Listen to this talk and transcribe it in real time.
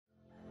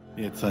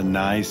It's a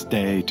nice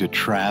day to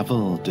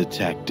travel,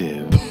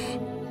 detective.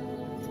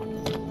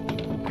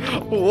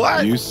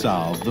 What? You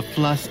solved the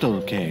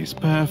Flustel case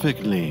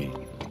perfectly.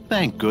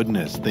 Thank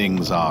goodness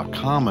things are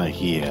calmer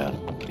here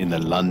in the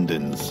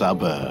London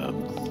suburbs.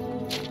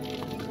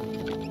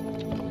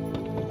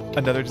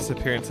 Another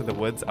disappearance in the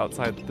woods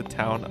outside the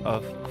town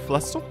of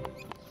Flustel?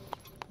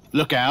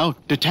 Look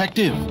out,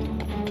 detective!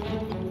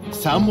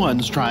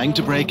 Someone's trying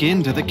to break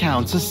into the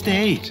Count's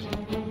estate.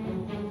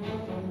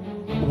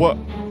 What?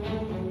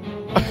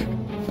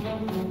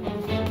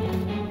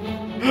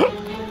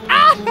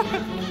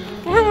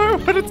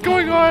 What is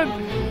going on?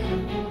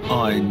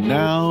 I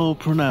now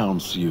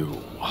pronounce you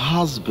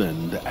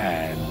husband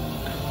and...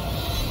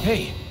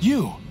 Hey,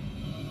 you!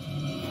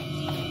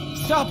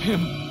 Stop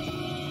him!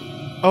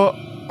 Oh,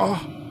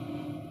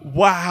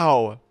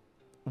 wow.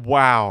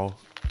 Wow.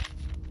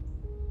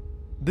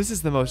 This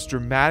is the most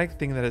dramatic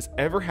thing that has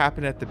ever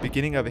happened at the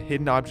beginning of a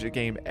hidden object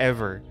game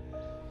ever.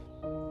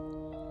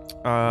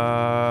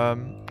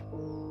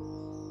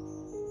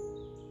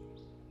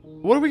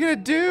 What are we gonna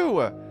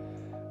do?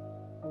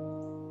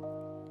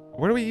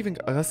 Where do we even...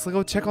 Let's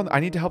go check on...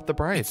 I need to help the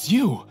bride. It's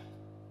you!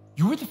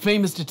 You were the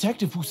famous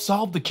detective who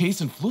solved the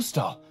case in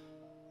Flustal.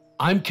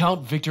 I'm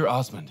Count Victor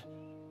Osmond.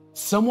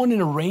 Someone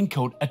in a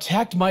raincoat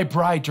attacked my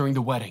bride during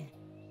the wedding.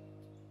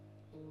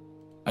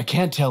 I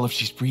can't tell if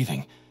she's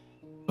breathing,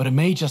 but it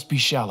may just be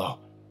shallow.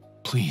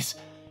 Please,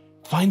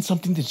 find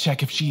something to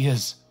check if she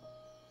is.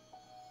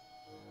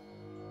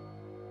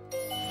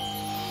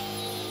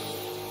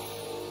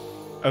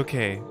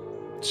 Okay.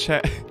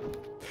 Check.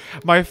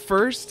 My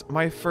first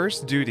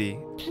duty.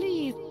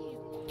 Please.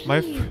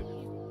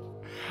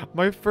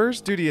 My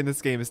first duty in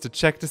this game is to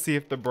check to see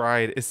if the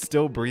bride is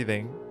still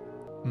breathing.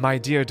 My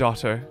dear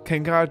daughter,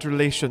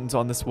 congratulations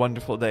on this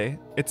wonderful day.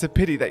 It's a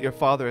pity that your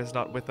father is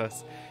not with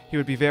us. He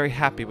would be very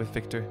happy with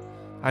Victor.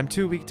 I'm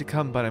too weak to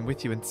come, but I'm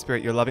with you in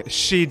spirit. Your loving...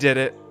 She did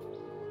it.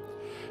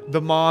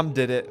 The mom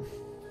did it.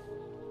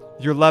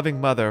 Your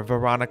loving mother,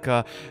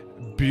 Veronica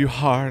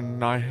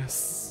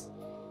Beauharnais.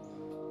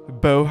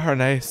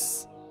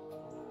 Beauharnais.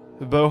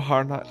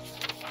 Beauharnais.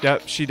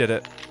 Yep, she did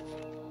it.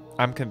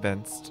 I'm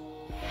convinced.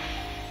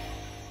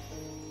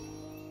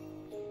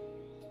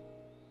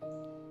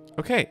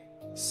 Okay,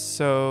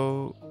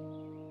 so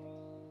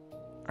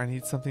I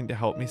need something to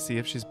help me see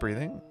if she's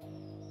breathing.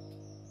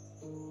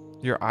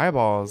 Your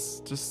eyeballs.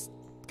 Just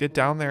get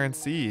down there and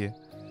see.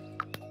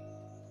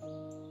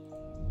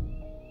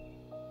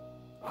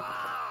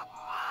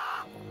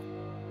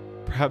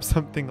 Perhaps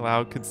something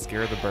loud could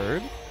scare the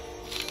bird.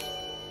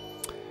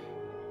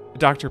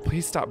 Doctor,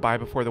 please stop by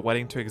before the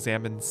wedding to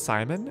examine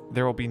Simon.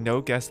 There will be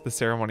no guests at the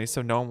ceremony,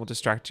 so no one will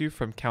distract you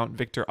from Count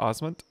Victor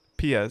Osmond.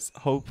 P.S.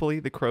 Hopefully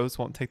the crows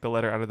won't take the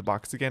letter out of the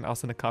box again. I'll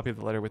send a copy of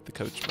the letter with the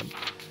coachman.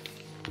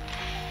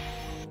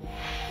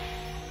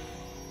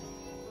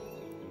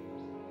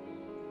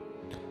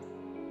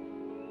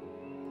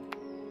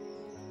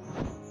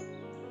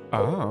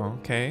 Oh,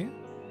 okay.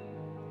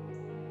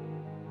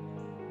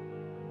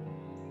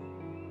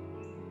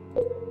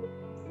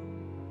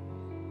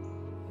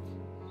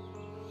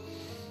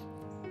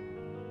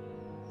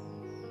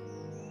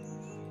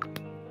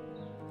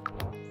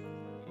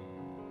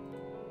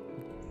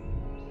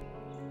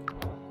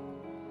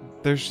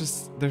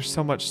 There's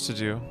so much to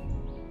do.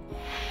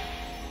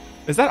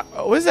 Is that,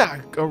 what is that,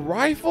 a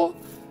rifle?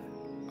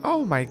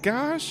 Oh my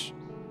gosh.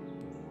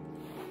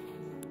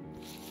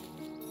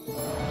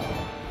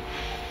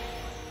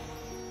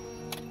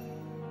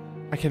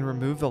 I can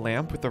remove the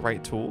lamp with the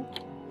right tool.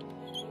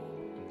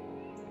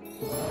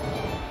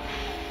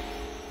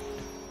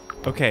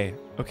 Okay,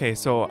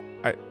 so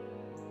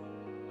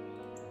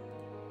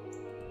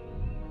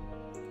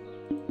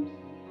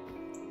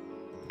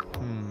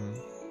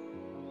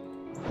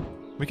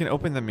we can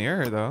open the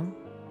mirror though.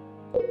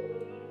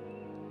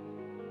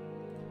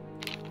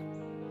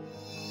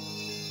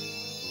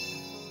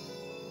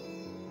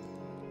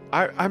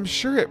 I'm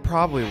sure it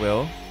probably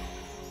will.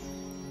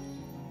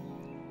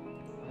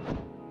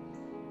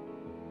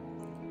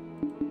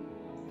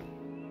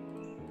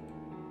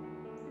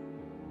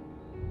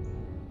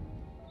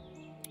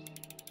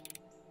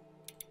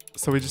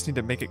 So we just need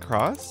to make it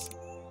cross?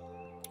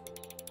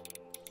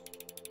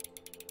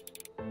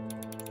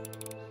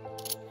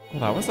 Well,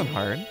 that wasn't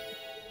hard.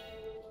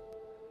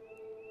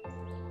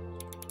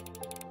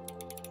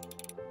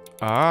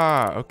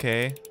 Ah,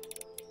 okay.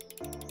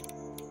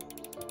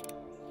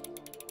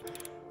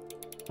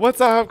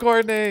 What's up,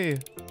 Courtney?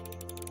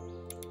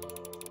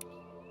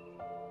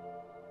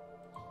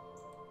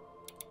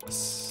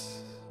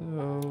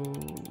 So...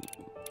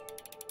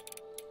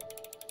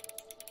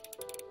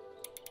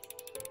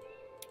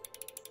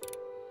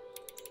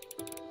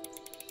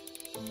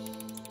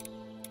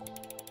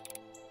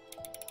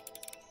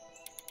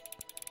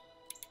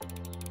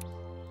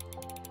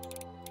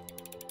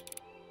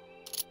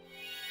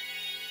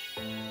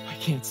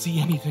 I can't see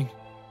anything.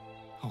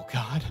 Oh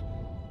God,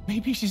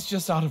 maybe she's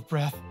just out of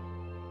breath.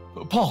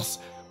 Pulse,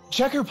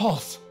 check her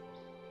pulse.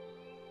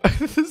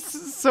 This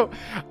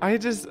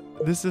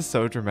is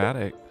so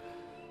dramatic.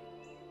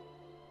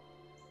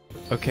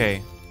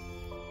 Okay.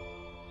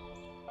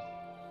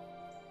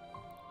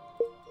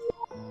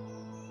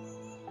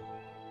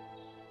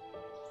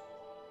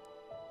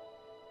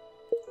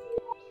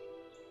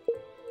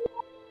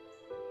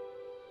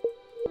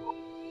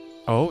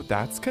 Oh,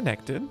 that's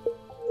connected.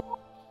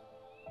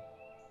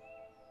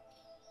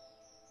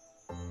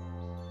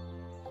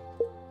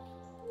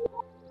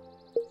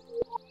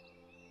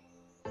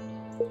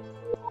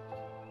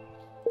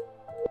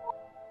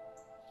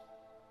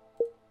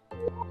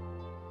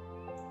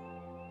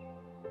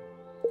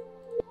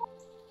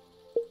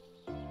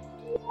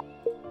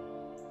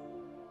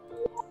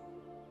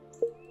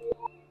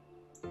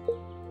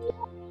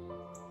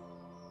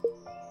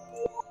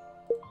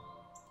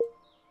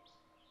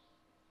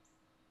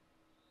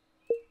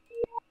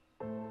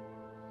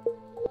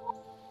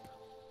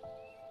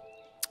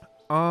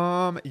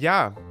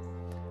 Yeah.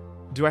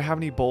 Do I have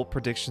any bold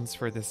predictions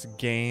for this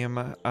game?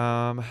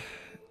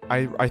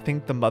 I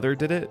think the mother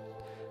did it.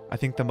 I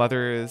think the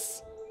mother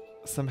is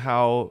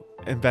somehow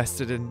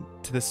invested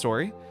into the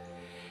story.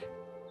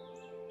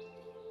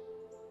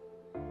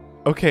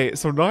 Okay,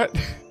 so not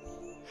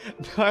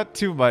not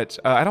too much.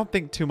 I don't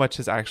think too much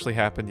has actually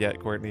happened yet,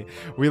 Courtney.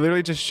 We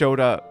literally just showed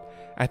up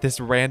at this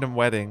random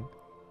wedding.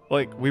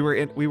 Like we were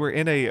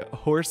in a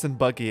horse and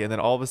buggy, and then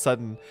all of a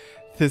sudden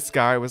this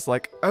guy was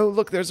like, "Oh,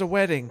 look, there's a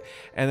wedding."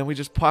 And then we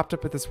just popped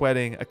up at this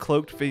wedding. A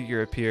cloaked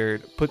figure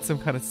appeared, put some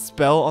kind of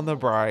spell on the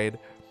bride.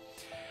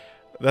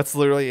 That's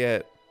literally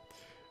it.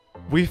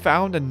 We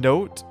found a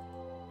note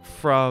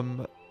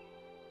from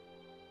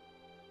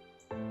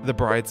the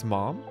bride's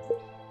mom.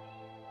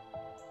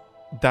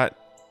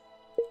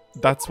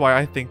 That's why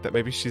I think that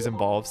maybe she's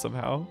involved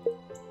somehow.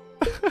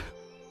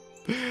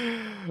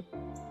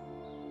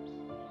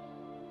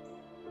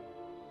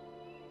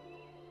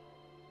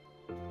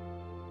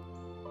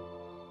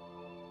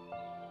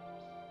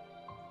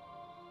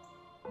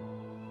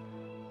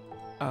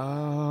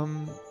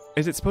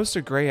 Is it supposed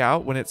to gray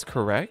out when it's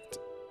correct?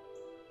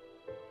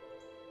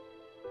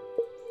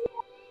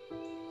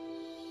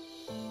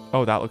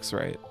 Oh, that looks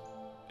right.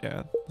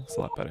 Yeah, looks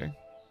a lot better.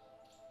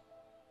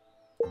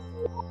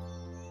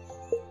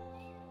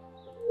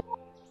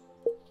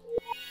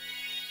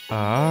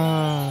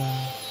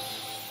 Ah.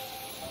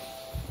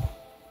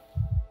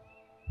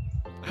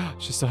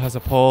 She still has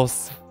a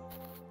pulse.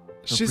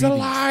 She's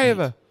alive!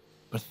 Faint,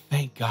 but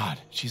thank God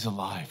she's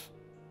alive.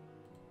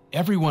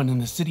 Everyone in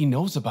the city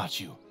knows about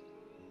you.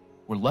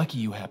 We're lucky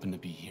you happen to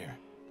be here.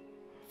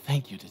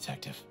 Thank you,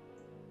 Detective.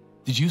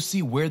 Did you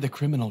see where the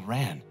criminal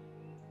ran?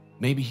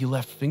 Maybe he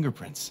left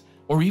fingerprints,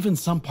 or even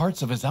some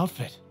parts of his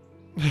outfit.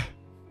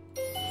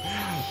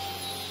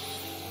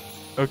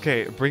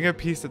 Okay, bring a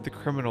piece of the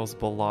criminal's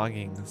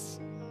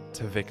belongings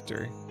to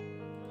Victor.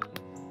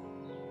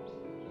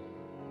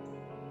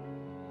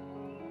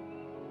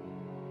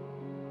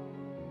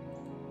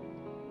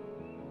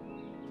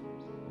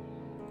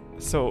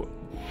 So,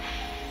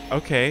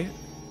 okay.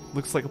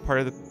 Looks like a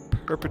part of the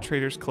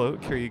perpetrator's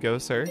cloak. Here you go,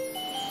 sir.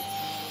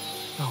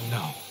 Oh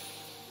no.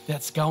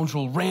 That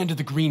scoundrel ran to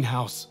the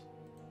greenhouse.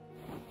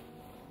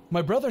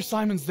 My brother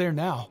Simon's there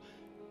now.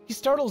 He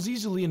startles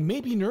easily and may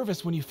be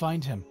nervous when you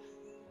find him.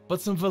 But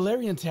some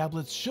valerian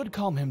tablets should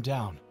calm him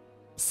down.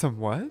 Some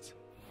what?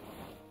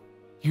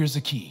 Here's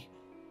a key.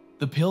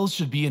 The pills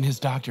should be in his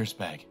doctor's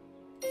bag.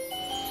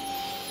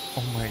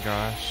 Oh my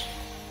gosh.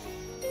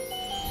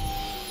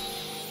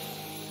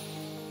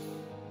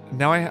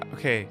 Now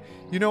okay,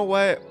 you know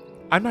what?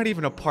 I'm not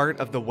even a part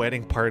of the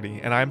wedding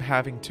party, and I'm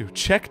having to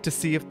check to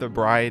see if the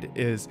bride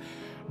is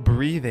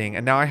breathing,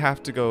 and now I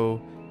have to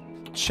go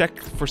check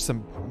for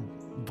some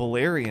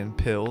valerian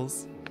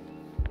pills.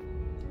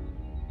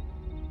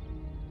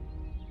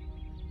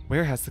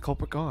 Where has the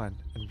culprit gone?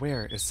 And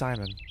where is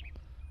Simon?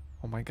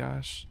 Oh my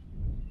gosh.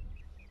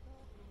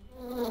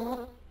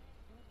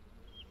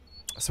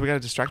 So we gotta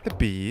distract the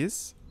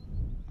bees.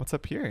 What's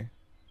up here?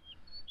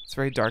 It's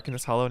very dark in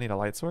this hollow. I need a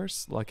light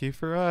source. Lucky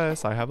for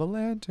us, I have a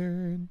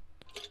lantern.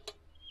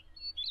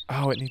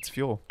 Oh, it needs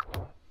fuel.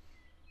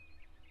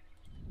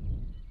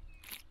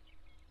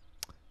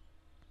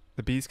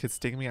 The bees could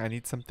sting me. I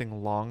need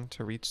something long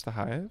to reach the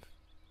hive.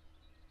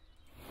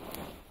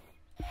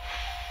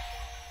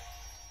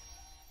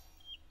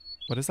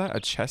 What is that? A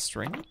chest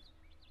ring?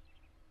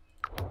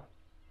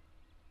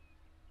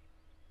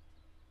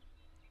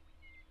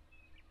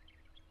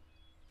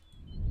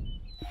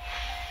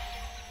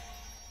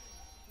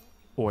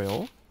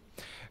 Oil.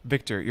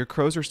 Victor, your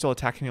crows are still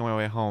attacking me on my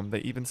way home. They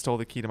even stole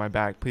the key to my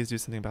bag. Please do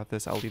something about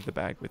this. I'll leave the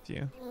bag with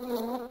you.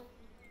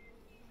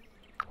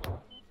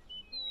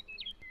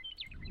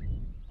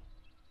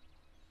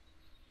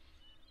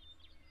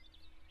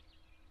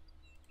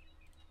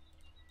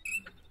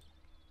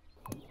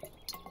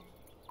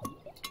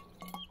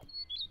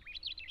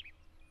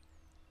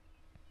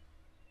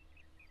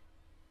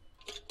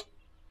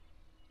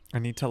 I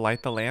need to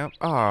light the lamp.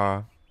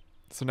 Ah.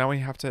 So now we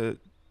have to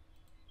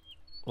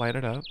light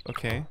it up.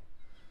 Okay.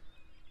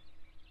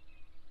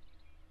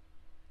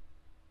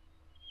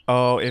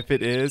 Oh, if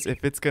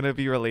it's gonna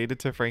be related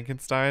to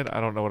Frankenstein,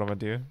 I don't know what I'm gonna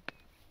do.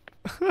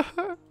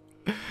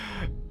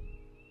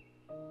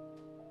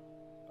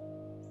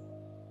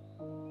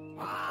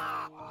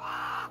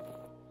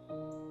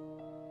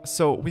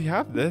 So we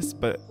have this,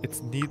 but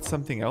it needs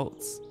something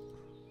else.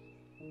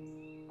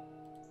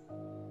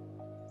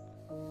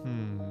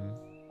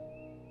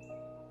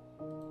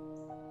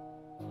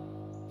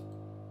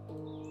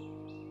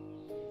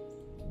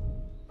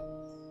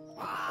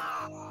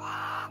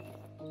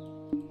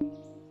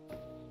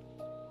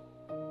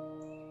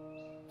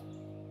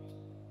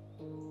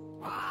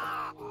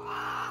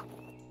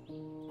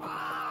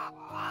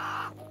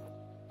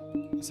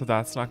 So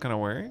that's not gonna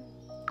work?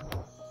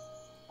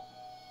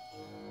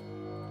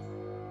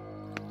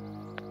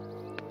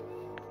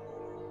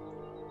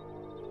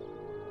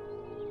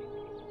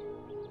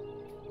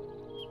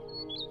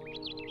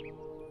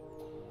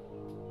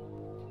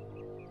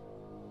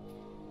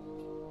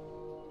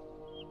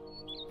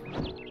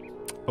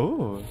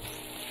 Oh,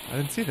 I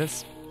didn't see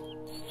this.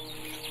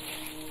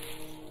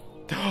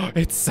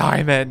 It's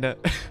Simon.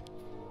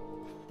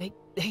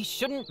 They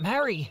shouldn't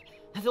marry.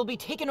 They'll be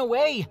taken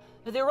away.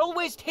 They're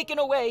always taken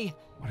away.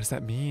 What does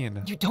that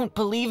mean? You don't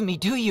believe me,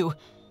 do you?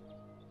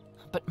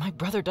 But my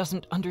brother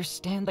doesn't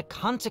understand the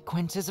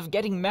consequences of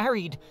getting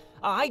married.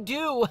 I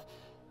do.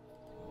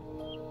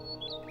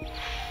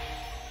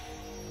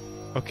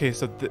 Okay,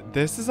 so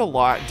this is a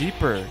lot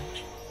deeper.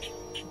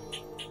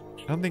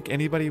 I don't think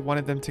anybody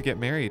wanted them to get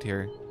married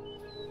here.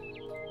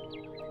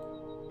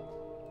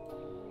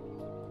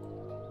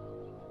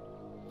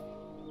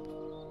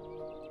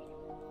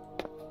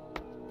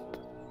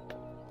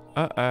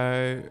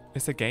 Uh-oh,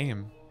 it's a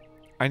game.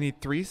 I need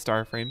 3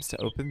 star frames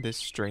to open this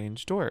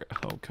strange door.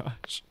 Oh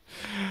gosh.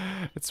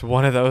 It's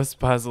one of those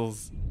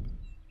puzzles.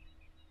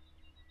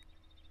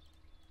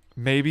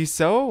 Maybe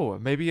so.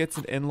 Maybe it's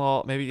an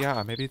in-law. Maybe,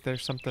 yeah, maybe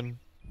there's something,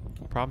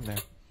 problem there.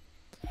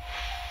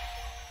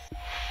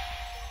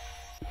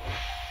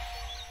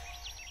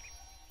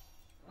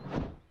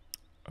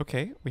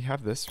 Okay, we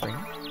have this ring.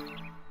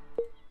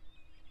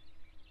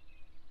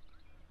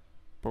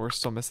 But we're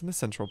still missing the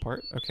central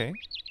part. Okay.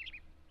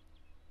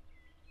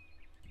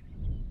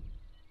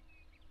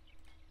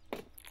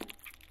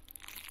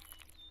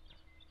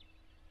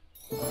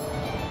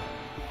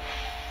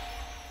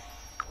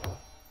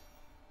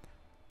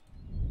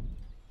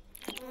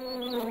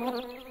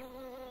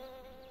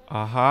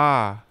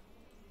 Aha.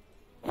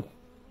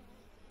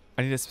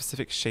 I need a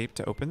specific shape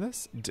to open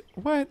this?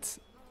 What?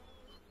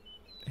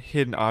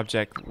 Hidden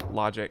object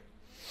logic.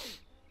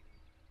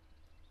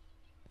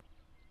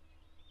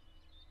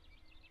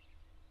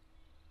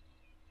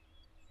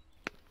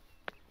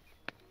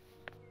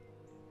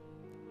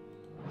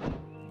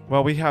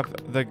 Well, we have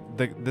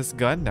this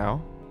gun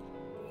now.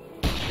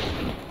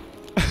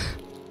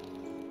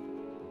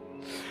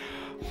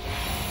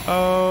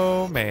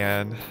 Oh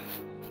man.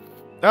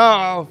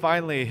 Oh,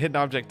 finally, hidden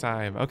object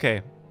time.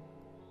 Okay.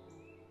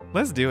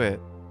 Let's do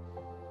it.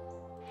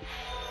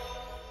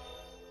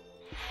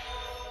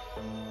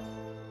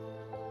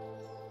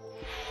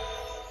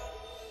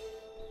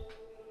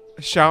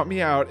 Shout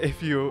me out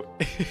if you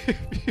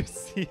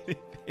see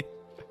anything.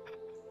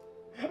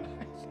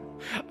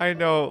 I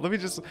know. Let me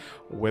just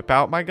whip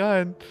out my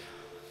gun.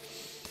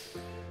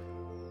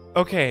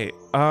 Okay,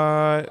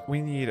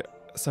 we need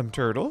some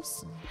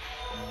turtles.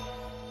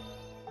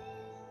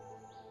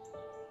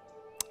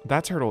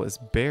 That turtle is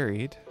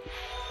buried.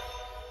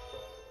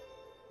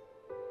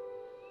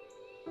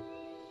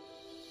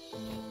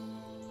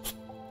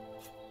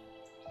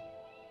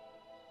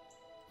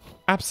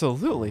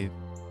 Absolutely.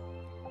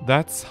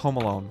 That's Home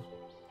Alone.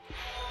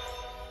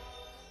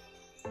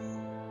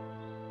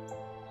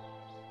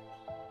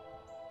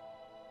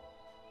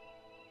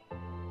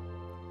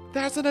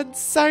 There's an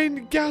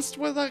insane guest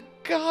with a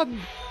gun.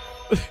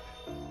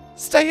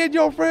 Stay in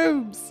your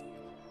rooms.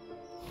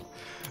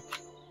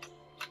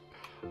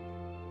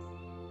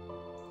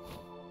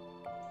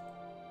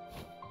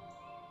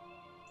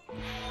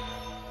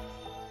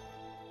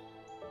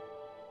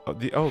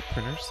 Oh,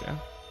 printers, yeah.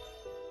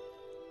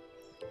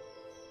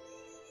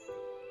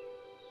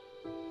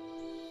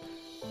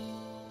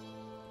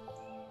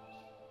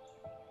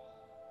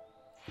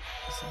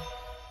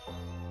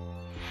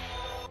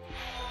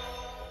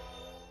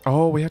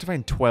 Oh, we have to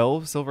find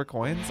 12 silver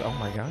coins? Oh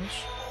my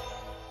gosh.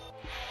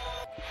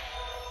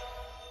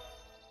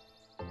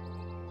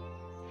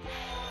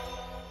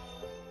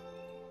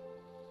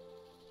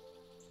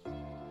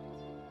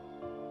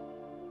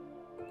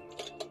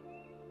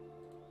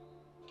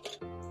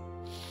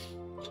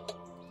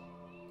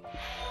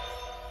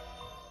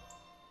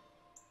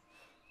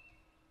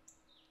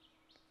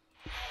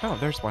 Oh,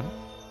 there's one.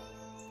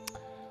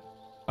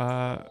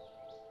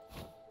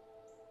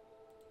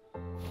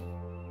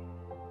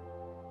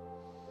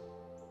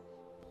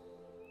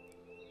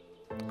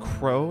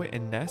 Crow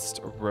and nest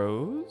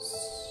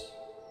rose.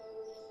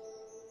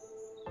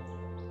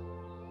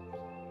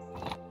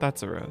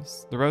 That's a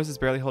rose. The rose is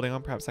barely holding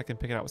on. Perhaps I can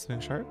pick it out with something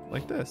sharp,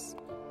 like this.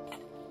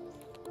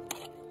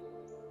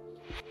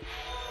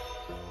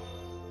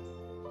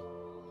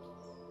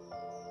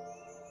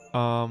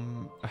 A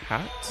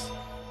hat.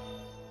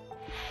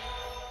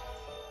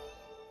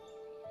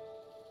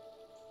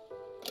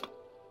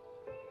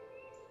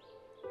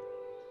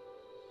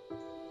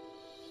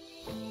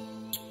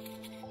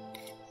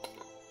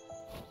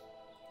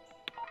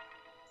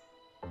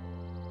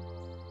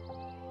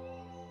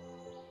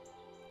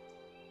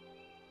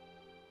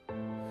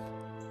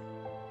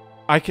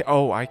 I can.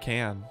 Oh, I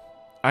can.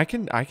 I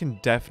can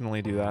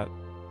definitely do that.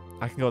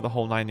 I can go the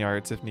whole 9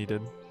 yards if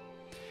needed.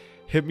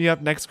 Hit me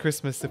up next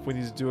Christmas if we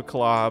need to do a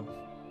collab.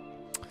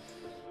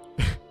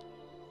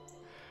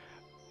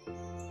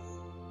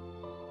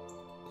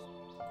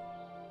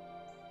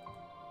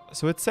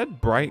 So it said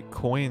bright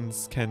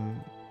coins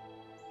can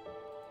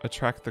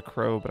attract the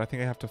crow, but I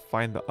think I have to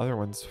find the other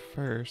ones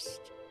first.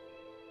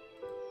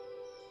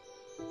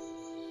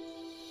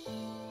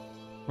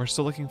 We're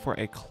still looking for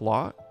a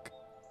clock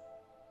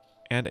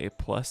and a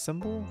plus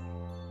symbol.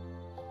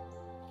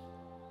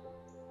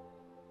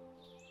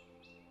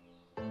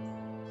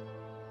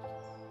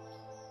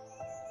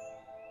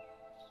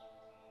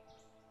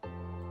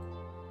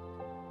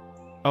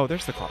 Oh,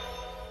 there's the clock.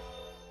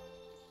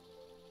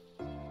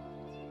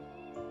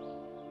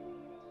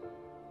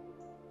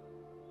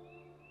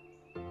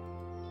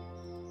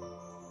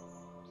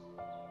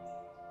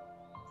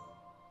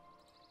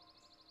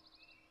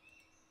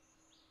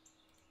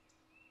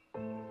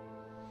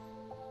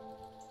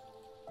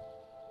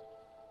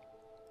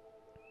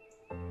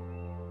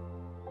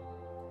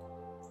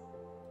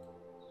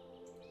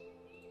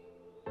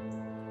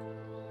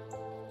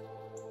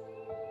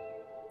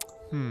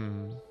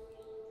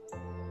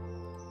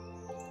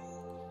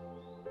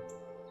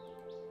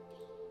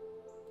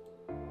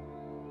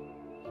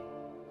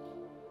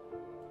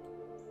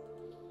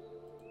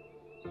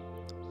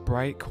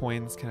 Bright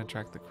coins can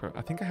attract the crow.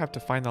 I think I have to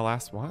find the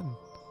last one.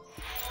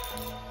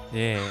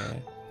 Yeah.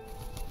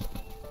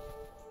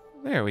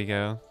 There we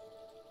go.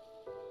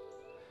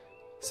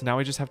 So now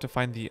we just have to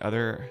find the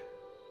other...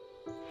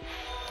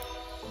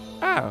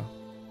 Oh.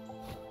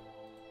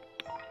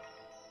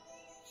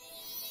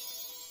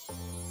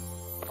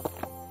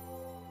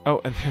 Oh,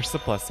 and there's the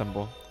plus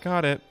symbol.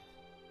 Got it.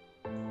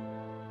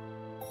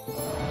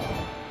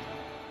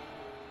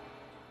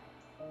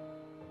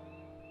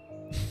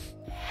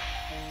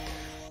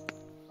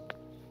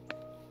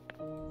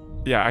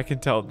 Yeah, I can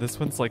tell this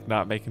one's like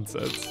not making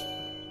sense.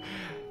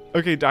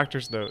 Okay,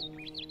 doctor's note.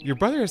 Your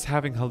brother is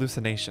having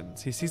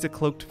hallucinations. He sees a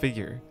cloaked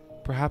figure.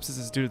 Perhaps this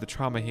is due to the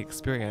trauma he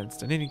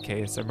experienced. In any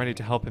case, I'm ready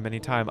to help him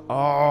anytime.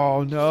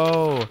 Oh,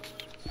 no.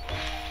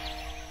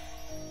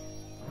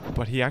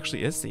 But he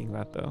actually is seeing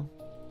that, though.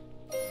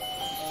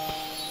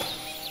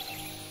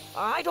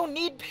 I don't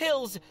need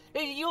pills.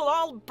 You'll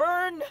all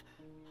burn.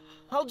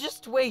 I'll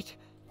just wait.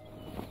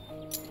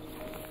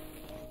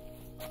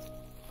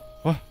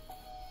 What?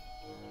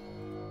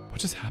 What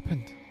just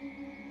happened?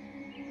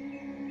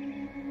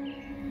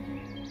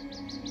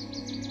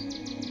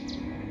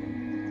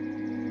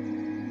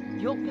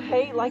 You'll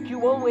pay like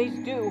you always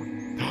do.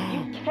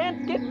 You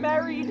can't get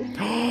married.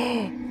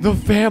 The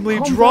family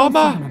Calm drama!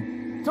 down,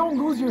 Simon. Don't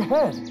lose your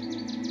head.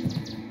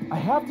 I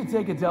have to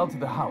take Adele to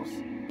the house.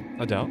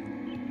 Adele?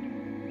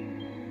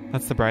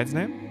 That's the bride's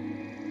name?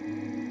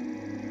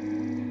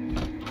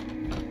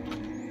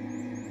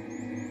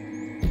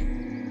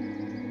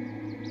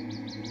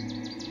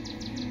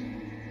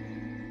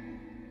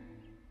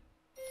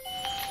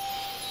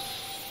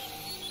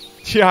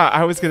 Yeah,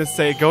 I was gonna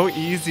say, go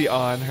easy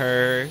on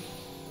her.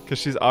 Because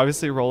she's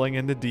obviously rolling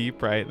in the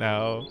deep right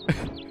now.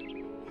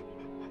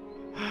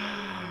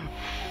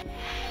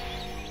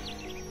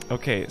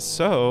 Okay,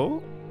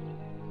 so...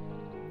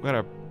 we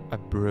got a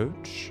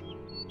brooch.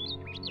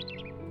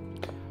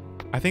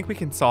 I think we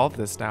can solve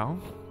this now.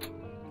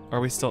 Or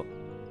are we still...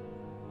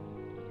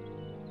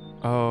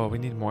 Oh, we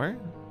need more?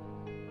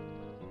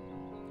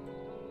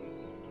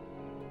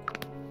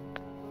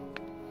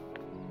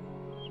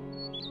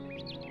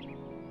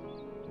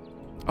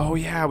 Oh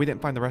yeah, we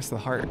didn't find the rest of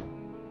the heart.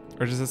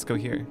 Or does this go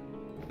here?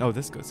 No,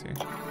 this goes here.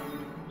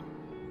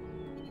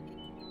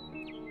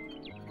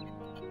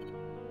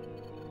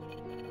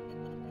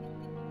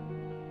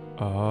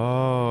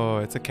 Oh,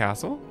 it's a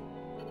castle?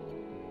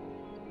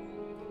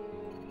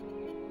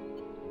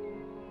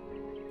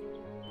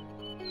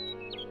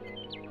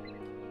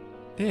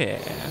 Yeah.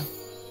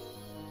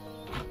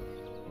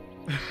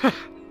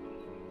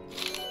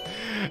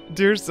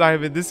 Dear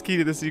Simon, this key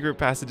to the secret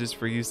passage is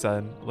for you,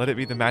 son. Let it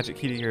be the magic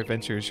key to your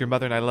adventures. Your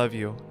mother and I love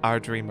you, our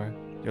dreamer.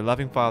 Your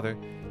loving father,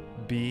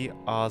 B.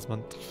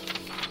 Osmond.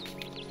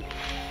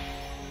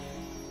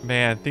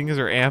 Man, things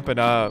are amping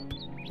up.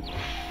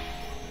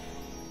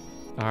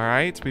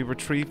 Alright, we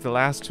retrieved the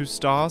last 2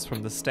 stars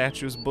from the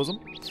statue's bosom.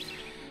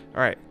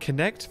 Alright,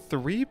 connect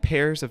 3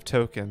 pairs of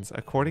tokens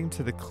according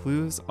to the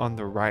clues on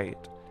the right.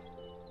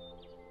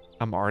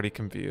 I'm already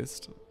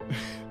confused.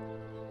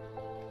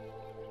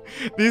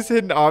 These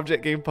hidden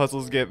object game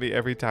puzzles get me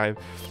every time.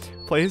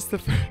 Place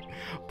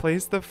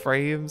the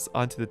frames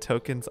onto the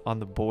tokens on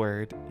the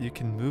board. You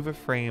can move a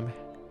frame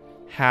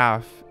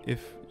half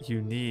if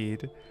you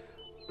need.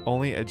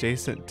 Only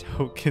adjacent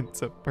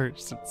tokens of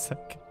first and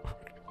second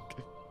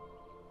order.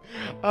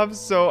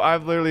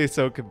 I'm literally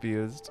so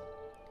confused.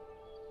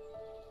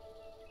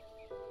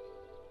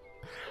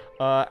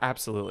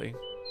 Absolutely.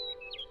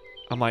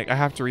 I'm like, I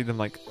have to read them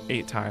like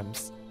 8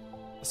 times.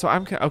 So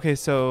okay,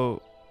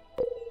 so...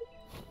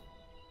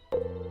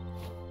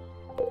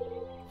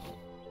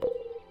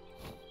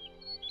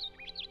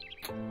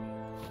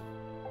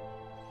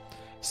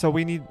 So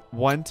we need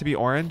one to be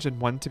orange and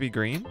one to be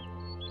green?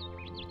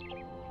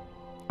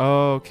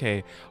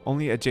 Okay.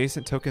 Only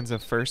adjacent tokens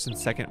of first and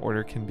second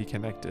order can be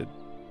connected.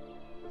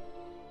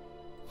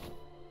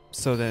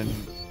 So then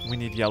we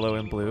need yellow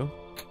and blue.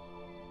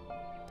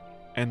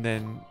 And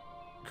then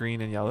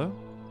green and yellow.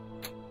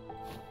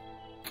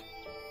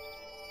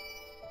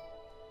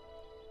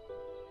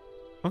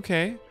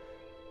 Okay.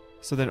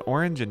 So then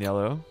orange and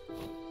yellow.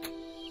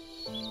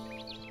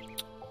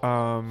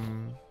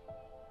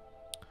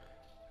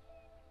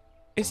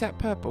 Is that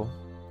purple?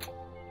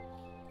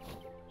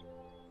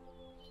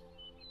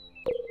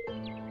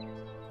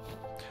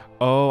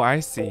 Oh, I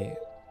see.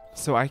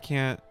 So I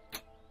can't...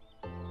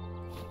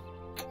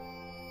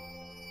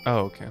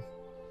 Oh, okay.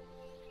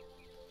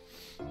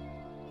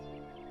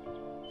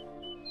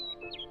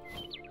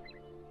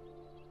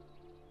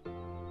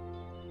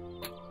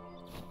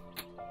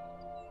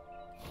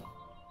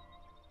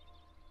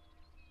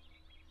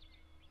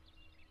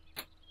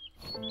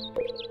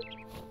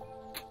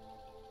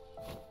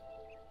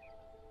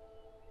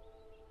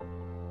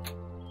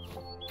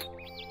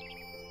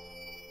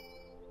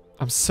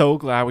 I'm so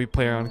glad we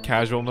play on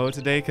casual mode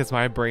today because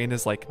my brain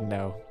is like,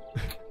 no.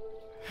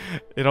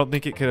 I don't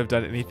think it could have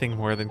done anything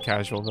more than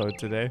casual mode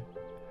today.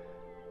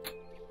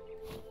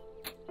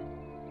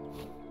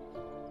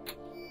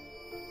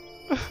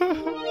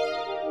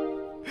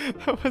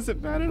 That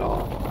wasn't bad at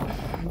all.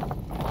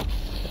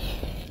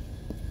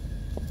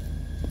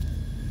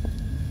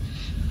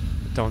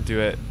 Don't do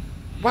it.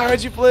 Why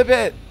would you flip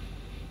it?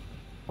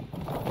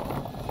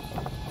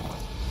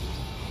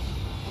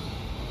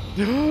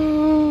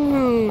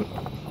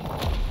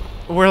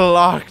 We're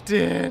locked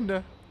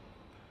in.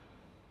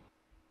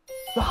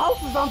 The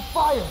house is on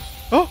fire!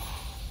 Oh!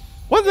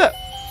 What the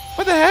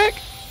heck?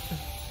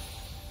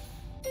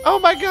 Oh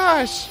my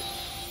gosh!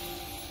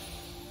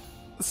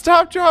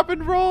 Stop, drop,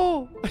 and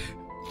roll!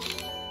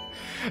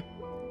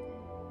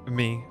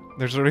 Me.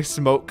 There's already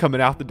smoke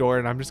coming out the door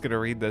and I'm just gonna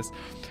read this.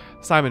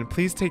 Simon,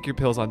 please take your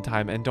pills on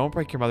time and don't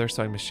break your mother's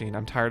sewing machine.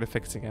 I'm tired of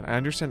fixing it. I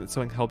understand that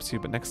sewing helps you,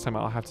 but next time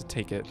I'll have to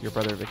take it. Your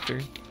brother, Victor.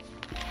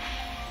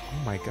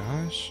 Oh my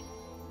gosh.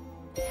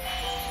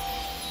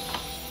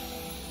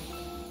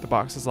 The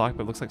box is locked,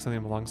 but it looks like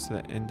something belongs to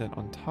the indent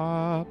on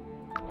top.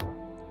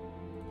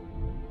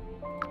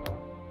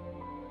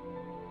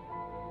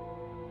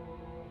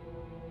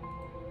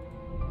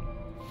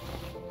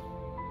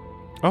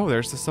 Oh,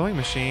 there's the sewing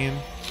machine.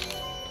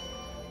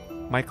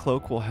 My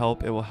cloak will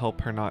help. It will help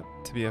her not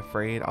to be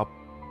afraid. I'll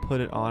put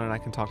it on and I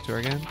can talk to her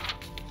again.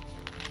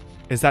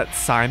 Is that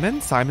Simon?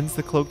 Simon's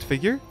the cloaked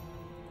figure?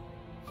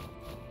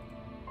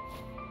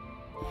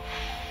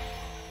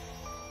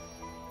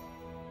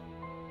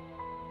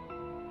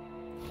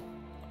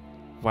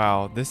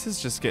 Wow, this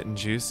is just getting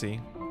juicy.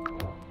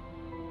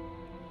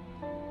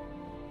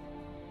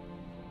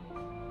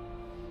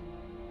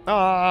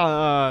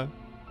 Hello,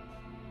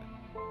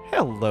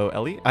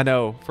 Ellie. I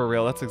know, for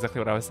real, that's exactly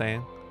what I was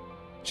saying.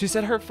 She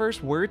said her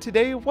first word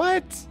today?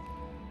 What?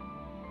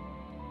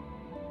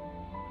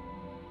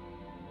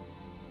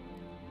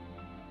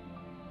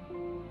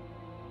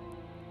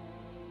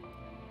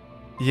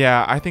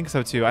 Yeah, I think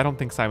so too. I don't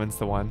think Simon's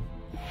the one.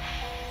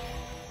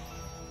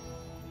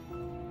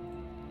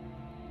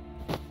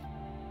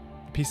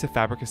 A piece of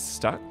fabric is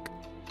stuck.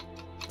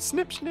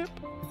 Snip, snip.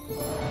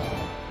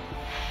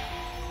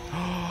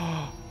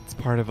 It's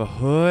part of a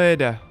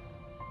hood.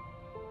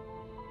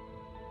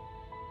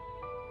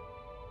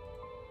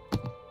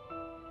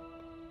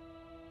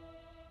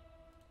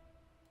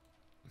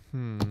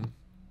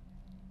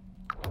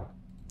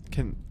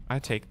 Can I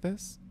take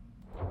this?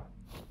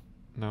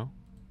 No.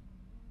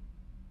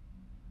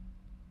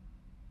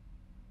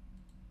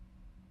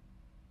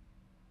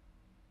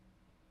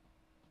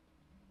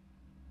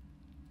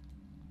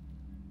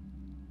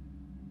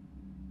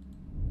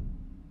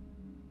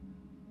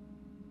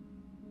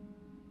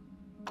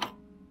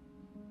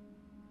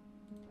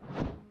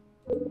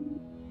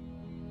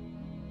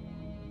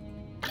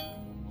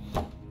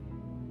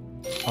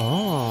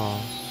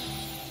 Oh.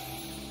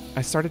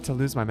 I started to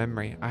lose my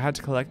memory. I had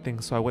to collect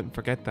things so I wouldn't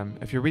forget them.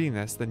 If you're reading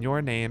this, then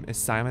your name is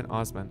Simon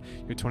Osmond.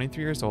 You're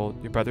 23 years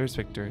old. Your brother is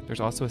Victor. There's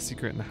also a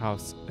secret in the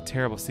house. A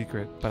terrible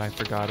secret, but I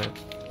forgot it.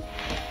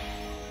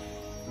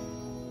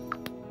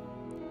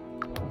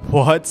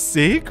 What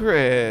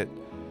secret?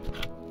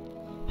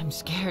 I'm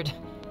scared.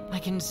 I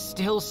can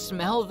still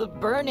smell the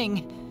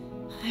burning.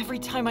 Every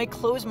time I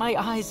close my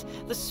eyes,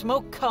 the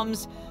smoke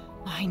comes.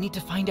 I need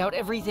to find out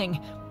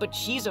everything, but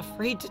she's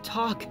afraid to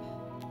talk.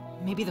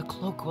 Maybe the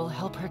cloak will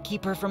help her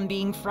keep her from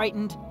being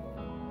frightened.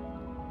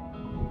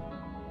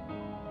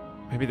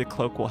 Maybe the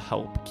cloak will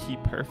help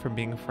keep her from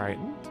being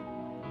frightened?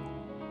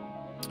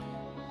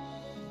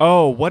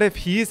 Oh, what if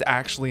he's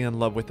actually in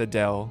love with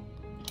Adele?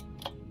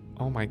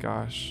 Oh my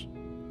gosh.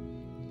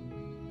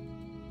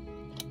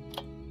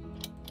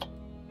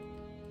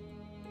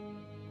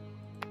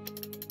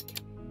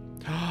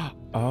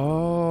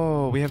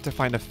 Oh, we have to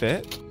find a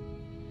fit?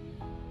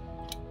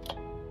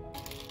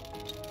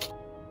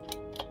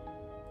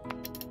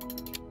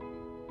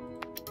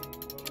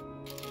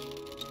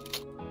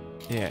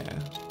 Yeah.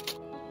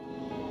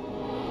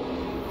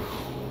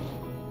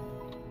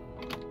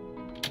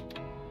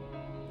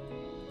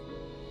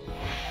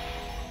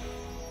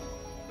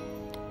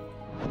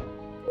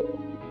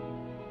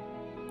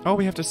 Oh,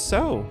 we have to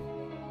sew.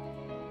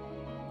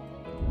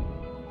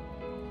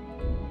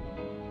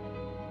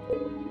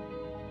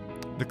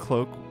 The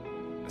cloak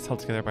is held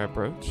together by a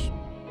brooch.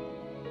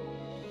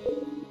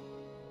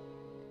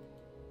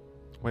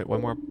 Wait,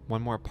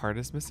 one more part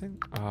is missing?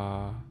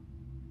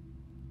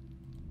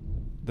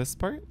 This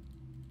part?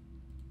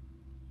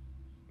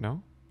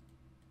 No?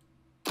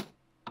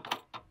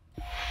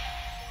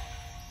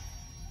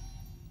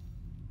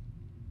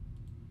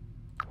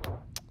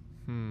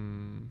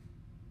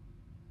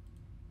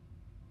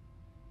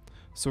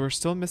 So we're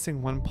still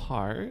missing one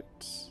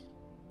part.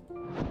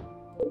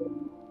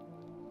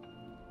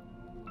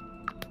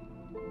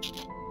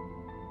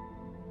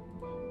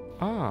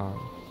 Ah.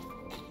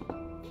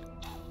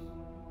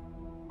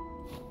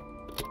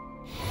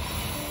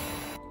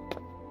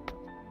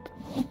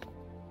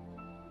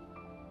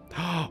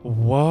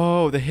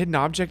 Whoa, the hidden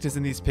object is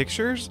in these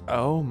pictures?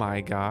 Oh my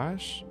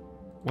gosh.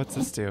 What's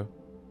this do?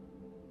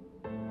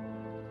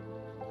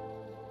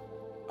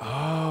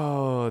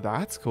 Oh,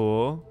 that's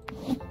cool.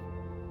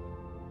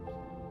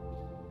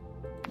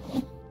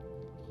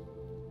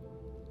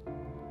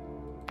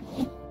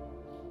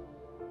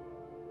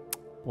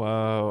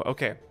 Whoa,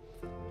 okay.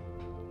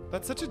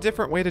 That's such a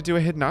different way to do a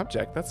hidden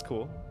object. That's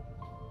cool.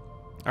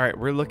 All right,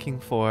 we're looking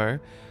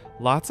for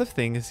lots of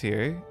things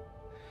here.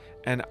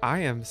 And I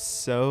am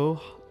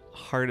so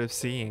hard of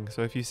seeing.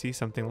 So if you see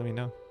something, let me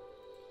know.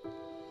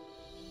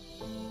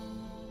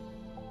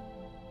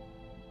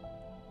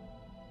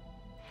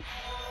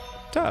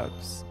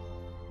 Doves.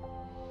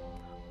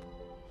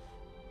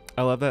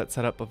 I love that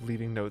setup of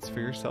leaving notes for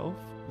yourself.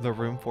 The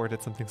Room 4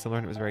 did something similar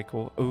and it was very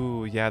cool.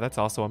 Ooh, yeah, that's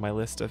also on my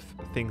list of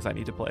things I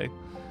need to play.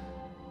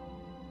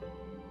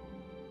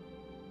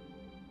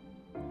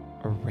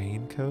 A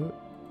raincoat?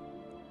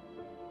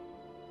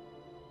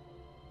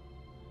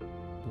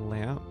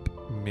 Lamp?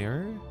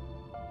 Mirror?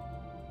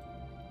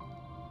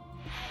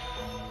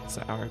 It's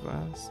an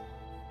hourglass.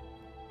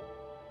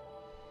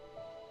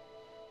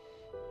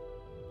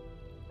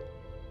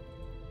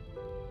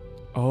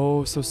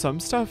 Oh, so some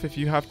stuff, if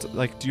you have to,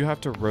 like, do you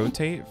have to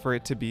rotate for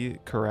it to be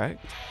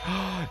correct?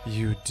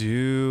 You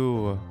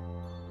do.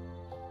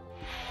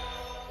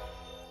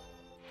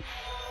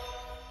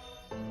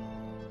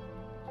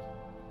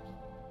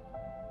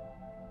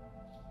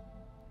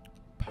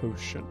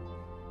 Potion.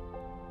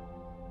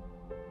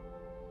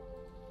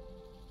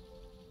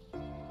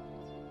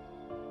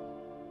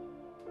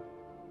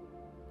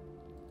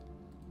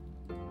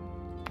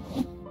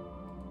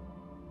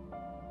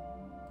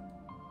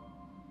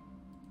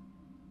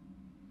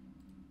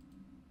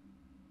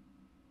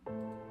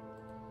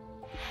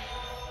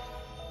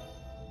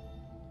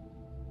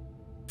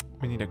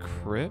 We need a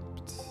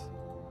crypt,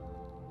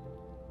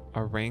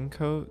 a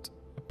raincoat,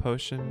 a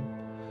potion.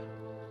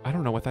 I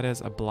don't know what that is.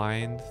 A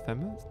blind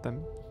Themis?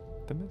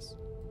 Themis?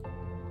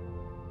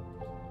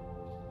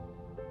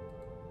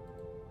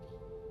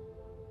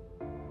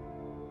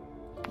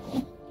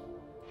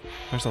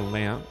 There's a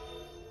lamp.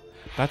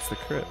 That's the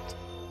crypt.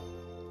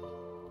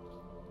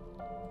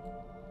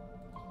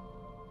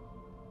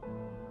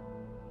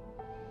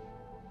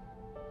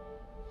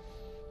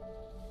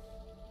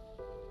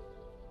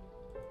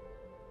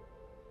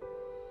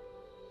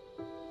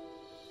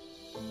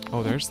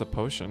 Oh, there's the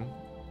potion.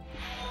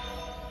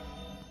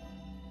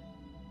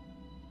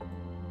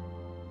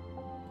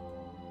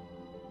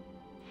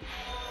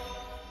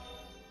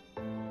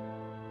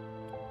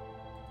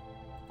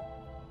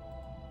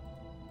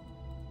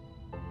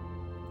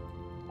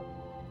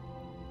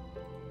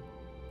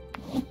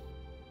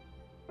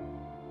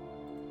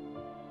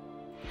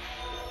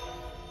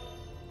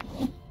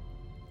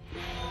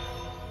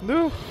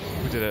 No,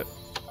 we did it.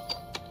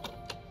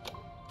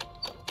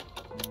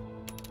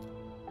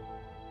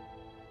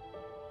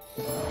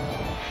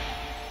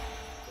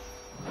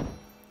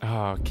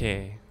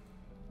 Okay.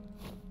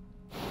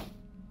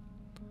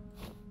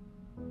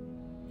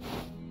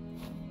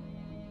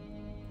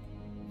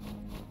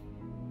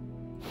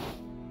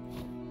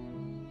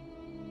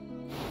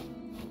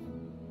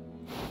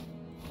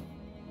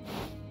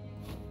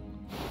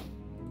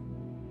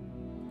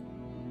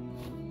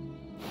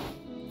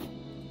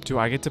 Do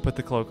I get to put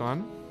the cloak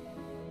on?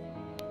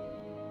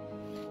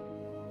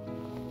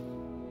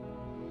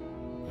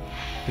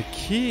 The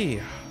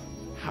key!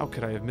 How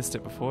could I have missed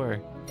it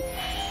before?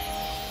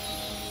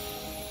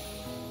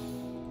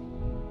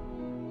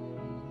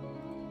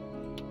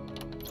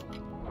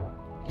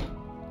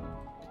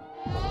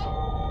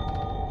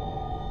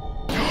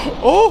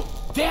 Oh!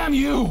 Damn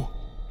you!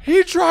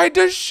 He tried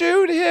to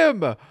shoot him!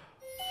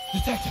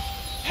 Detective,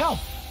 help!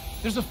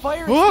 There's a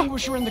fire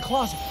extinguisher in the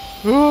closet.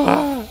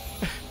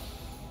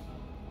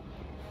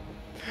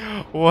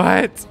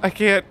 What? I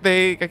can't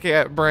think. I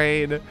can't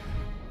brain.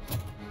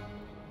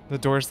 The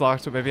door's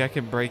locked, but maybe I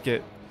can break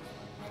it.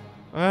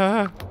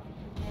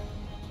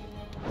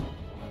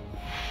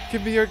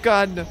 Give me your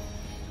gun.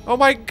 Oh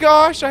my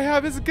gosh, I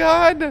have his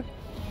gun!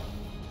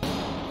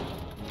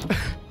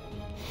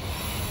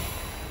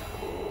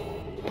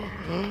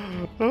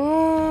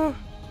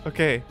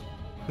 Okay,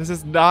 this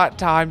is not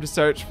time to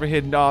search for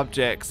hidden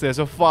objects. There's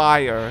a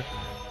fire.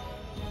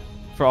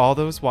 For all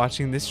those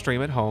watching this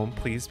stream at home,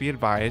 please be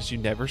advised you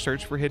never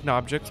search for hidden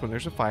objects when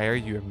there's a fire.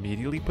 You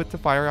immediately put the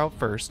fire out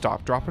first.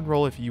 Stop, drop, and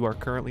roll if you are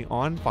currently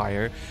on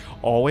fire.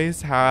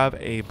 Always have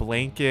a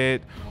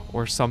blanket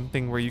or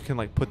something where you can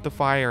like put the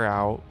fire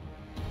out.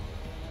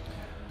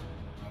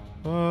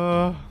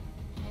 I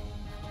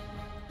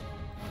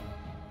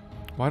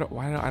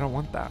don't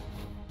want that.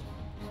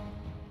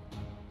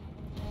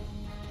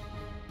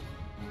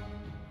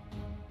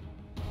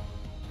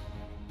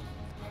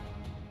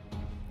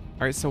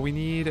 All right, so we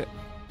need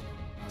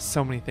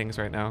so many things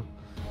right now.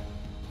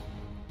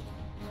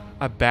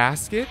 A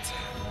basket.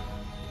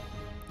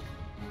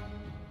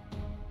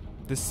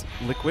 This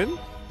liquid.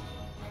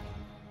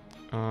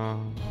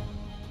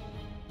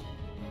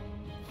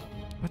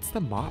 What's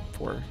the mop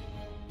for?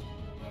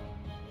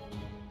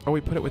 Oh,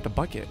 we put it with the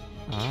bucket.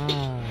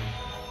 Ah.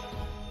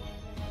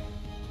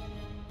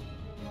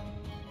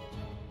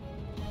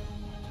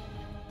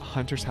 A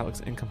hunter's hat looks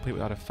incomplete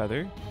without a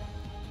feather.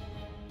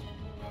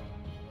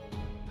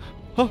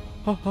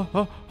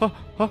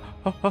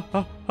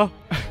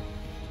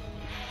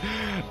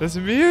 This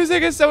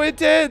music is so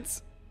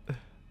intense.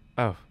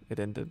 Oh, it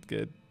ended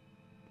good.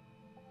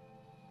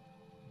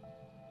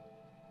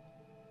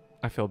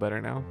 I feel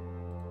better now.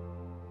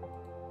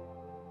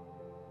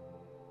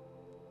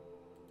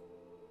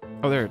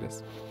 Oh, there it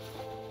is.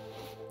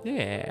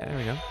 Yeah, there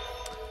we go.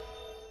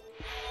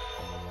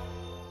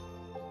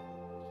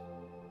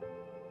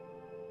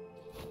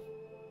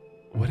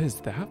 What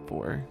is that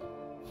for?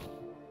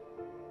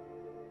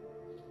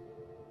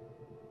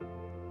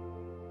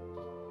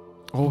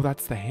 Oh,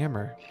 that's the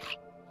hammer.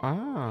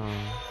 Ah.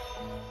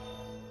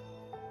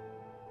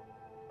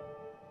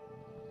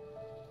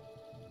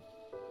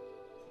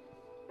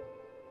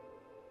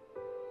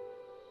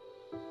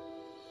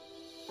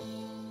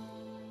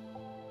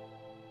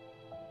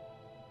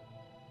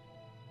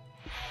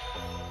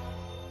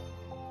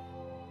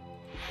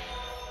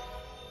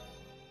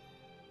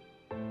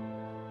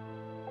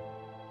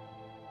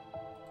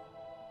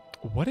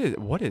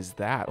 What is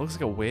that? It looks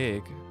like a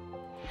wig.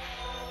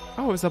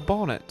 Oh, it's a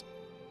bonnet.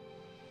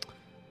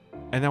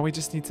 And now we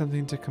just need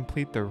something to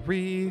complete the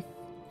wreath.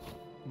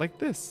 Like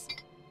this.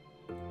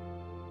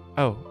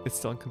 Oh, it's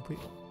still incomplete.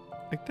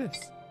 Like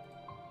this.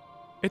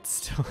 It's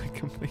still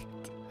incomplete.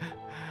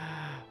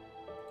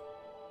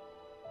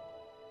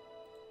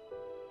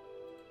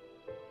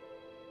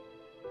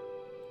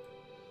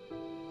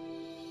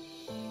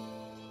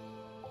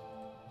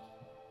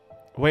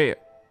 Wait.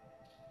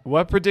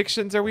 What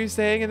predictions are we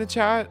saying in the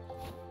chat?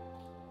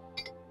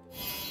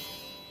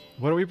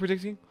 What are we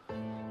predicting?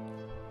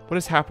 What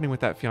is happening with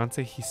that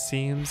fiance? He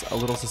seems a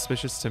little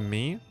suspicious to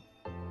me.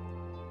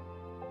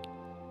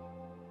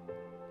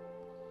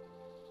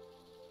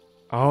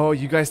 Oh,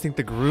 you guys think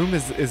the groom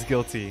is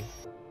guilty.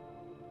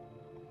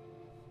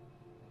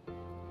 All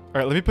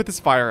right, let me put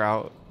this fire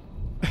out.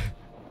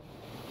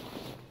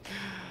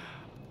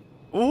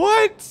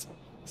 What?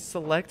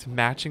 Select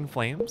matching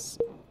flames.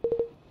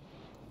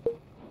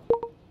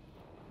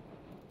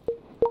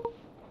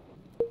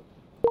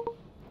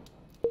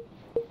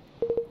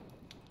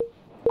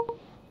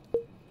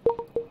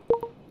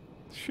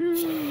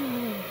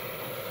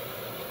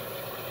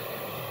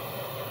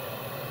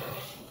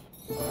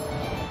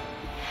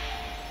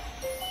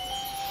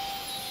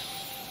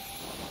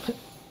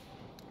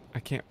 I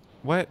can't.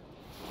 What?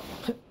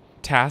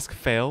 Task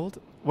failed?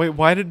 Wait,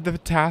 why did the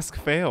task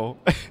fail?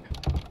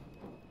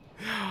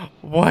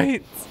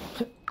 What?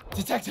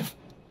 Detective,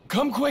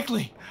 come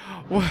quickly.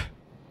 What?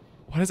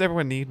 Why does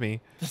everyone need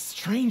me? The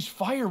strange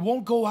fire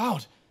won't go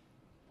out.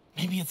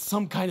 Maybe it's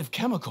some kind of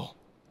chemical.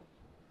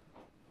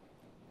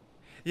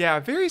 Yeah,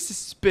 very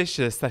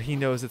suspicious that he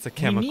knows it's a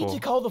chemical. We need to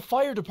call the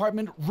fire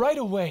department right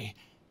away,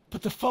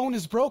 but the phone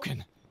is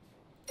broken.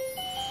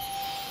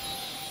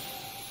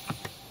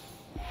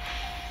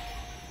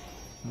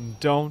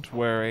 Don't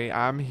worry,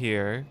 I'm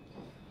here.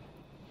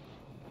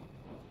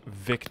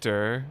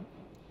 Victor.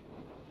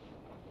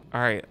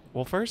 Alright,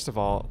 well first of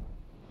all,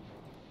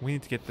 we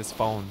need to get this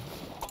phone.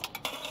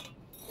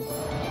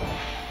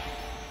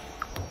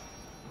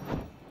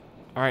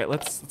 Alright,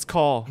 let's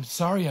call. I'm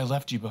sorry I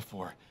left you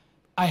before.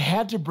 I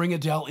had to bring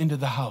Adele into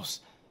the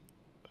house.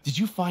 Did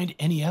you find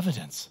any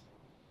evidence?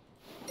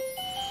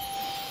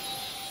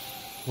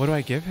 What do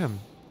I give him?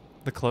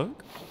 The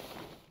cloak?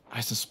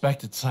 I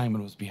suspected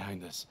Simon was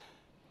behind this,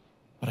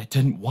 but I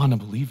didn't want to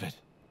believe it.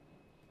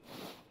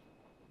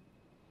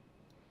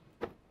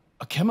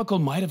 A chemical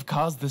might have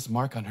caused this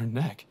mark on her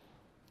neck,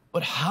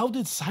 but how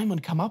did Simon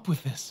come up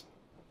with this?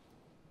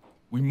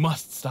 We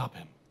must stop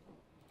him.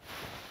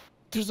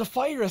 There's a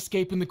fire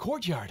escape in the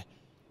courtyard.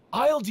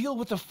 I'll deal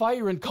with the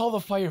fire and call the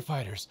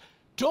firefighters.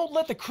 Don't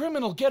let the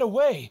criminal get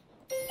away.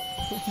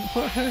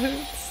 What?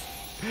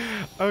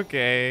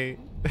 Okay.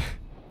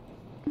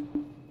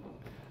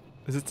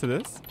 Is it to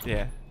this?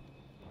 Yeah.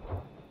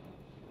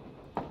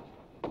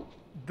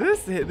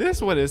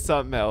 This one is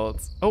something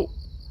else. Oh.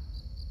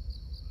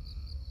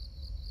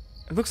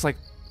 It looks like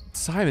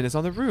Simon is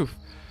on the roof.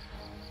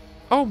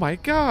 Oh my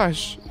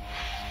gosh.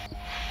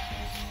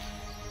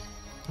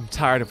 I'm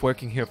tired of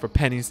working here for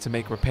pennies to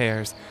make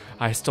repairs.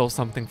 I stole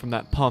something from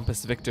that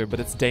pompous Victor, but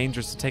it's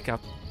dangerous to take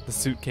out the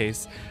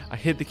suitcase. I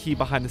hid the key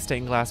behind the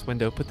stained glass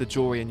window. Put the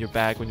jewelry in your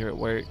bag when you're at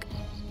work.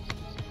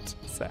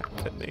 What's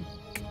happening?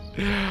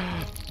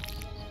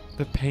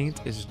 The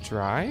paint is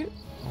dry.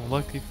 Well,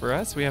 lucky for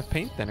us, we have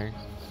paint thinner.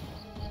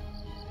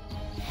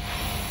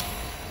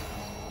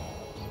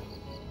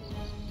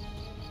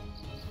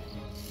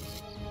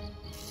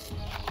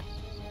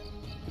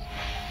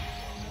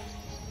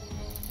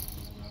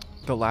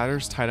 The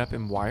ladder's tied up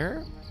in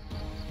wire?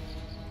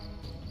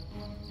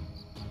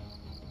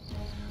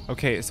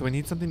 Okay, so we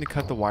need something to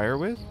cut the wire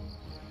with.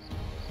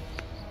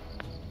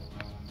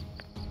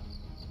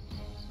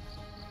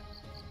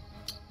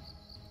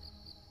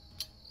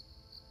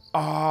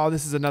 Oh,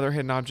 this is another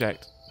hidden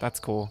object. That's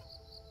cool.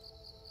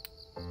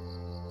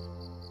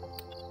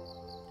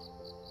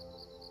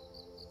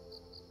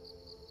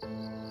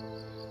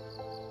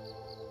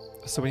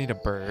 So we need a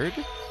bird.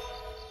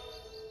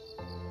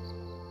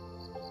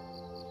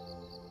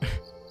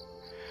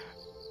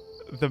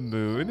 The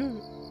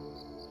moon.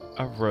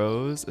 A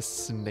rose. A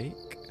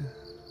snake.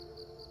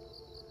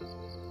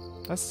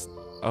 That's...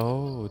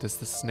 Oh, does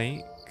the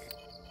snake...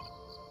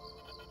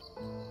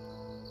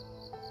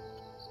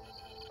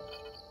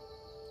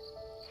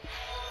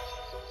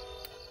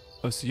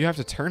 Oh, so you have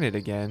to turn it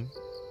again.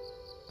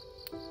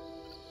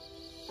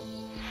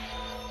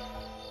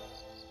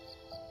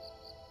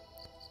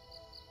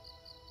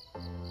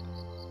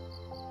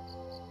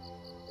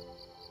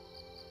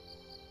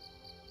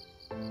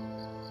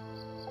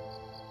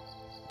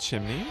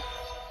 Chimney.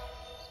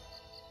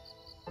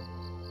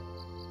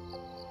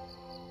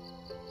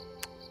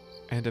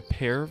 And a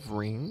pair of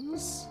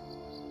rings.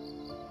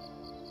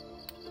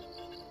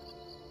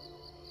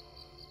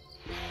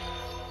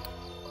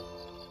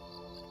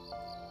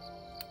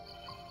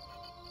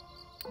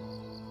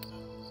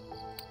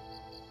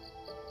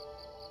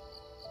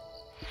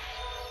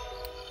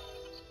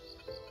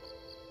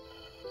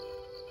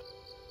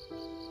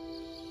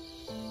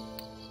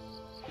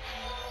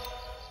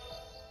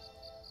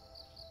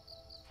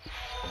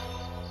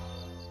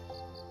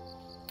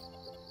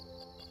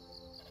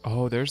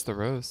 Oh, there's the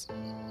rose.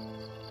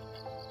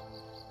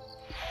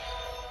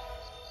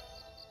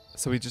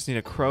 So we just need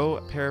a crow,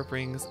 a pair of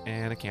rings,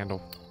 and a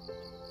candle.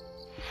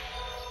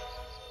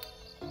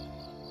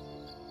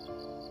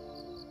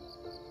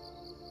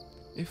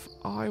 If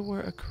I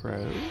were a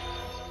crow...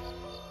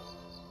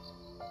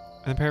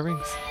 And a pair of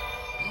rings.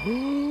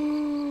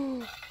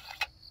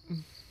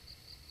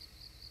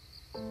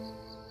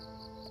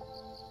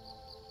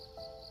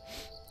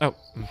 Oh.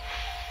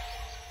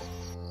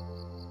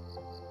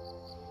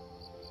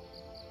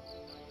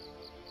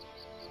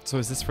 So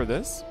is this for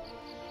this?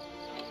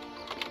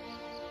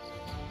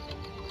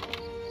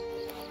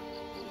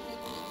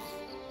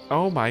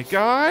 Oh my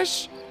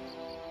gosh!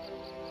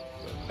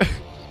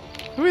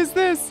 Who is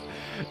this?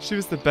 She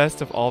was the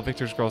best of all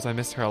Victor's girls. I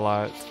missed her a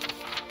lot.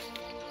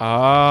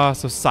 Ah,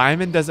 so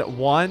Simon doesn't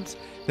want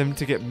them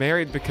to get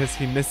married because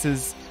he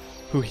misses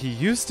who he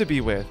used to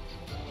be with.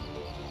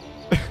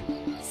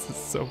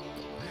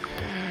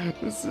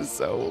 This is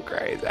so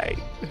crazy.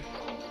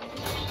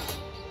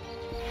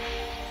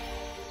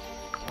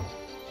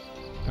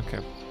 Okay.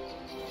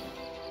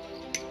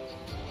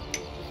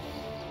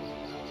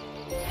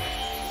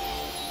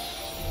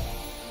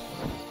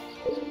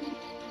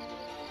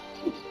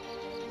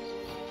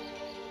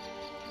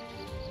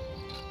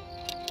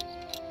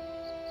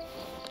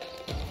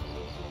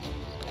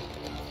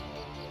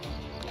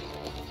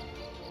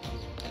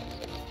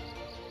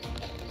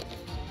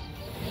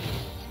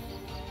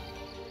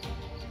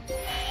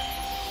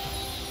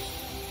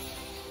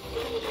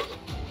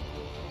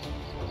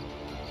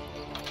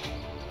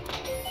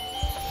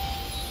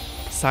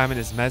 Simon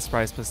is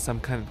mesmerized with some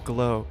kind of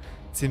glow.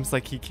 It seems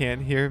like he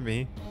can't hear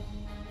me.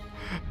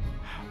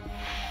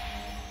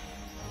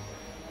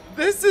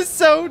 This is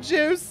so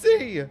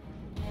juicy!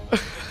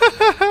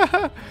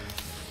 I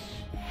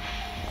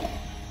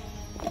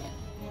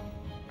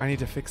need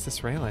to fix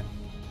this railing.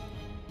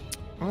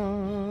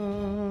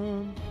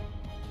 Well,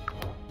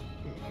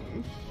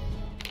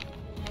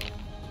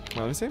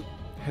 let me see.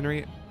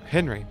 Henry.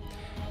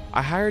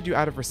 I hired you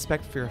out of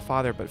respect for your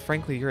father, but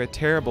frankly, you're a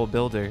terrible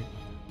builder.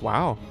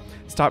 Wow.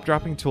 Stop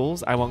dropping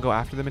tools. I won't go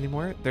after them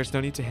anymore. There's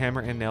no need to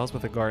hammer in nails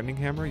with a gardening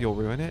hammer. You'll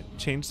ruin it.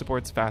 Change the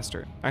boards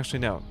faster. Actually,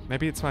 no.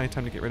 Maybe it's finally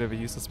time to get rid of a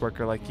useless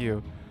worker like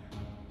you.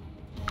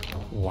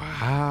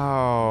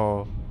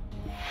 Wow.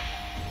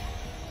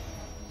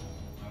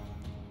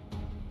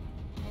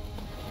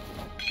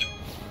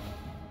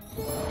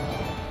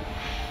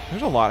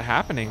 There's a lot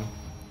happening.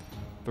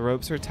 The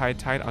ropes are tied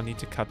tight. I'll need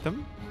to cut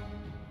them.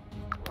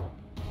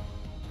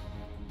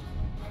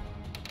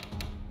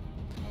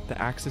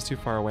 The axe is too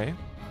far away.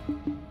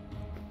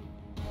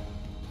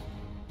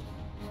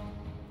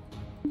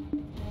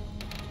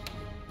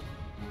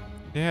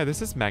 Yeah,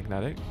 this is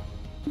magnetic.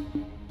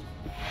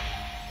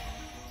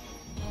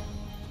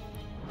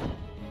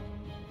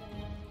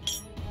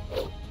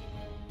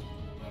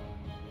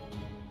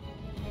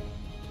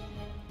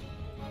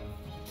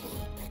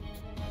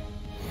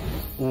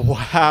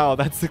 Wow,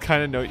 that's the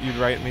kind of note you'd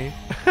write me.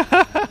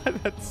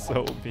 That's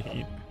so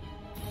mean.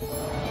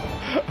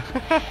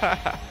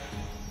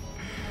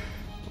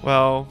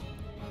 Well,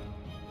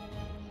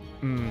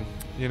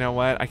 you know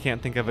what? I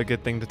can't think of a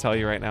good thing to tell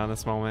you right now in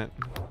this moment.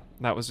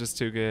 That was just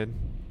too good.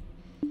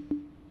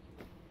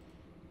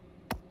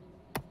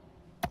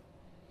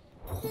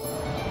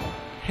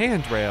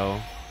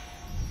 Handrail.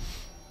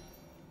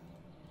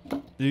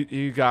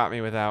 You got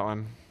me with that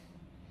one.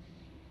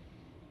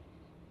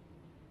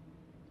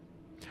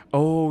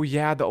 Oh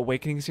yeah, the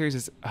Awakening series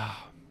is...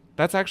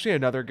 that's actually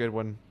another good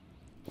one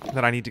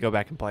that I need to go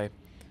back and play.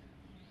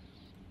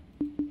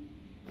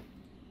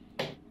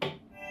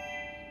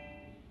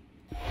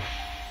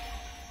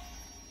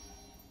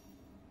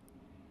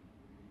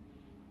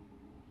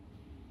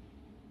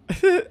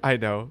 I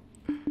know.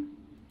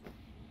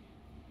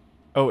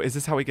 Oh, is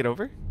this how we get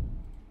over?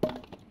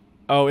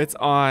 Oh, it's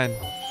on.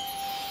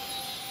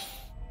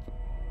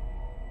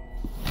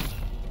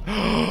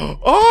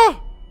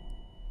 Oh!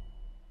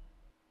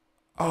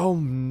 Oh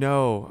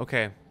no.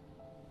 Okay.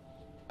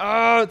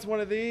 Oh, it's one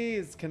of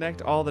these.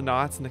 Connect all the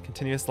knots in the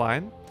continuous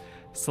line.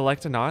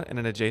 Select a knot and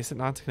an adjacent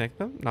knot to connect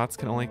them. Knots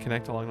can only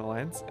connect along the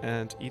lines,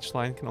 and each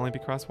line can only be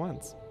crossed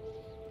once.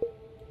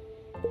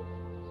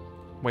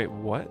 Wait,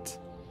 what?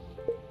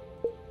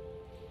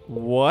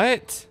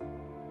 What?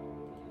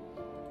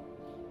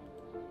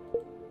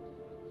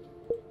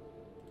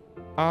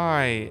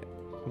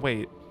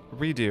 Wait,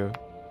 redo.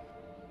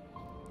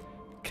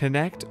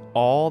 Connect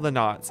all the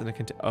knots in a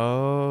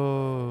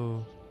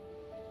oh.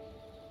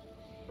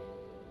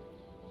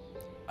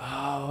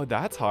 Oh,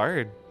 that's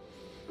hard.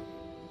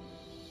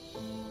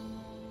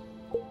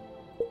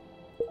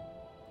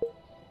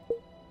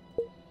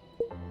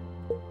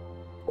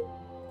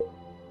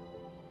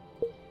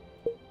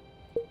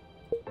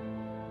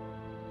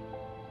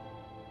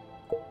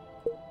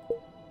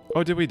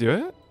 Oh, did we do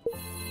it?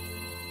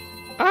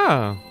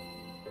 Ah.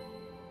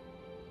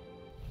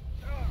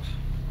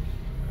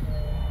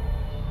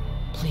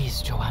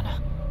 Please,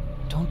 Joanna,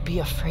 don't be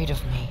afraid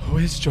of me. Who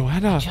is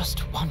Joanna? I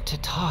just want to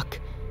talk.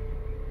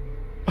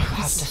 You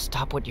have to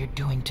stop what you're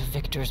doing to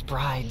Victor's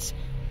brides.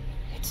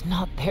 It's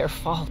not their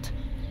fault.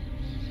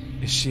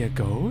 Is she a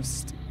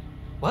ghost?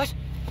 What?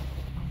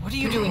 What are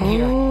you doing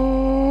here?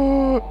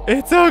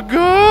 It's a ghost!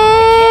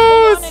 I can't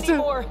hold on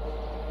anymore.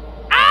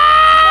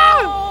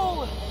 Ah!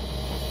 No!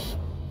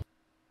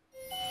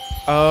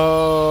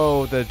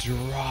 Oh, the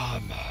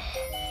drama.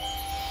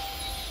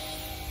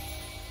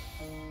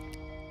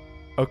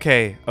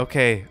 Okay.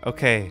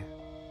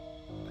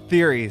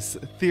 Theories,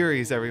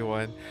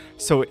 everyone.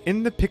 So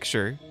in the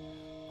picture,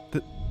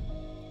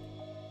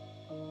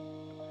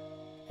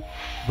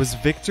 was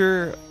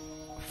Victor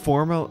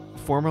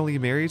formerly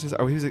married to?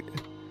 Oh, he was.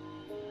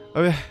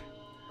 Oh,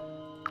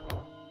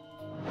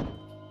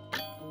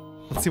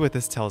 let's see what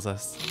this tells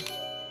us.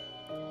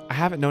 I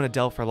haven't known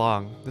Adele for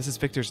long. This is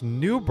Victor's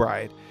new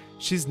bride.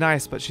 She's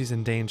nice, but she's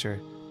in danger.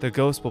 The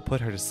ghost will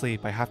put her to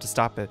sleep. I have to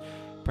stop it.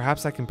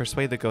 Perhaps I can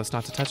persuade the ghost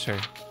not to touch her.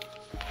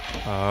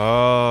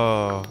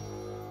 Oh.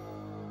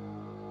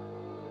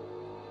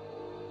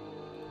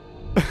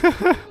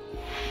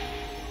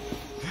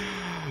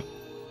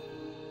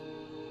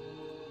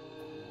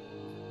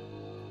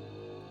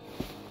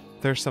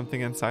 There's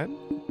something inside?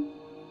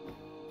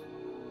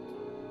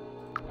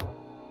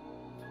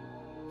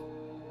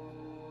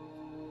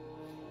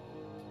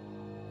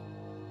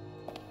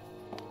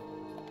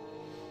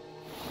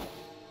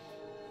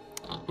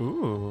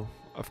 Ooh.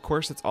 Of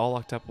course it's all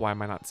locked up. Why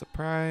am I not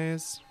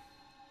surprised?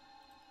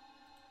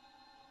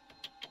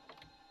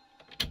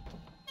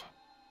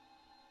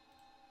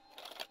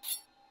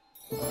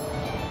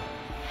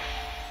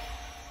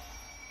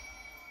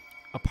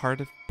 A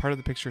part of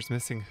the picture is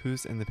missing.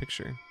 Who's in the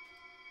picture?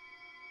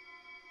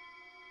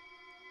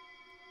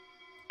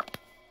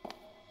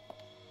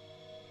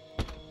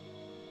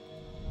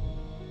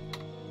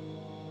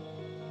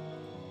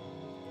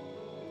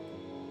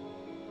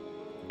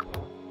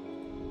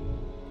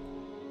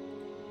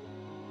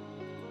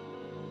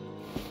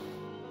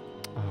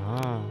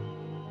 Ah.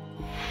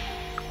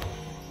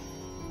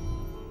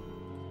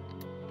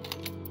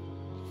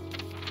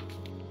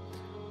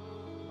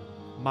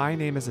 My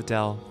name is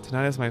Adele.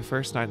 Tonight is my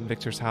first night in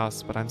Victor's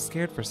house, but I'm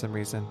scared for some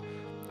reason.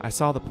 I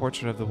saw the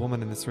portrait of the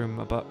woman in this room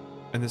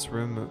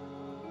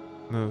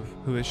move.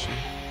 Who is she?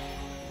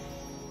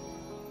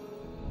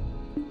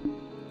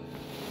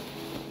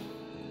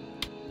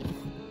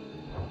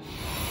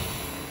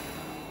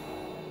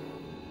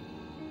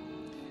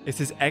 Is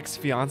his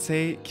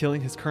ex-fiance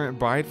killing his current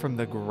bride from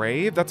the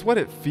grave? That's what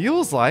it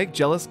feels like.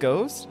 Jealous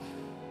ghost?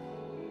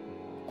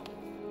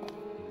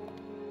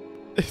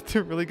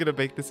 They're really gonna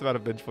make this about a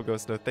vengeful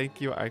ghost. No,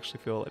 thank you. I actually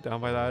feel let down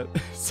by that.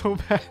 So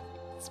bad.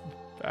 It's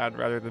bad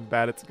rather than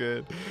bad. It's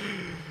good.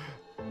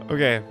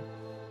 Okay.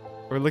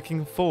 We're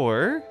looking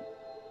for...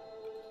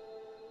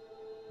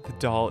 The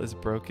doll is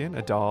broken.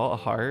 A doll, a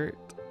heart.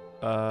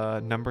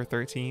 Number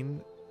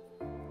 13.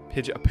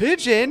 Pigeon. A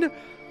pigeon?!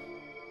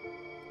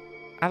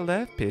 I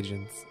love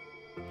pigeons.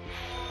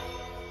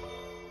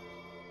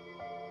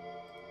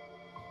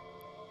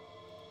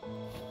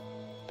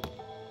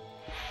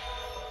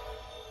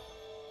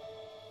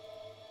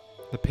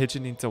 The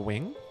pigeon needs a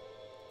wing?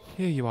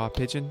 Here you are,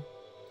 pigeon.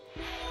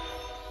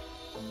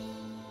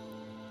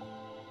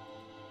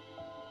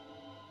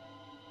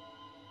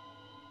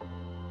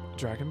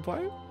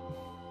 Dragonfly?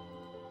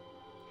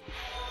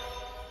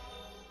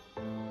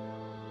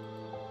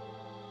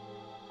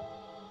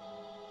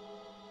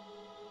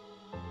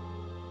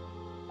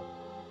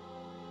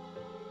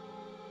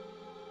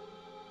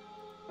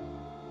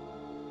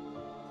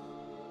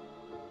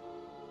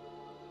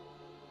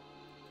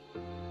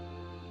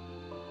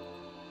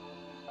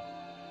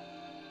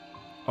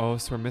 Oh,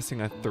 so we're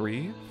missing a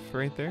 3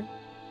 right there?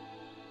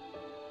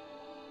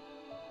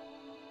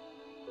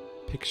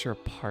 Picture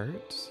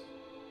apart?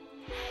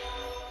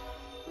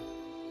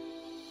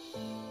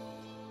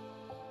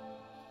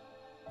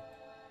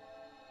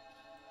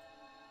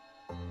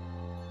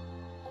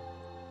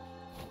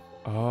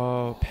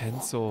 Oh,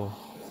 pencil.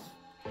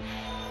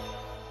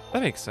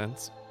 That makes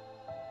sense.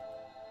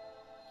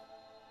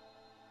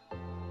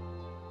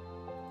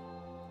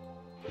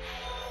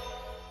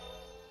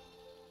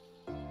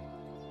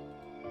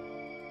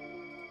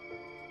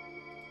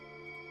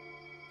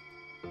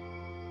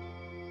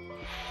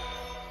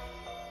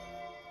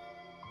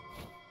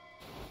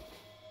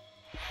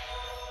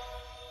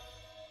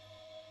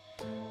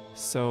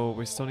 So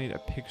we still need a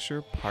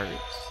picture part.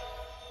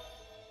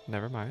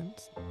 Never mind.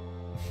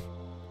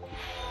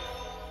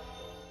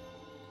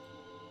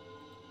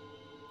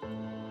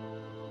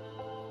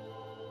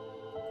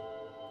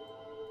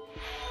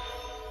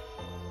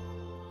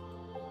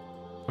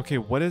 Okay,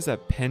 what is a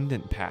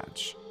pendant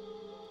patch?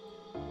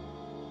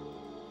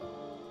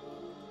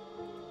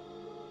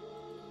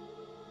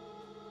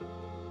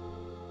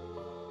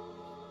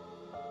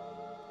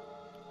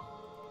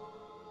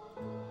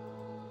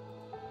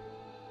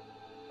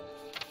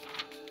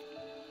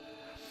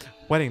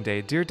 Wedding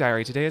day. Dear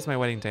diary, today is my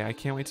wedding day. I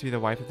can't wait to be the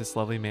wife of this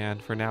lovely man.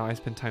 For now, I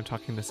spend time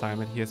talking to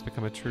Simon. He has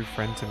become a true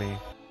friend to me.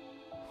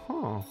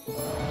 Huh.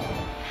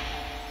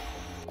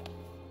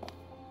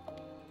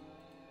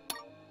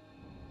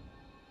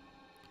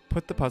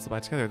 Put the puzzle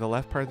back together. The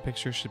left part of the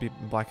picture should be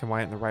in black and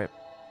white and the right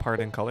part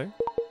in color.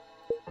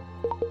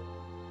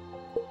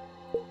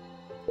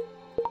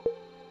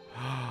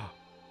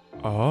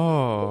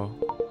 Oh.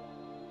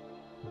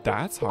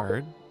 That's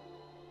hard.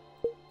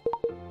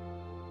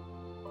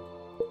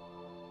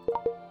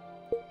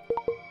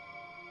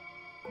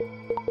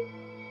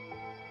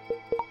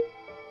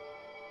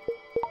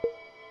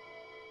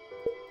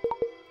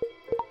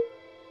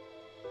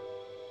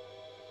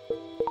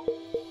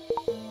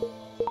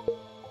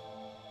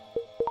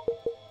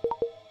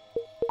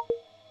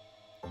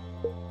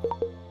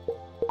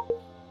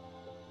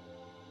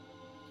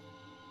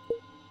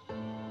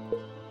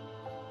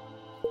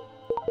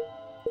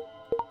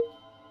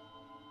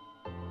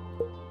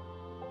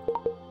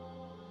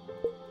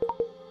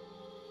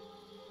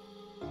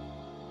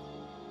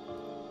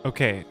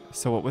 Okay,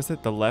 so what was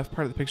it? The left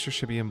part of the picture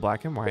should be in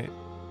black and white.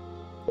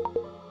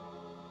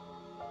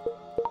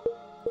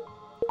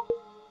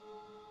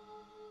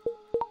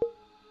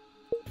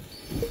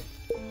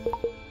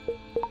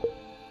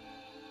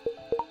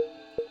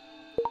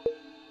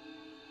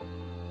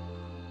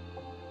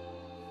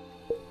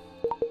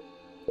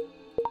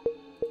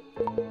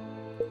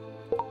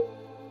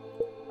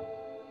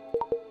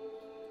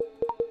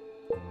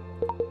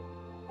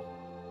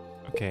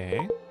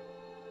 Okay.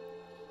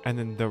 And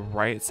then the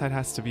right side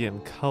has to be in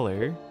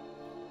color.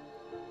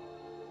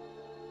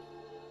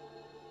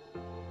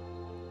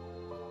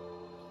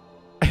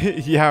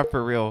 Yeah,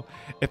 for real.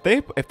 If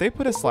they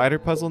put a slider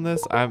puzzle in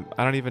this, I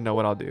don't even know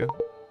what I'll do.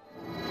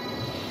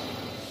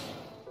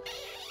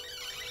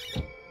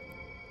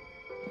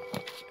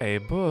 A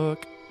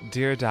book.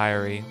 Dear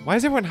diary. Why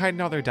is everyone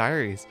hiding all their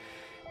diaries?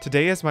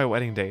 Today is my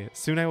wedding day.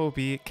 Soon I will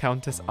be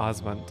Countess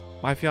Osmond.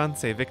 My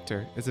fiancé,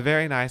 Victor, is a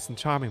very nice and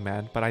charming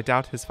man, but I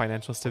doubt his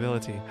financial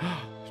stability.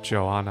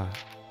 Joanna.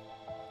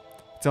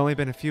 It's only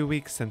been a few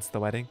weeks since the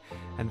wedding,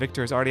 and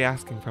Victor is already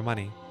asking for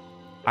money.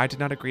 I did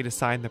not agree to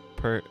sign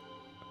the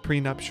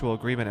prenuptial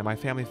agreement, and my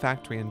family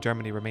factory in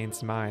Germany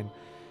remains mine.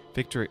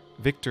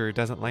 Victor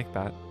doesn't like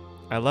that.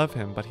 I love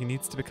him, but he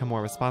needs to become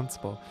more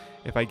responsible.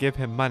 If I give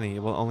him money,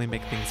 it will only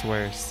make things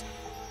worse.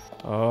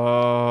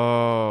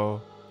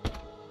 Oh.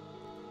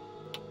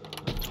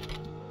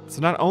 So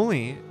not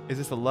only is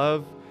this a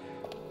love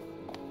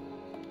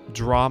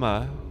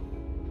drama,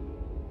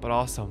 but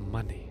also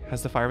money.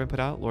 Has the fire been put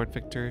out? Lord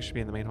Victor should be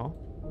in the main hall.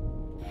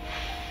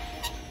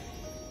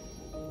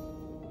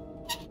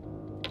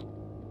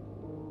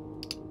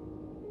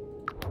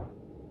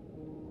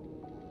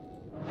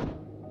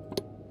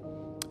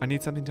 I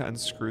need something to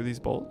unscrew these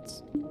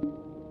bolts.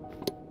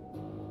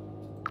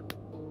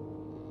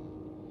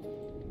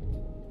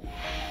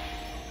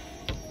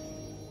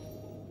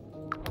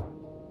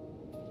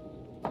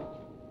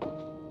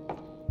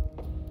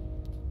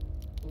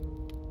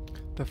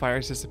 The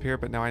fires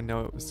disappeared, but now I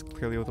know it was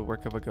clearly the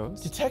work of a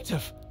ghost.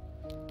 Detective,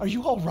 are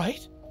you all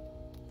right?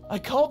 I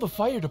called the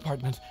fire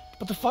department,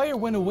 but the fire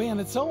went away on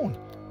its own.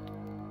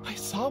 I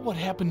saw what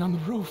happened on the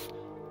roof.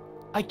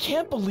 I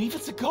can't believe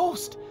it's a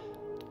ghost.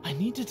 I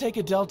need to take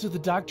Adele to the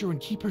doctor and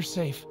keep her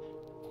safe.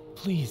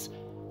 Please,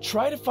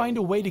 try to find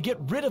a way to get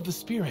rid of the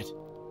spirit.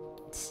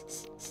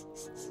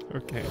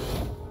 Okay.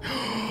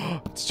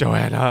 It's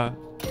Joanna.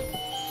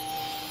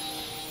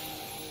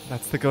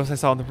 That's the ghost I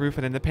saw on the roof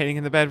and in the painting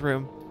in the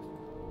bedroom.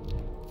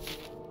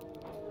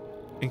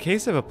 In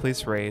case of a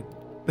police raid,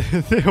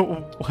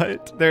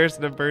 what? There's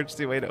an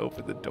emergency way to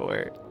open the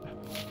door.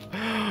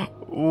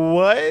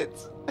 What?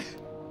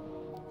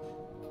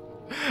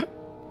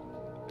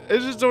 I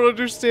just don't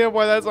understand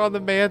why that's on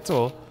the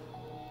mantle.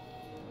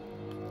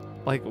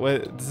 Like,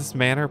 what? Is this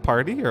manor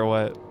party or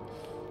what?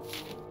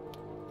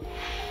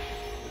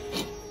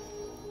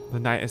 The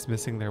knight is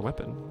missing their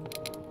weapon.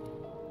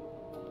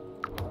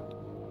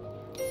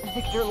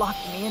 Victor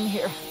locked me in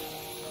here.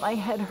 My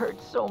head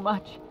hurts so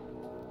much.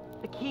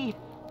 The key.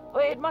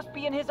 It must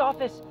be in his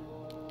office.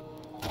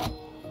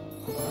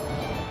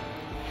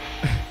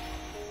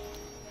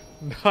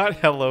 Not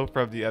hello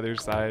from the other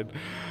side.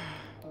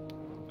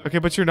 Okay,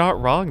 but you're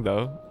not wrong,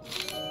 though.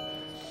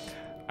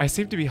 I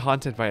seem to be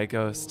haunted by a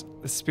ghost.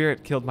 The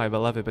spirit killed my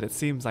beloved, but it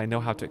seems I know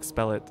how to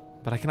expel it.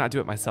 But I cannot do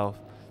it myself.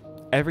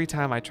 Every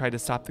time I tried to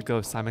stop the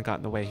ghost, Simon got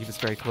in the way. He was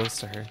very close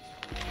to her.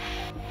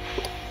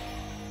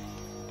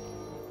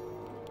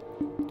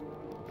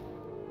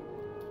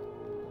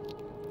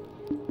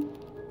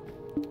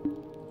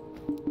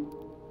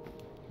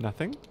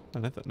 Nothing?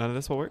 None of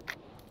this will work?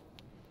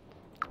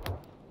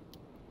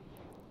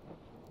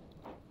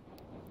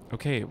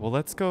 Okay, well,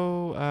 let's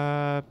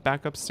go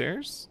back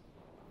upstairs.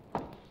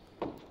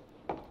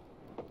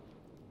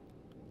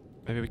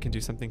 Maybe we can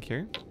do something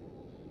here.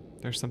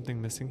 There's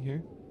something missing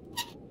here.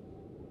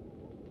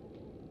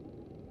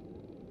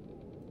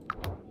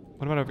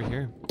 What about over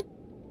here?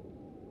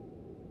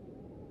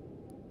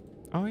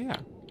 Oh, yeah.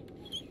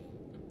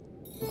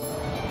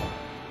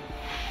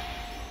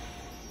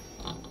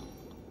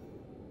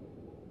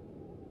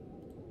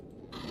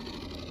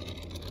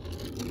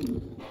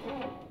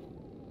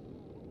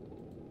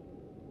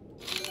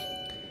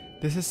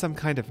 This is some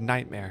kind of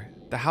nightmare.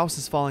 The house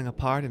is falling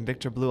apart and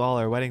Victor blew all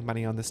our wedding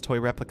money on this toy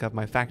replica of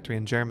my factory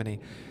in Germany.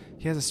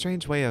 He has a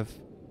strange way of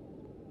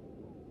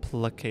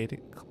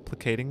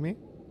placating me?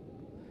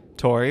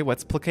 Tori,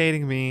 what's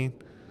placating mean?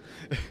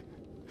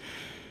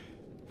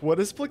 What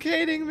does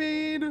placating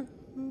mean?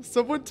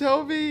 Someone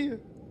tell me.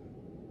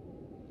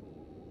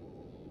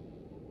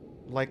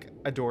 Like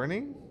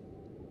adorning?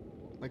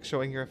 Like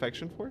showing your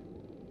affection for?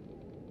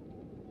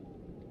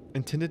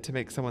 Intended to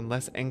make someone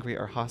less angry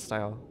or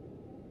hostile.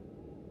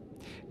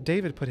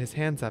 David put his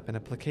hands up in a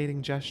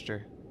placating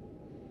gesture.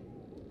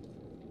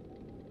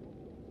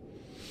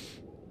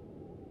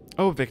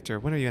 Oh, Victor,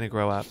 when are you going to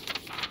grow up?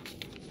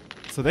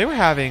 So they were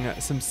having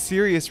some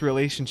serious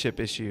relationship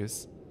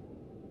issues.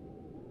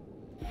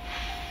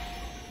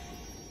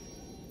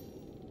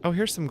 Oh,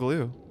 here's some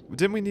glue.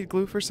 Didn't we need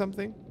glue for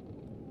something?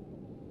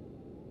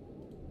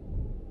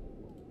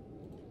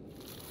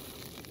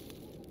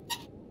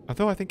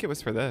 Although I think it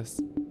was for this.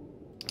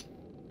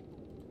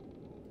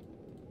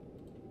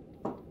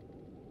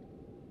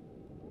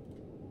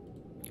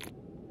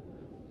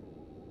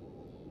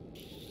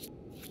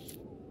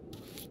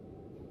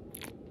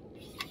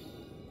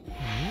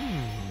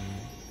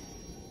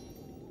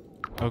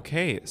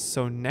 Okay,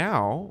 so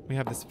now we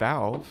have this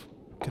valve.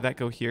 Could that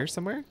go here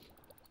somewhere?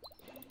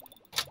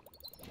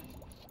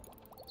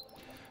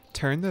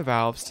 Turn the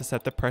valves to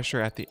set the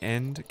pressure at the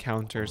end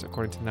counters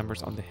according to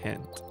numbers on the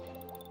hint.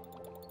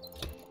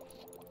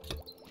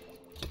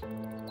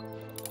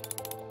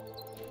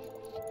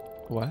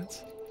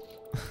 What?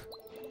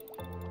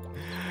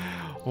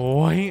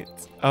 Wait.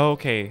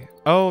 Okay.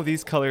 Oh,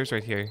 these colors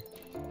right here.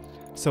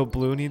 So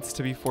blue needs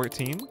to be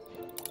 14.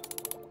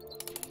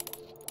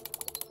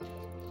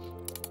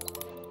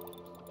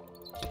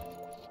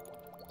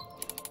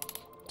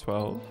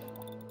 12.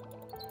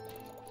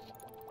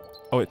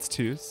 Oh, it's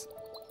 2s.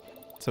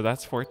 So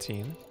that's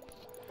 14.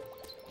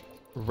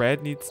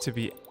 Red needs to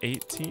be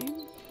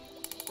 18.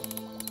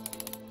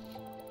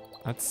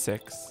 That's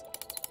 6.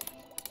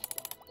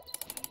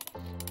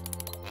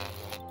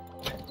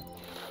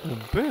 Well,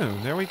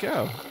 boom, there we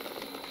go.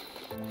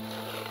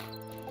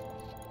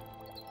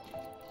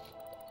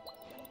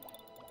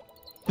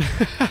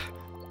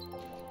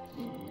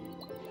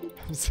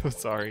 I'm so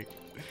sorry.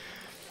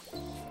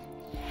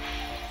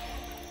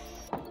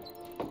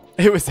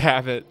 It was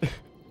habit.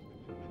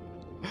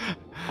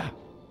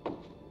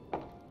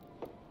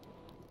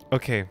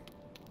 Okay.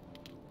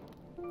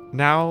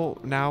 Now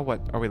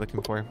what are we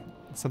looking for?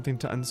 Something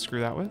to unscrew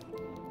that with?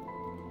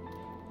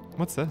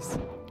 What's this?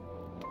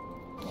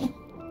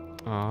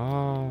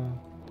 Oh.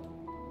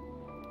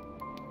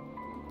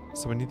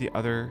 So we need the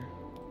other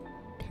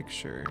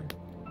picture.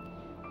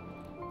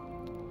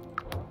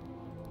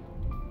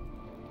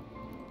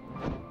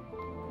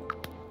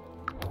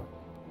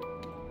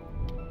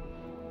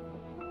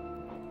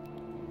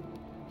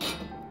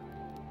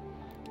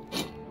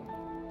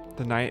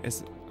 The knight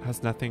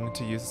has nothing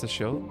to use as a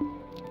shield.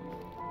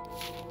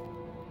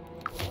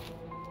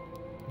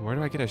 Where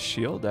do I get a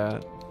shield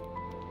at?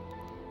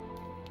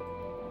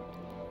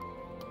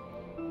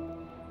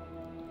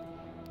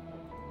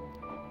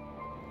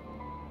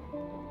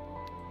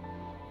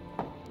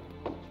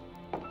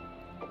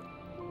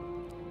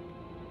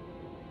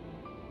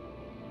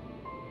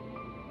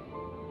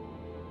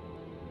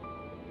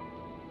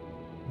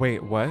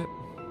 Wait, what?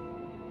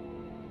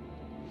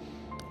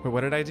 Wait,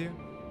 what did I do?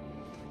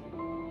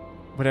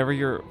 Whatever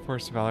your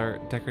force of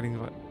valor decorating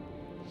what?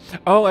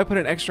 Oh, I put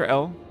an extra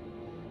L.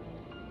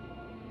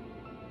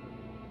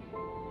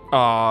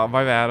 Aw,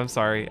 my bad. I'm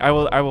sorry. I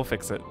will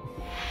fix it.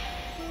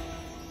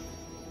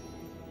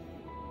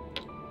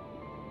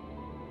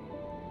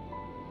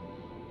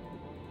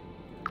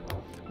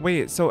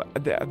 Wait, so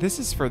this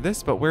is for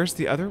this, but where's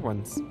the other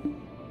ones?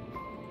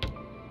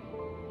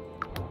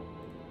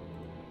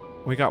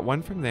 We got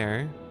one from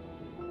there.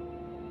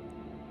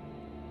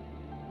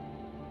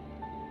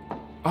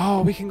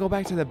 Oh, we can go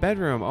back to the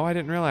bedroom. Oh, I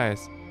didn't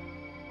realize. Is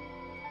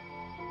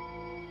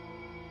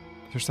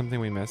there something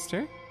we missed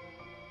here?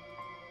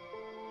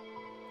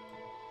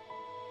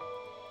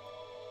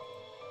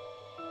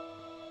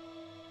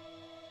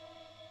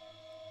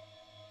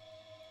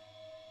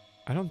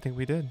 I don't think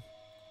we did.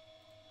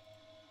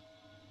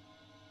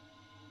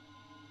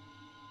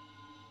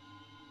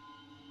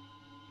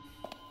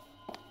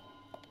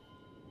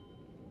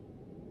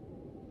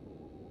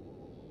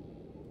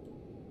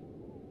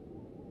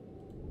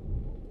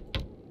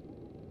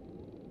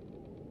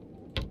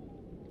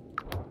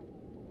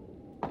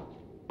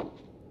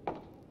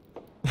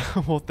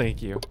 Well,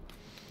 thank you.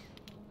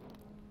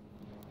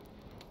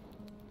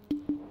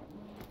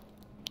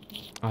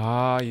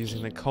 Ah,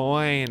 using the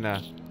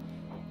coin.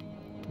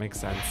 Makes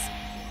sense.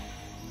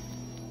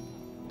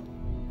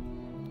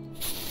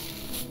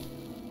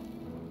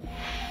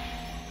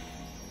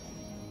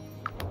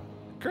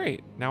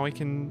 Great. Now we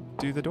can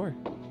do the door.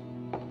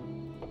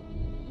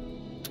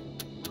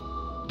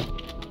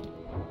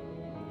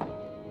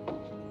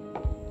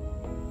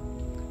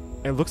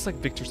 It looks like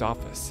Victor's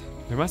office.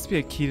 There must be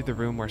a key to the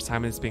room where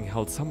Simon is being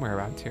held somewhere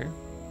around here.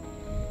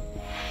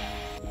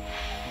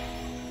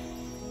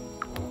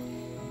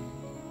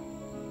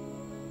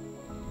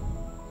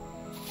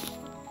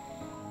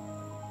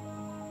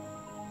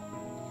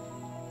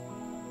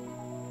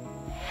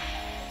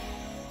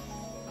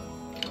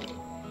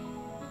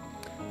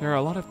 There are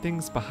a lot of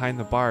things behind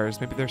the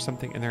bars. Maybe there's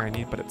something in there I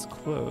need, but it's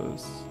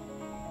closed.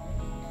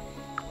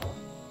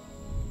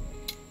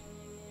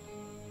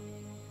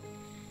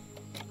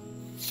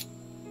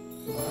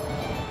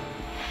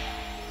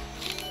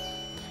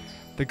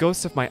 The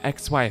ghost of my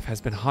ex-wife has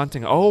been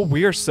haunting. Oh,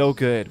 we are so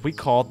good. We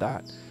called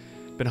that.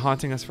 Been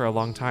haunting us for a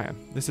long time.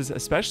 This is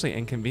especially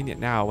inconvenient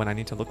now when I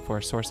need to look for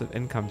a source of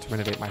income to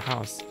renovate my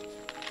house.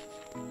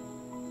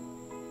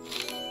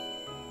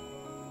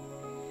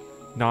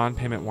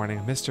 Non-payment warning.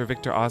 Mr.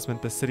 Victor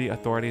Osmond, the city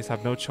authorities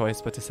have no choice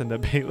but to send a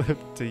bailiff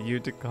to you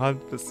to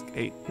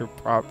confiscate your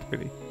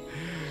property.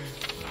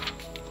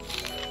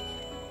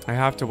 I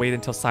have to wait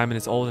until Simon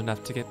is old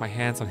enough to get my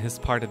hands on his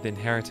part of the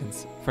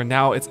inheritance. For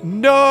now, it's...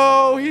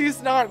 No!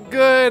 He's not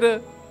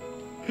good!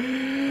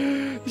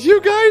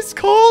 You guys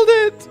called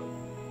it!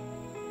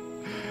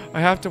 I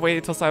have to wait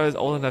until Simon is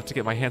old enough to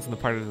get my hands on the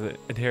part of the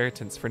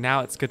inheritance. For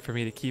now, it's good for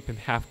me to keep him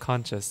half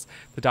conscious.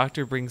 The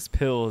doctor brings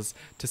pills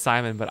to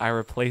Simon, but I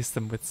replace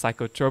them with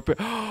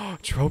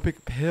psychotropic...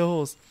 tropic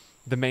pills!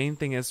 The main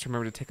thing is to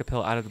remember to take a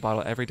pill out of the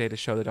bottle every day to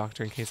show the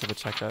doctor in case of a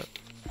checkup.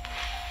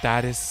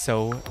 That is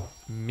so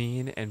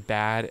mean and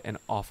bad and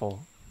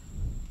awful.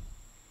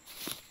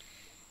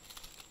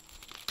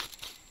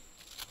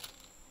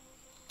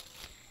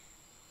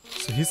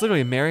 So he's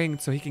literally marrying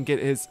so he can get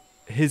his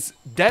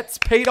debts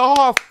paid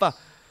off.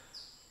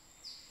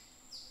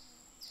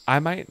 I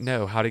might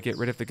know how to get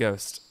rid of the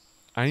ghost.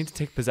 I need to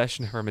take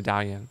possession of her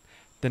medallion.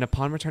 Then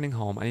upon returning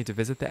home, I need to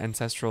visit the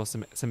ancestral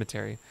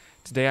cemetery.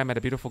 Today I met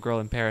a beautiful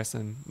girl in Paris,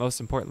 and most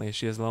importantly,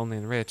 she is lonely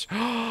and rich.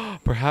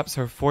 Perhaps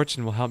her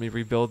fortune will help me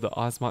rebuild the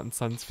Osmond &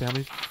 Sons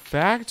family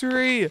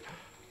factory.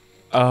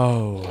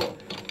 Oh,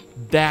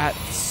 that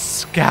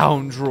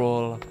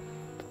scoundrel.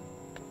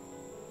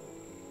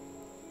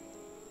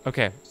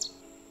 Okay,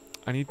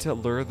 I need to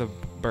lure the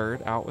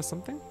bird out with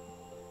something.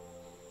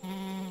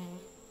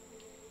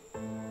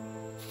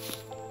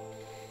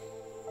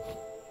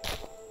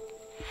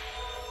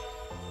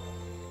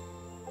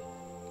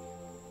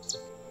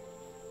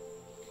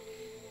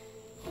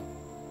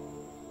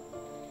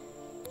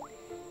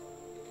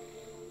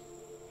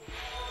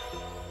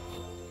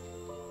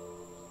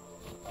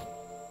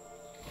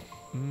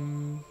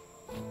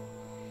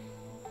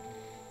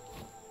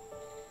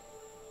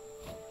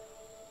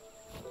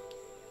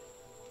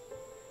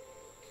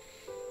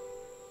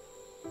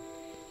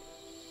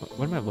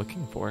 What am I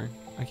looking for?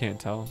 I can't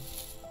tell.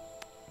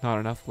 Not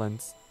enough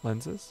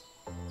lenses?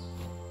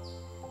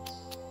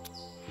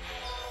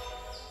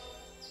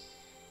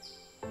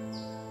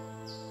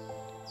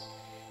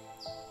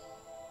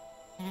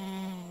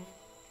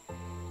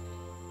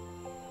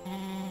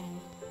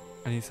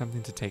 I need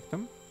something to take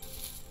them.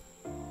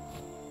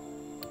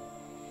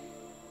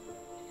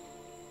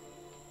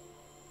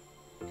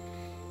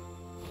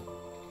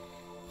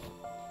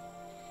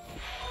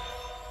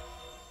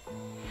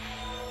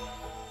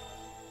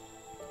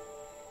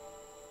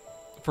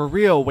 For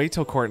real, wait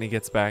till Courtney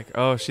gets back.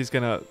 Oh, she's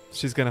gonna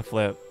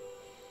flip.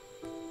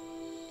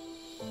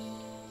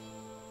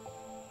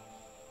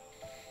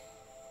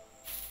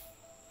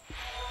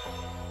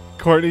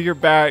 Courtney, you're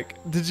back.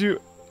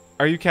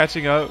 Are you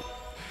catching up?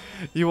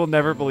 You will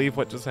never believe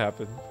what just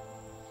happened.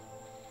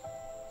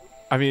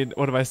 I mean,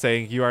 what am I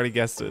saying? You already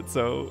guessed it,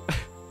 so.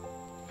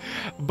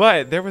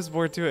 But there was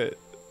more to it.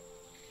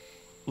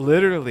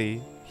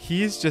 Literally,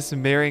 he's just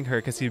marrying her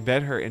because he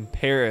met her in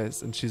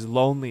Paris and she's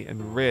lonely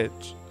and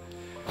rich.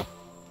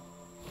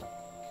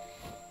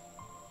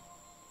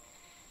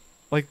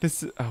 Like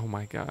this, oh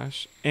my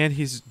gosh. And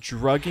he's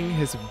drugging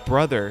his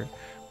brother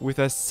with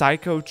a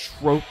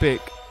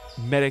psychotropic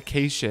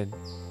medication.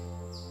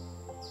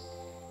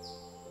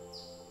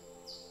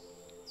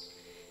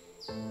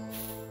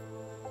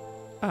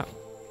 Oh.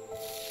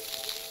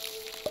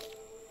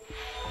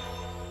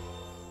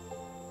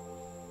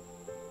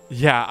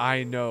 Yeah,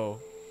 I know.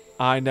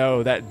 I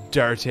know, that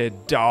dirty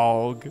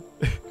dog.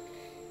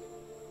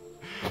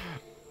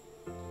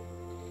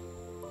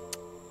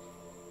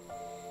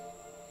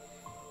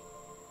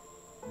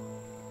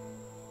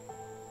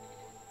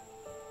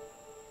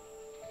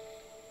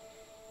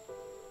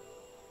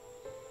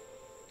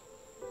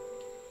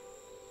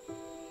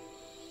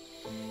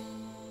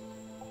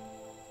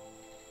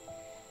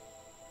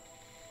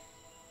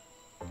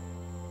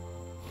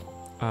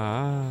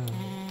 Ah.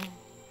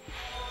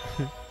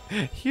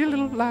 Here,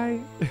 little fly.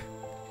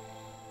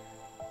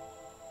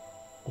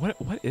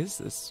 What is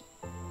this?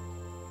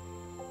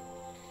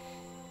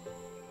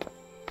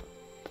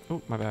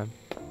 Oh, my bad.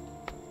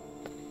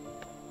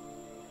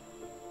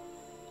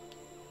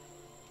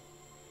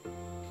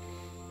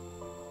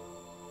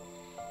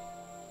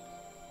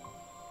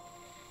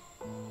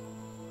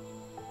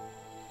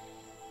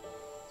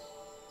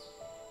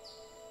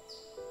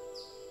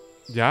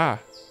 Yeah.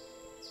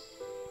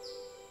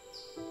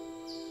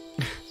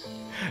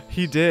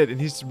 He did, and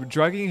he's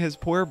drugging his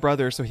poor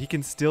brother so he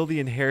can steal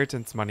the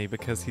inheritance money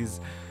because he's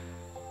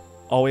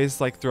always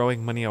like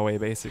throwing money away,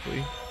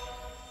 basically.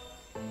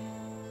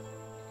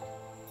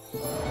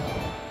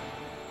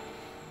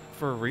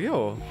 For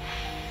real.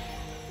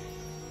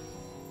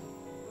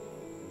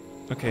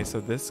 Okay,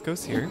 so this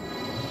goes here.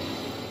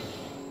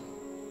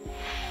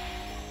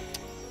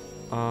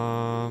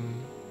 Alright,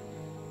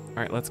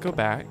 let's go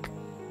back.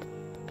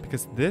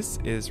 Because this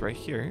is right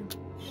here.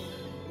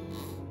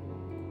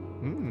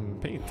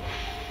 Paint.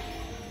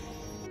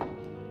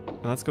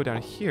 Now let's go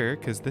down here,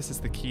 because this is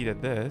the key to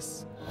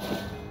this.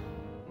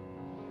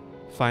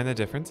 Find the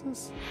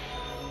differences?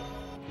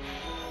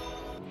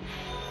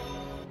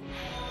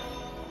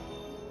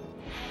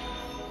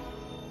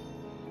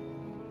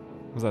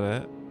 Was that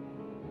it?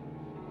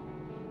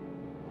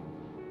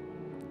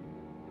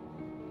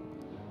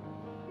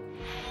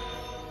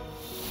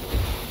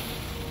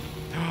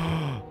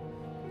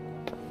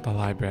 The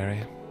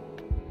library.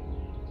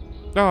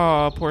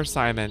 Oh, poor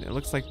Simon. It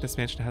looks like this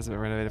mansion hasn't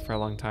been renovated for a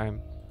long time.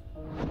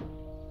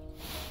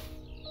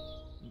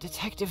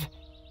 Detective,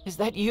 is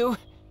that you?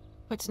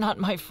 It's not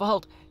my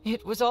fault.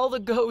 It was all the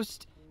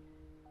ghost.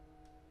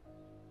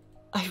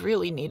 I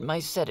really need my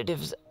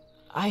sedatives.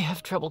 I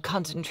have trouble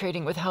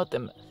concentrating without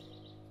them.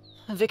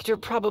 Victor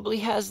probably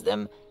has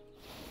them.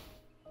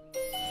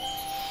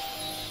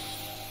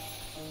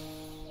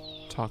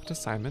 Talk to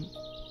Simon.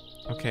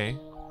 Okay.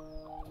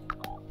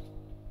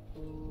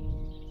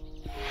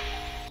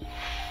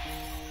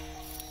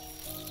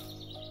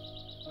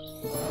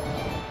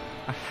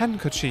 A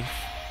handkerchief.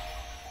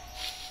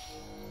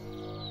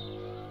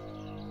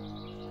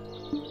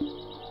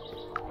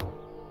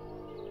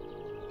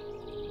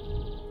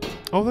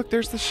 Oh, look,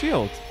 there's the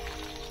shield.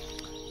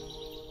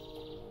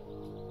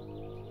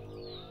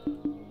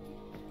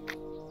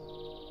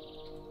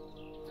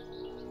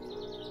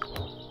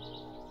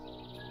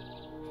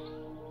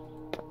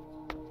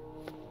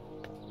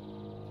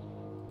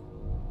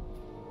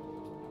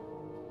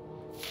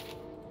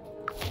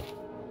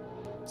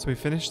 So we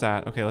finished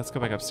that. Okay, let's go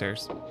back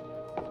upstairs.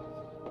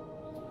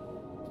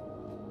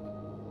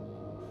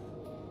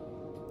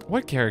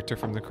 What character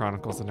from the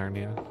Chronicles of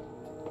Narnia?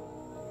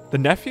 The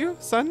nephew?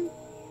 Son?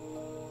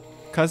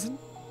 Cousin?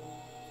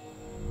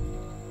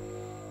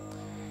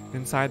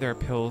 Inside there are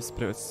pills,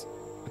 but it's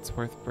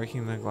worth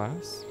breaking the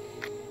glass.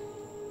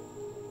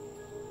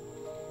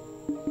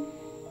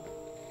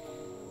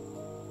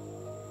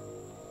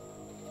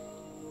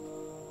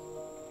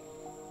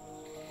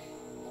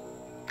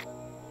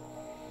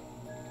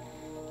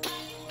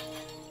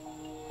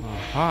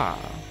 Aha.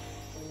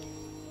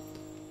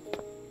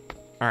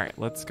 Alright,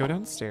 let's go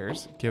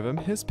downstairs, give him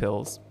his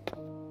pills.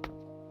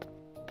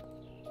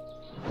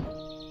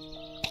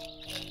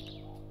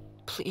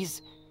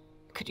 Please,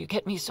 could you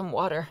get me some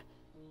water?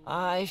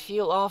 I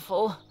feel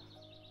awful.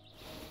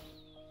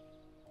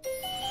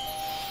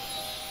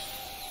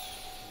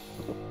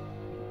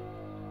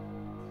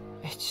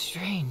 It's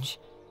strange.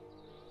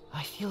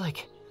 I feel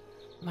like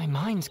my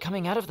mind's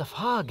coming out of the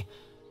fog.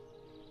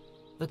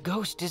 The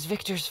ghost is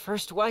Victor's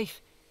first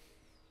wife.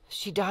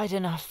 She died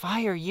in a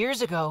fire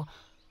years ago.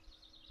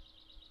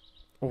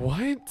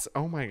 What?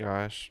 Oh my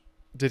gosh.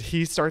 Did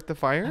he start the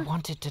fire? I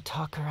wanted to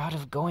talk her out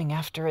of going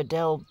after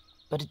Adele,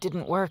 but it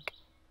didn't work.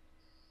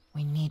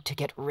 We need to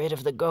get rid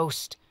of the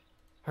ghost.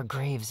 Her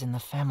grave's in the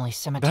family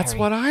cemetery. That's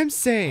what I'm There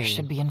saying.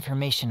 should be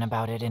information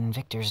about it in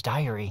Victor's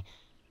diary.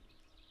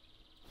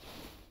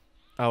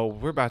 Oh,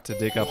 we're about to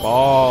dig up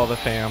all the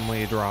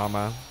family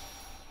drama.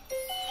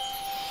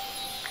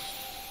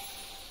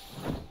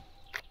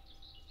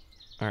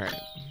 All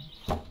right.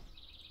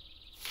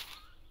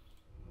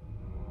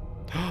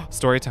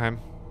 Story time.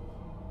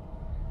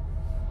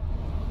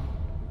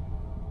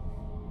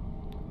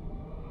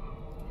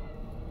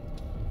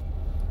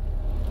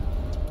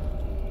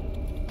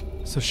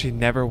 So she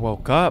never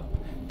woke up.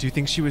 Do you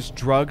think she was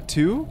drugged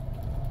too?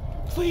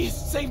 Please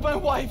save my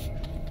wife.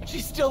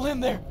 She's still in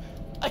there.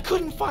 I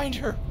couldn't find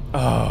her.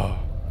 Oh.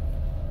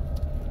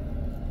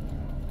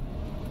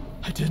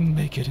 I didn't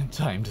make it in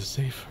time to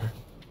save her.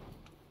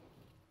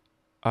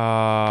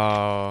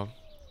 Oh.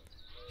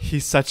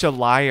 He's such a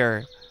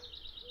liar.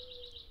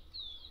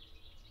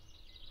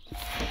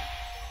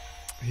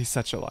 He's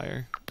such a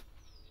liar.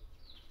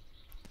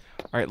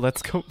 All right,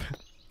 let's go.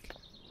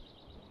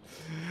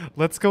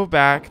 Let's go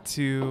back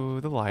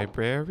to the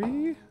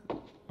library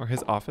or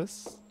his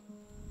office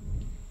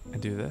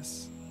and do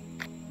this.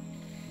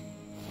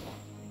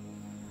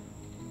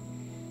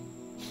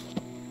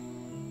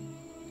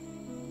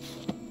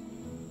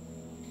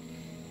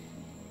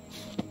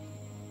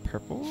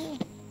 Purple.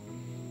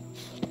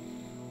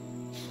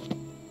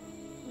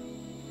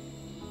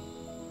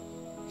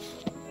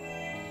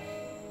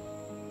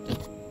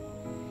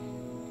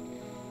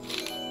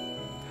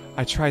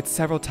 I tried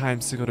several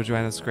times to go to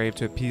Joanna's grave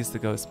to appease the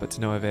ghost, but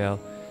to no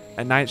avail.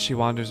 At night, she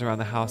wanders around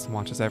the house and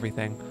watches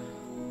everything.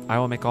 I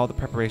will make all the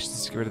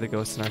preparations to get rid of the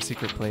ghost in our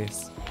secret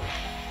place.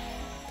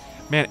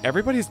 Man,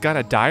 everybody's got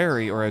a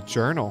diary or a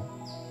journal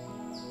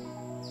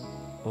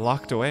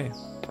locked away.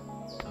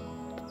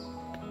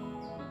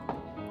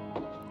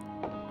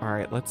 All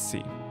right, let's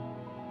see.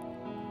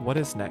 What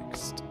is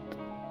next?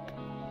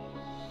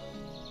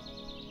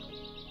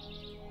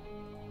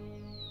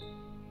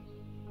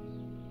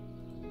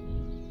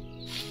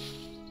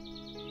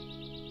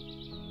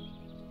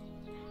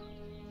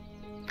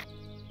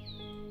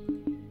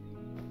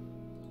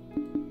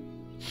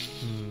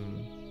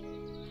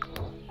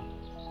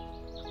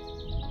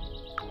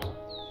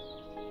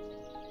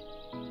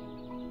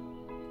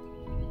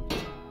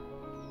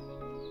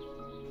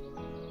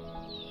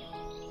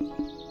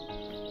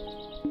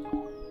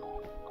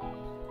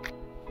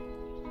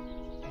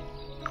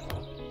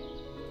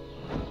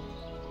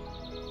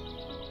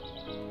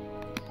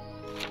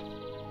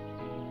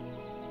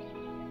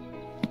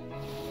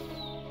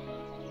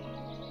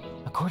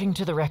 According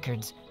to the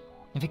records,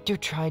 Victor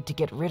tried to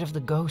get rid of the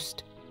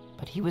ghost,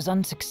 but he was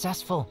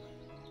unsuccessful.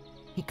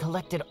 He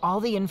collected all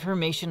the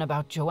information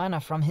about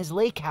Joanna from his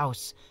lake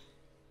house.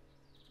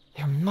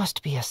 There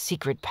must be a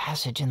secret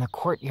passage in the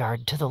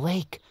courtyard to the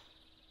lake.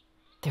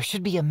 There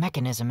should be a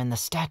mechanism in the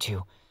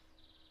statue.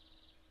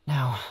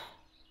 Now,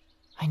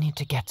 I need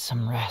to get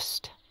some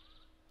rest.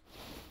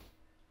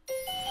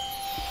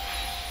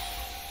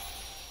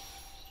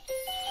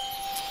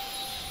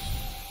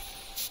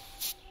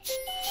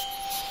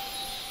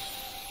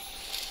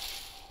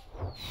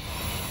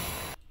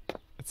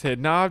 It's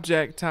hidden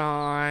object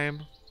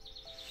time.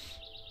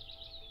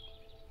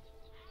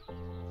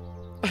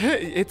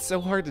 It's so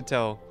hard to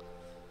tell.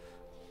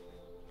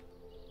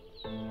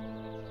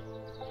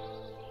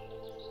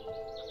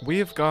 We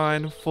have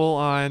gone full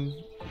on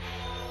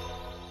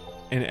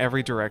in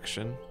every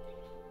direction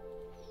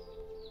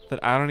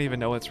that I don't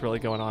even know what's really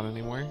going on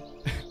anymore.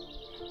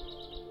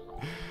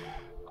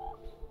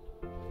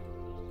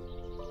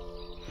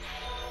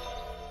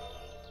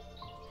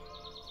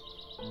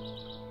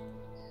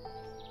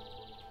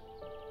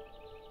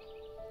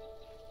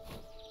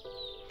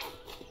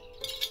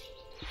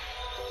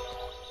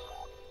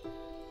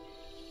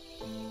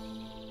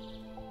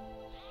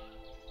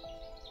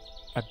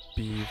 A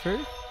beaver?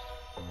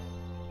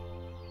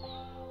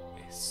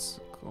 A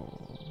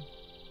skull.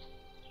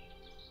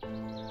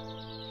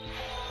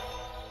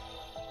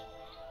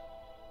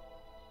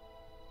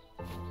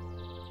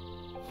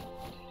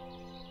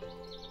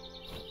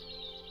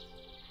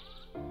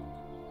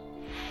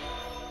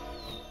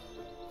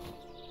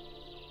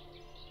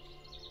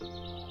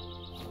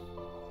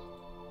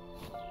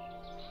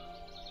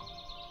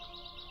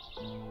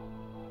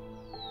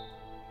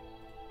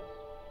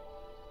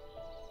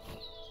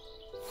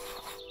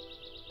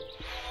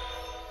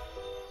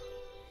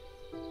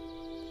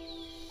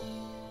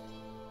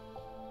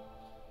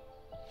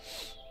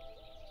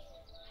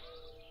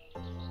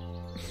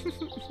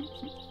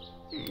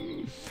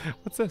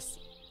 What's this?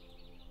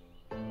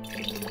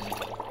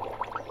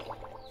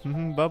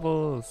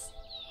 Bubbles.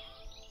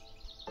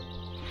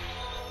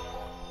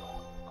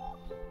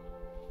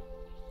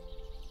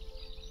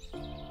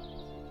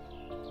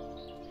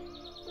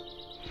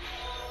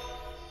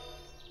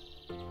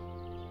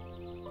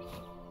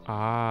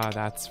 Ah,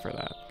 that's for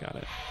that. Got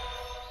it.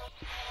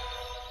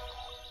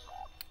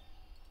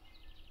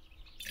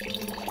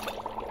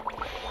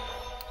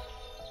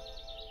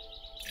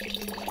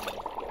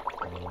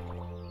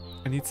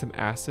 I need some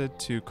acid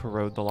to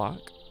corrode the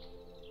lock.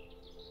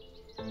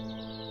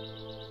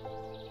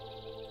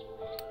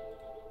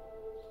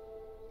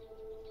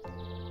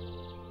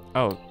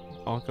 Oh,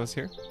 all goes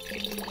here?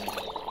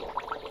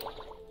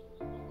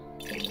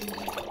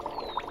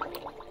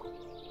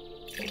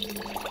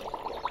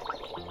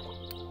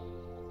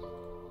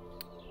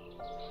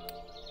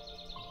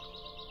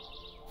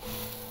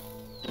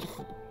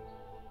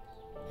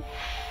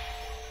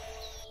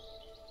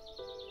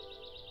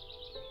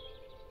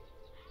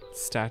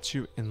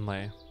 Statue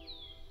inlay.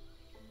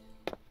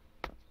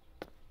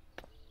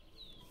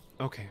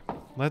 Okay,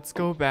 let's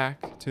go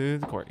back to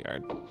the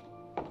courtyard.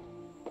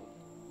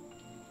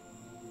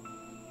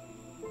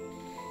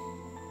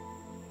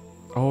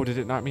 Oh, did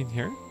it not mean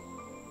here?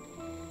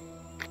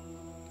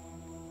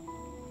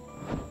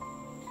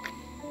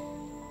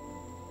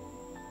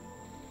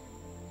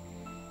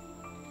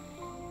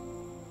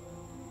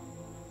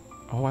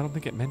 Oh, I don't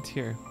think it meant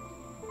here.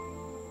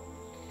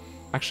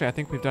 Actually, I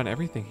think we've done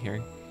everything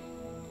here.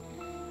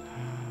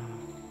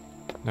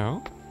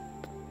 No?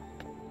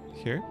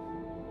 Here?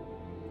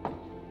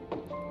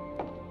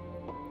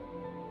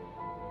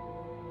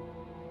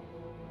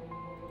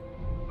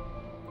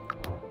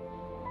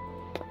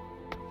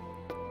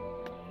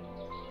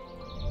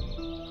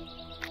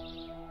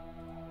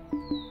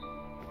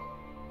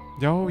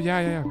 Oh,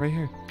 yeah, right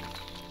here.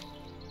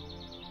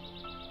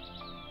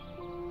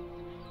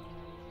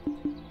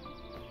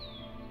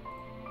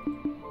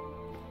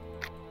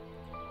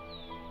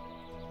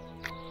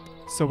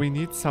 So we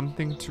need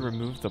something to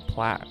remove the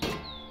plaque.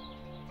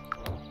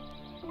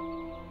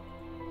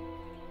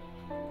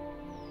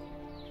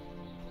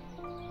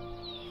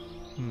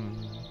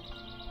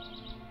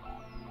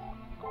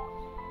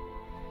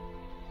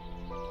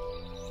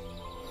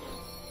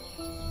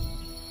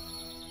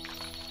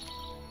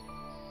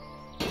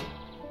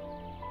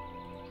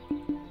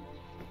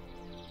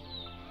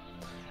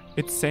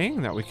 It's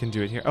saying that we can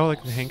do it here. Oh,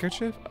 like the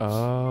handkerchief?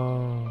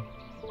 Oh.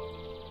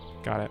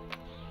 Got it.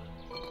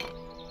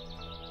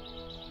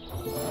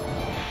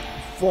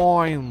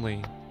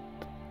 Finally.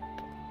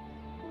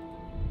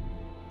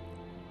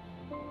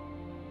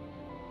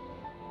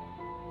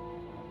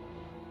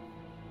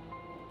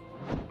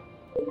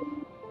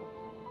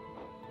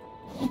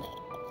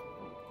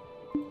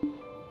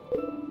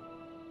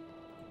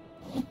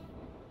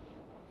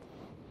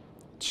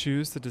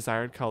 Choose the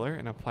desired color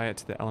and apply it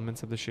to the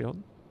elements of the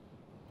shield.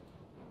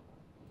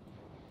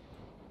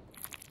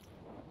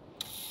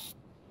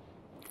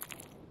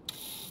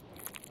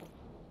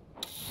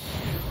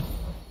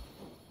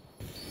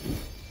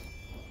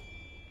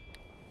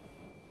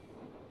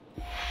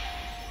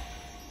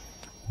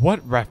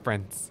 What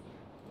reference?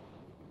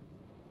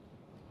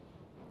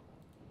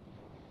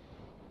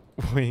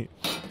 Wait.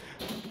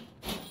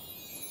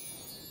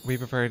 We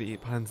prefer to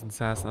eat puns and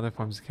sass and other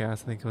forms of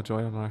chaos. I think you'll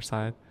enjoy it on our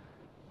side.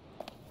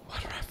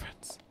 What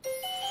reference?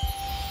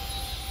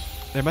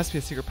 There must be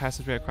a secret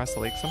passageway across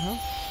the lake somehow.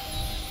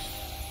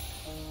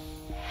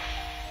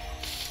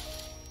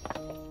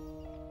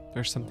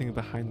 There's something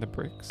behind the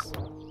bricks.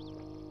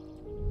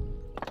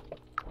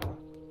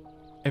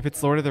 If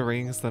it's Lord of the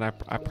Rings, then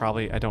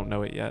I don't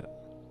know it yet.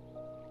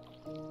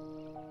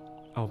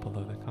 Oh,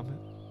 below the comment.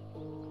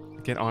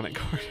 Get on it,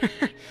 Carter.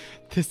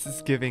 This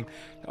is giving.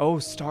 Oh,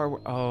 Star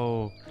Wars.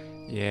 Oh,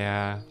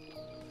 yeah.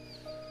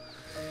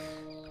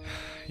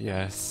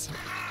 Yes.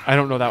 I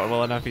don't know that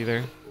well enough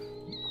either.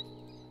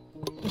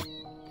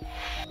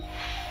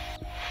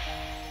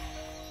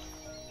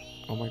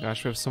 Oh my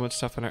gosh, we have so much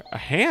stuff in our. A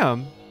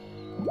ham?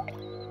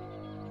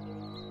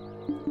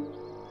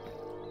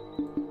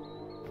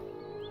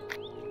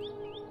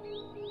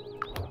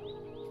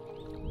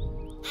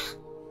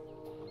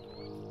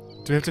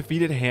 Do we have to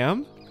feed it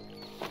ham?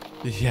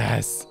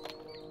 Yes.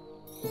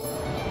 I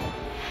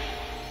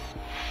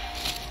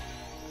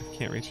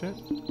can't reach it.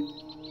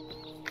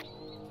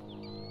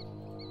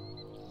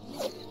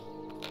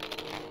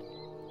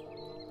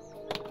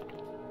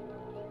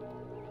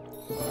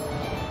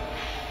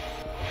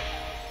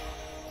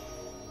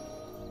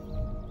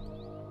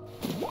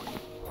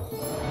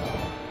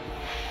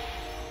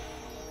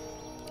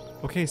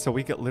 Okay, so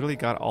we literally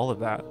got all of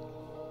that.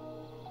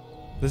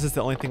 This is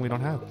the only thing we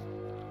don't have.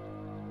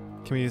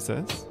 Can we use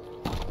this?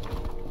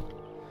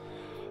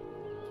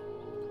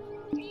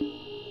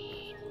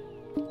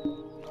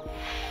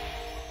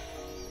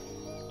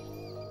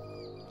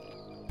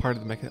 Part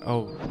of the mechanism.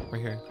 Oh,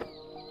 right here.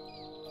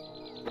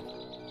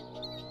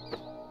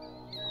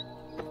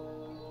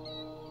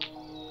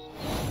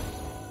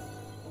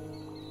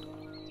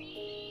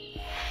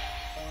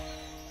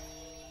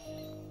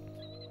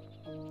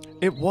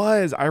 It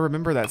was. I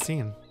remember that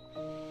scene.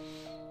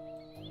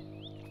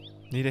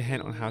 Need a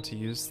hint on how to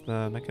use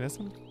the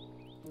mechanism?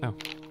 Oh.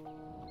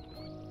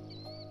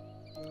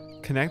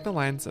 Connect the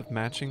lines of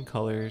matching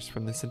colors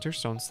from the center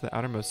stones to the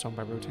outermost stone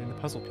by rotating the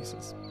puzzle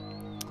pieces.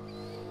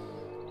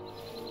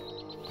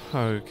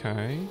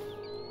 Okay.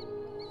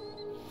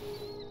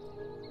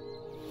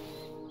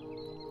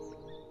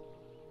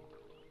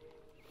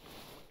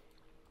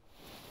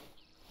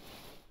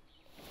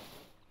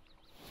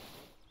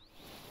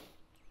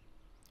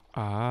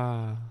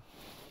 Ah.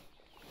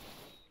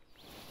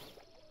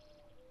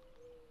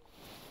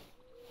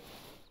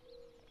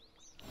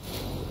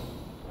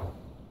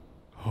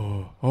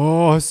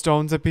 Oh,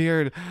 stones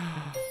appeared.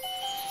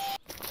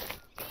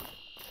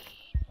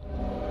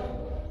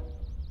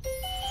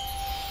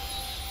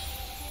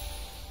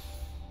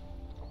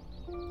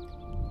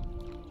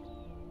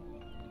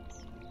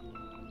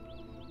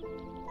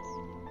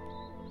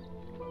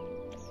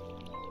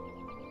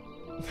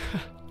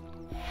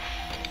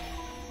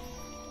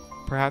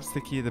 Perhaps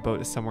the key to the boat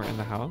is somewhere in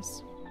the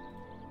house.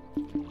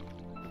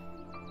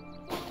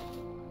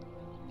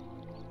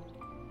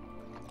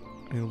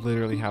 I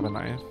literally have a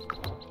knife.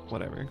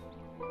 Whatever.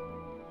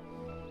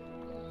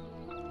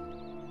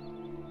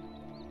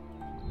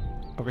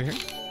 Over here.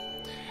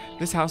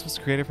 This house was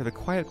created for the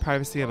quiet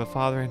privacy of a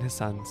father and his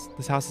sons.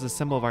 This house is a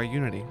symbol of our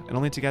unity, and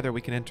only together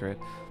we can enter it.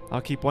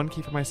 I'll keep 1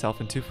 key for myself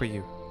and 2 for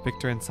you.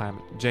 Victor and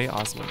Simon. J.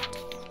 Osmond.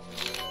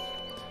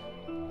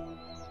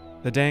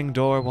 The dang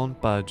door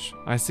won't budge.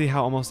 I see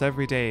how almost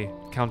every day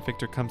Count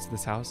Victor comes to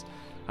this house.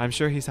 I'm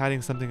sure he's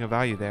hiding something of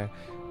value there,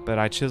 but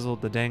I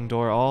chiseled the dang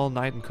door all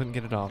night and couldn't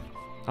get it off.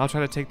 I'll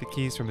try to take the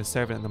keys from his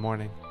servant in the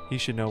morning. He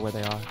should know where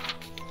they are.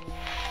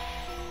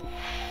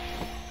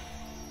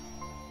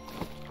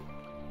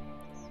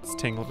 It's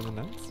tangled in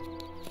the nets.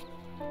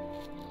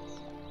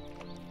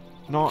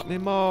 Not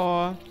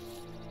anymore.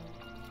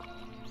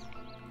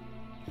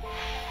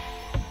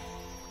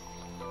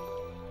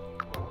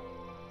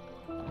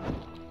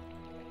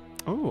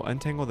 Oh,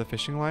 untangle the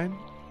fishing line.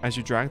 As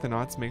you drag the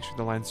knots, make sure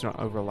the lines do not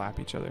overlap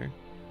each other.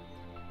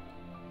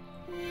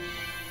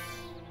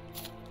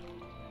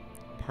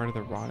 Part of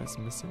the rod is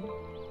missing.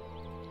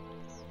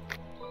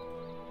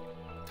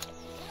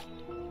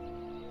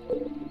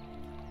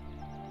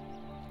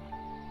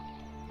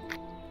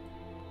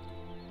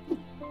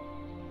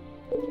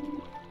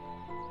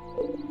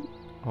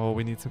 Oh,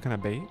 we need some kind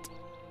of bait.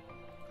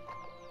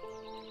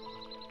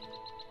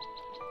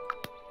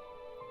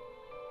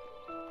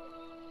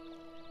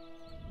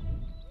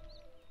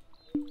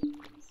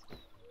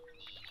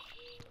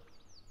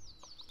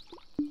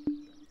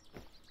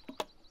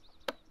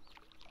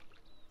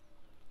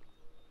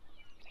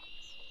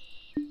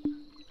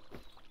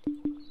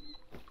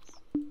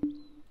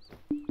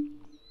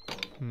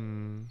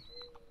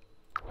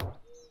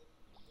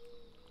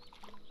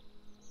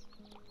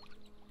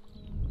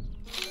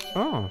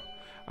 Oh,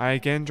 I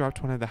again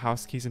dropped one of the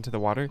house keys into the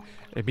water.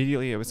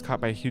 Immediately it was caught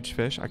by a huge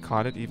fish. I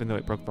caught it even though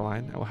it broke the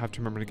line. I will have to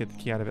remember to get the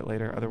key out of it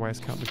later, otherwise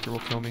Count Victor will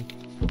kill me.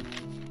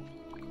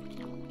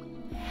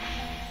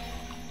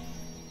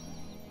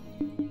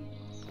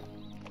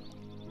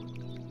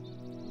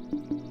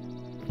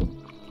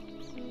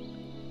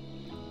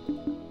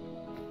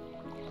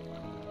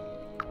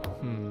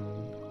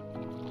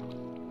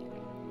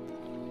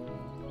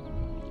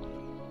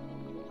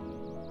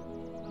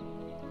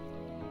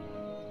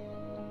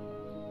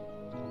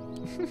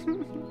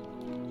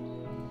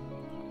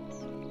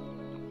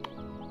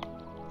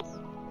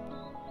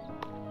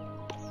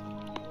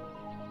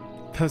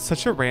 That's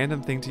such a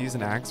random thing to use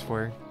an axe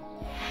for.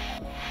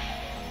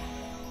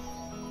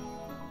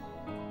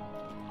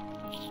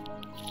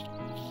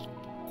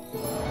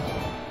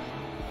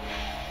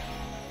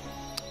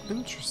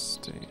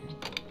 Interesting.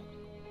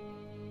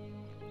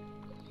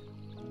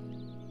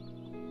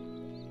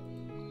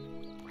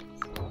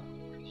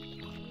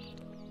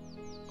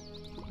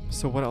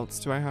 So what else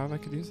do I have I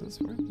could use this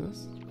for?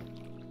 This?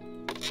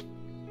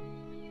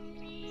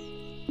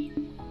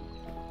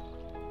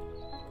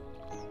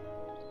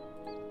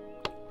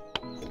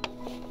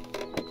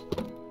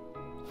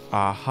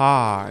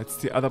 Aha, it's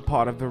the other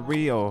part of the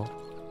reel.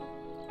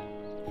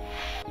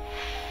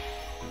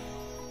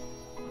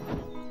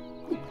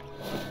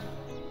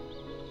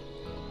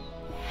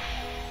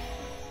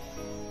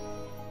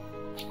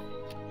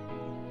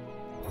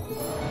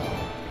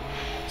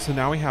 So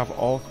now we have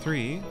all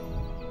 3.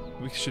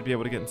 We should be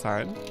able to get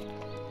inside.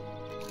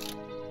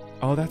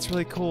 Oh, that's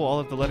really cool. All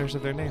of the letters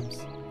of their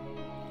names.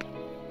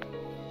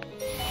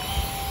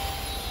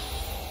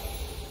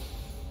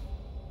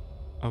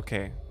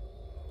 Okay.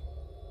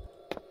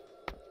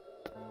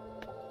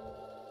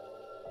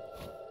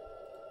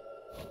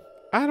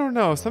 I don't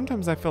know.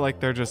 Sometimes I feel like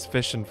they're just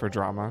fishing for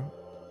drama.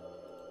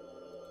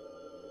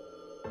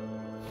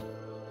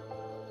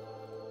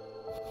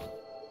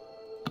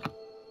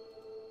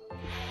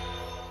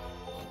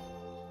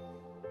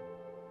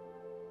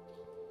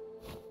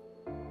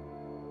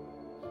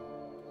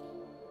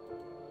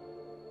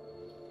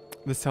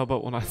 The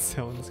sailboat will not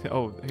sail in this.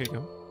 Oh, here you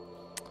go.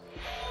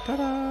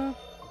 Ta-da!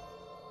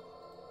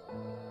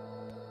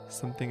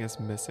 Something is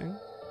missing.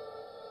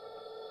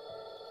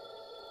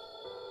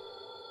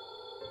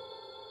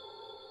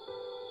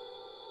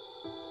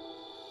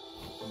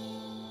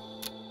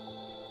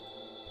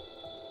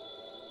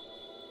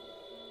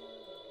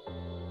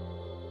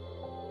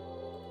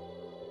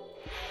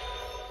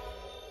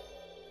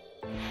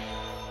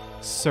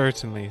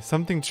 Certainly.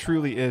 Something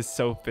truly is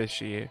so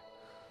fishy.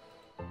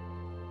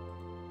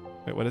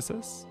 Wait, what is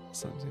this?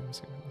 Something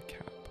missing from the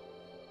cap.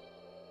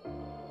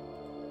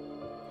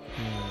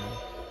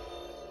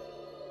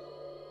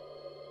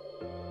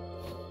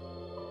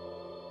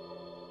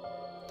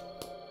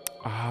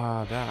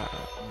 Ah, that.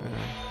 Yeah.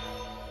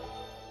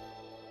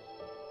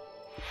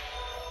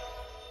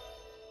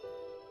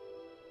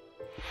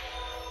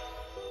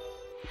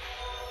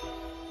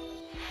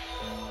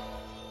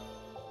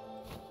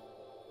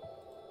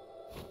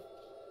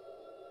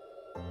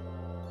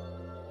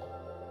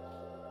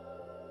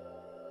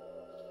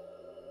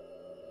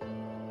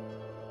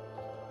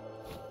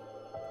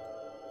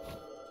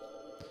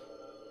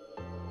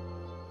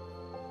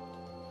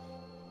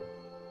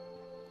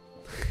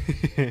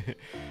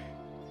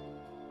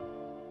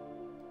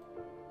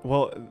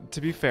 Well,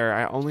 to be fair,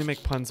 I only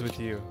make puns with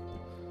you.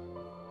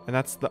 And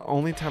that's the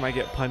only time I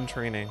get pun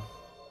training.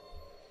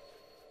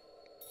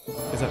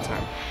 Is that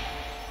time?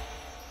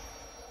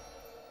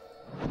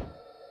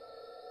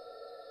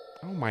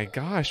 Oh my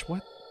gosh,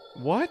 what?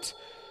 What?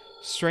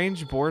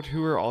 Strange board,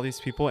 who are all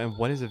these people and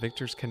what is a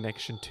Victor's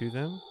connection to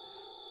them?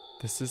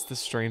 This is the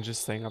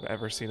strangest thing I've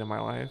ever seen in my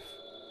life.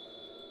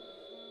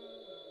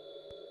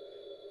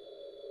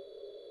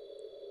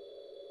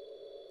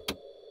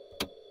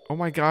 Oh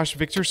my gosh,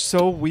 Victor's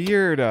so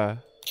weird.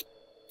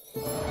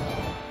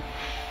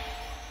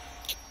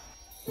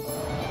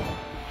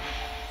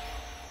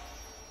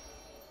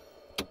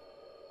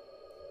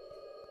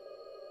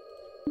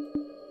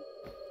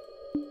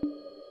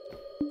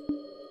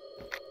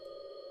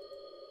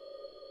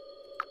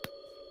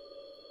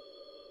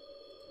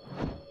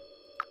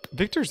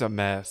 Victor's a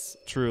mess,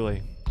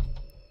 truly.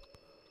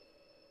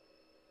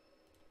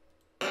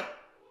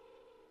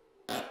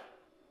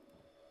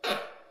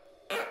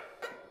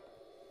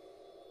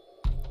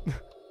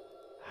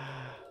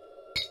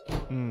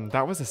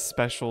 That was a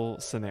special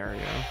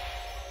scenario.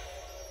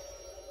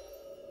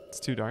 It's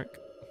too dark.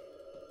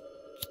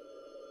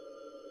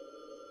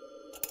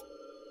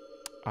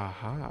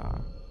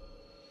 Aha.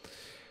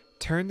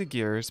 Turn the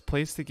gears.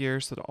 Place the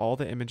gears so that all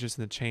the images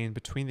in the chain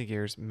between the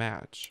gears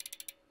match.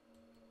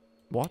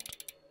 What?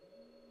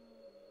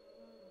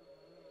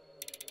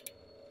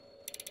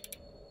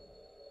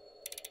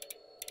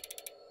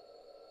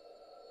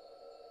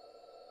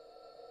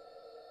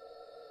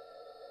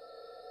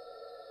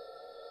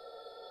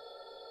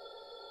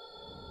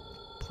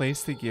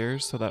 Place the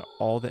gears so that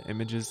all the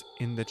images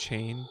in the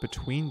chain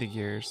between the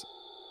gears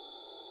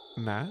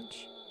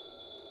match?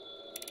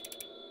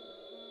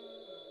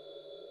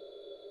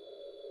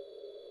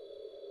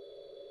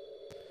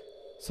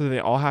 So do they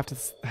all have to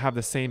have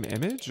the same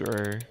image,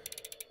 or?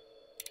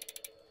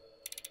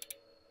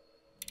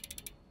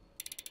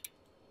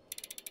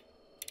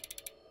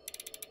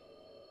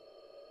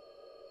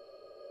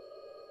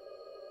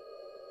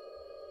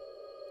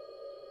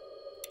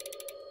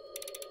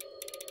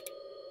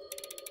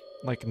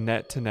 Like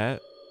net to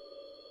net?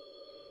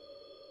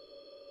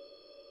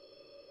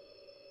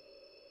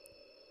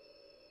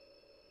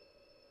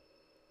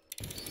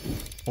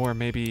 Or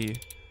maybe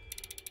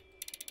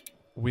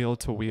wheel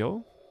to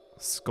wheel?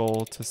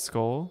 Skull to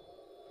skull?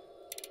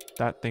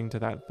 That thing to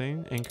that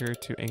thing? Anchor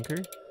to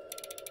anchor?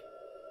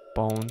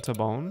 Bone to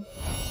bone?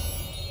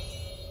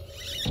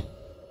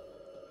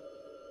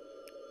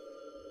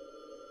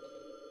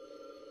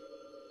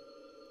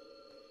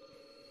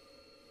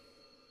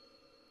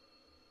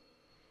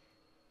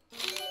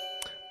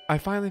 I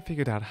finally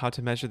figured out how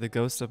to measure the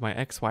ghost of my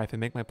ex-wife and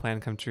make my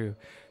plan come true.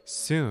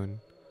 Soon,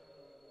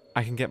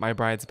 I can get my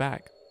brides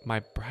back.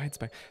 My brides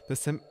back. The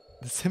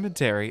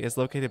cemetery is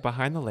located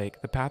behind the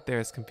lake. The path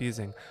there is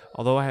confusing.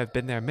 Although I have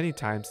been there many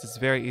times, it's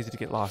very easy to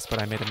get lost, but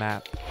I made a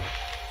map.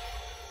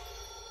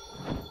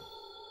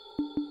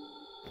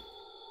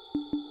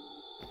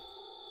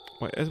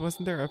 Wait,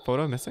 wasn't there a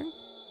photo missing?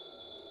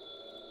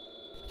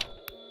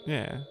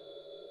 Yeah.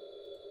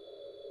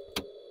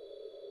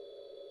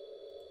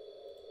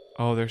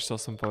 Oh, there's still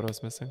some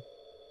photos missing.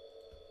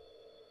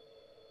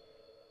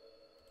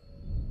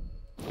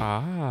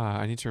 Ah,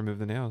 I need to remove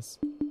the nails.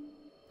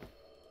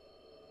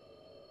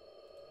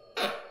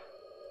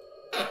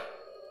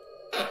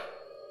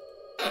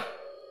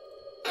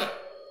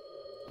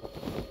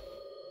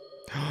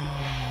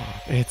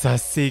 It's a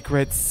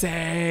secret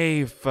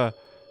safe! Oh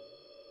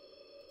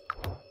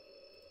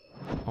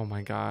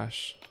my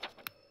gosh.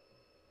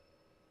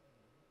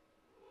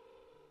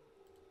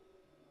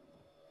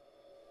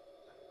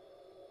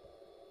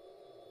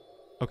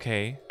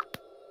 Okay,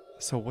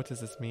 so what does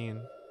this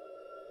mean?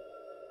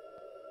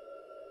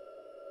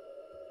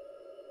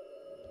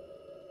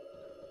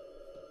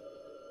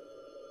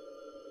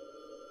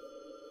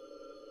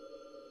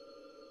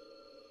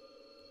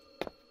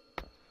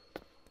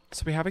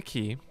 So we have a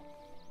key.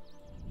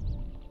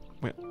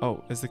 Wait,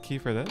 oh, is the key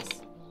for this?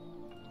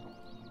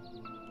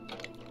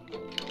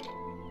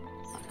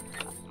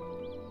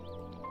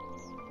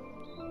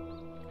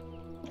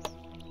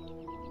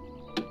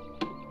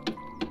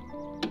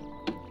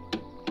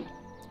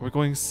 We're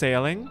going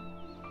sailing.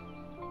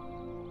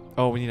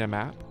 Oh, we need a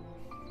map.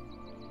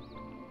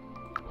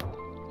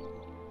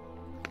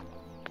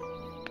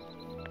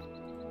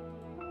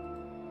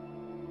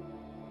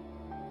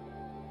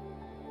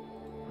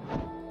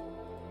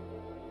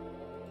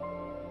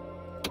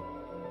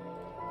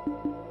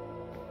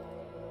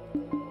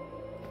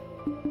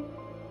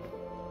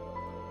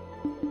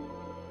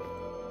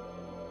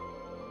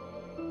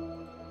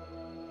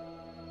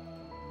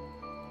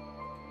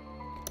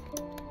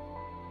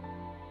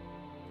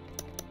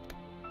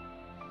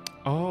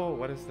 Oh,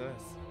 what is this?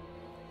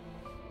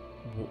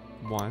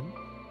 1,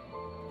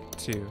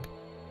 2.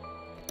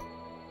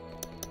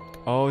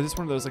 Oh, is this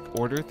one of those like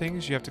order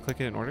things? You have to click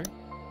it in order?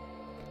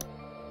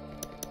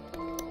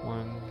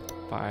 1,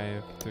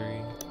 5, 3.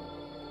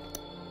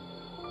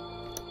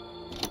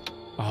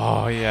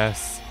 Oh,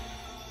 yes.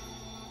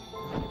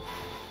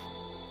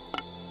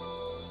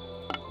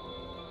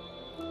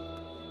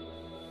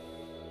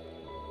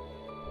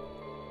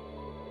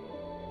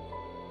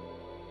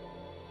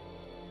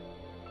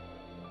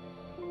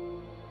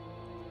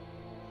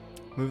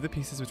 Move the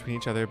pieces between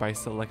each other by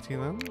selecting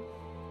them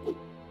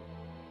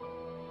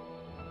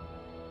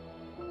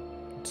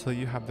until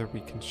you have the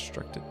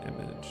reconstructed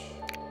image.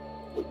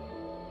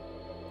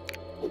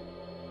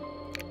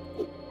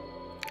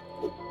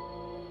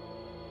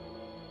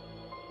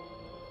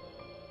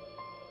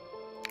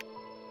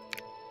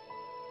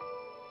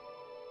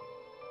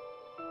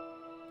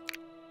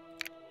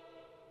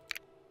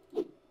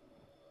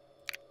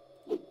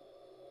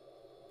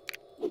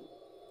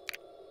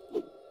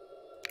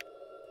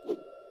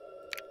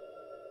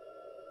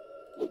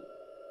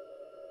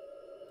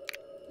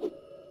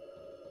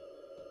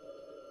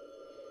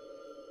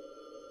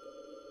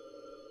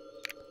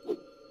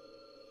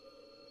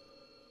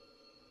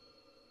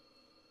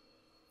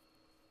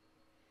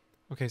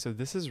 Okay, so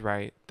this is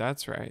right.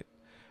 That's right.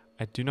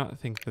 I do not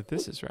think that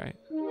this is right.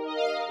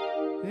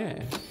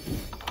 Yeah.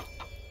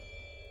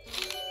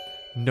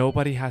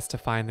 Nobody has to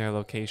find their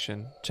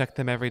location. Check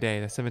them every day.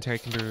 The cemetery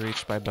can be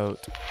reached by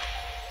boat.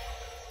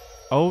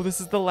 Oh,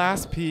 this is the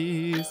last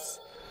piece.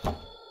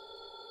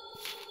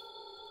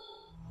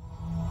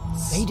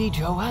 Lady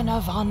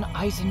Joanna von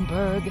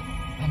Eisenberg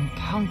and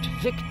Count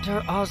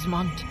Victor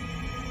Osmond,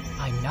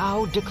 I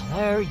now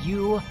declare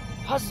you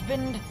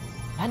husband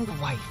and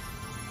wife.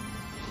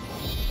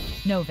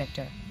 No,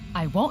 Victor.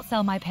 I won't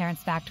sell my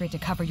parents' factory to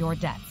cover your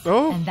debts.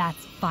 Oh. And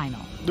that's final.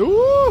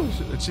 Ooh,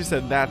 she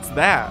said that's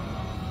that.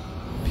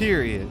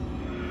 Period.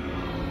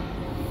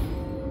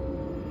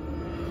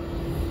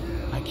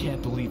 I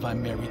can't believe I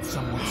married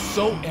someone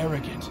so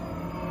arrogant.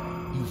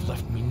 You've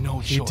left me no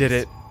choice. He did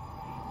it.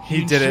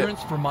 He did it.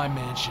 Insurance for my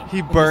mansion. He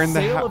and burned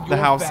the sale of the your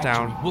house factory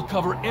down. will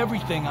cover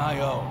everything I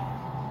owe.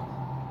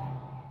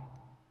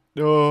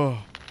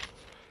 Oh.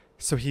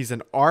 So he's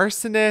an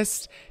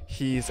arsonist,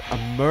 he's a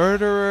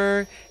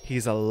murderer,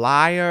 he's a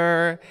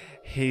liar,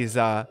 he's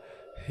all,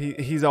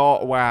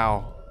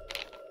 wow.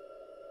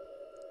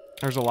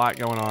 There's a lot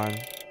going on.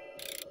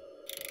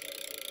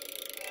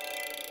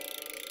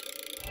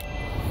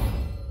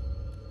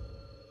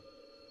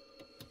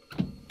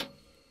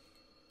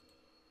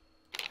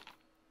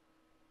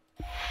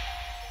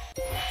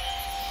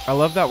 I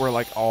love that we're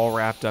like all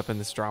wrapped up in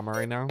this drama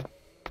right now.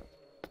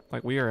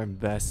 Like we are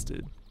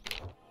invested.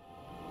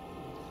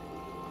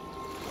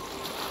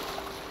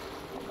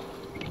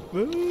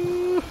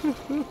 So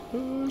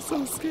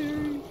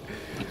scary.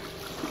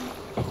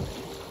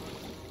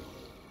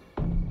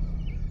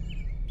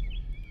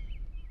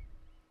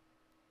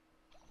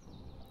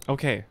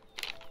 Okay.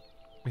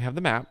 We have the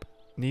map.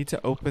 Need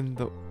to open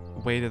the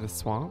way to the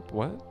swamp.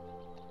 What?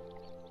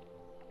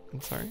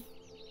 I'm sorry.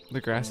 The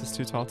grass is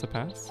too tall to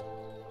pass.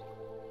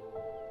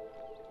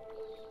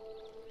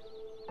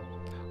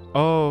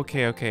 Oh,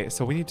 okay, okay.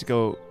 So we need to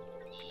go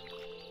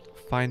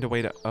find a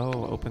way to,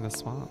 open the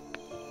swamp.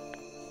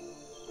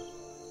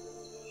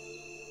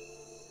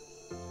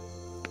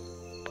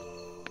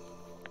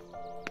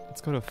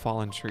 Let's go to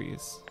fallen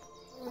trees.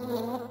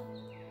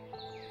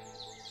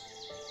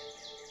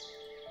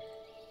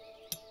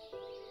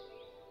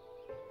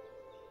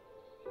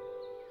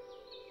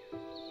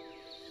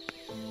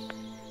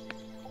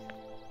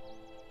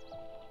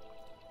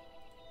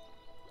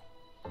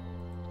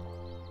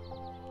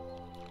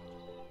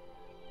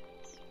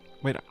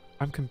 Wait,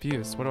 I'm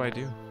confused. What do I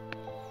do?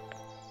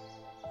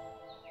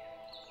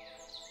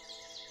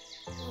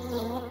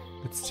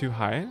 It's too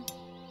high,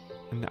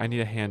 and I need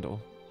a handle.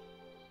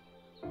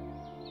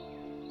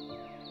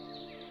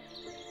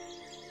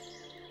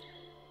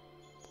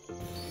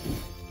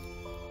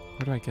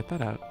 Where do I get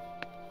that at?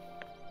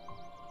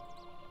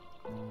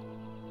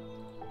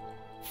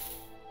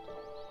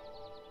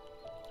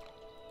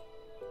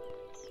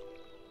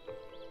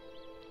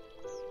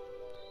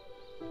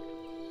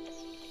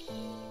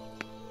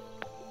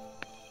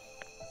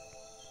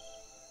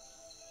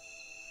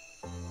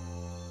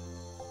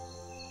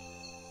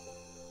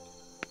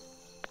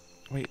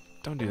 Wait,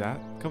 don't do that.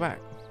 Go back.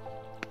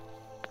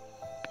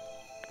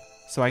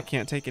 So I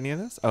can't take any of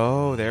this?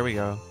 Oh, there we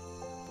go.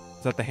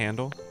 Is that the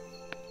handle?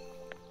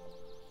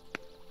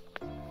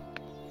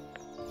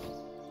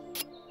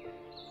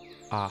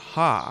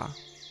 Aha.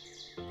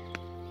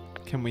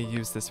 Can we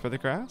use this for the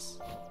grass?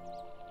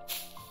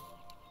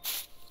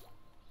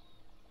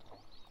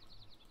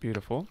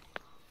 Beautiful.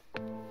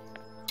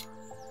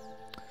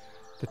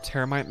 The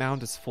termite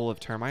mound is full of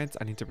termites.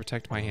 I need to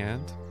protect my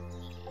hand.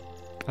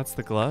 That's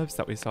the gloves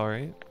that we saw,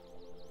 right?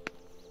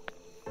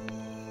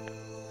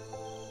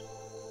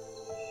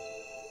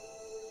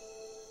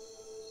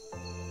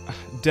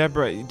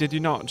 Deborah, did you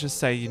not just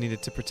say you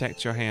needed to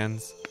protect your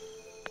hands?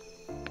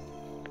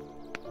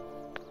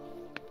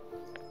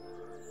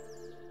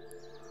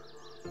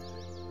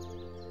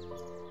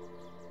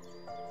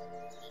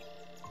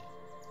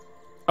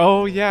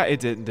 Oh, yeah,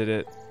 it did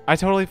it? I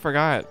totally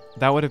forgot.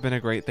 That would have been a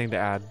great thing to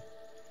add.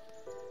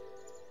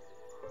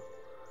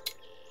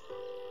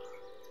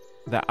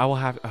 That I will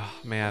have... Oh,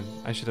 man.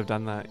 I should have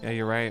done that. Yeah,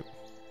 you're right.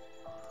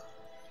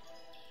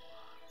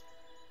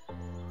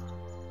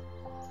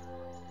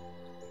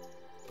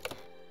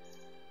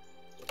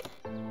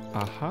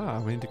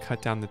 Aha. We need to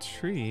cut down the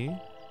tree.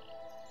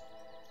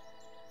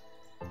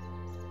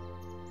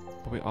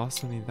 But we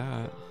also need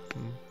that.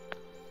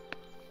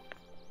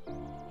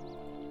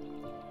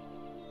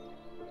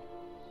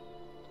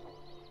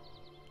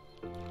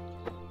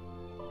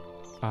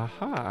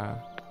 Aha.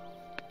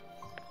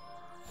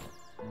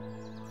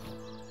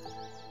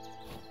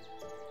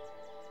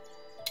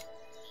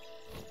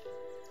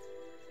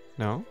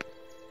 No?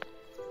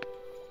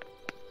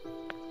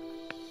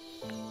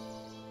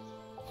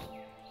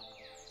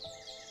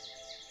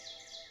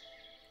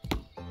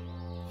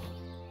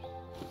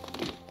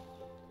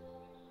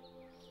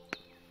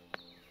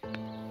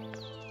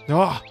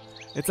 Oh,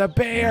 it's a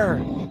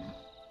bear!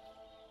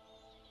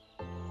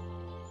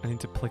 I need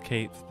to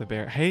placate the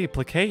bear. Hey,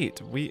 placate!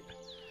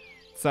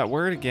 It's that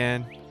word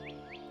again.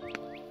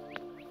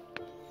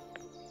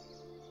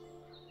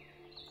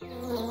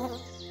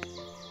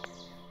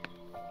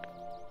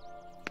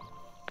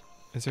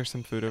 Is there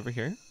some food over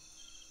here?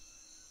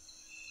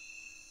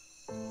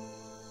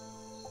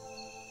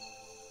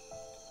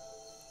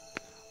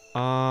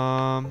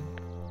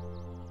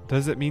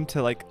 Does it mean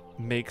to like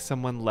make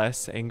someone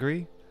less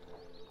angry?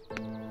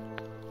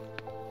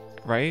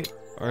 Right?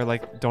 Or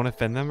like don't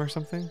offend them or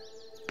something?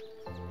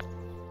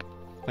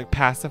 Like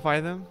pacify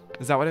them?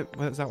 Is that what it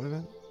meant?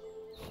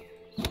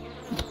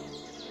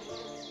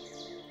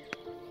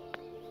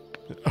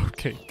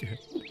 Okay, good.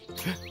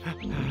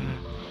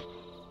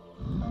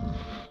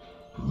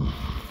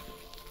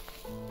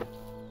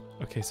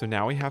 Okay, so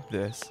now we have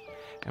this,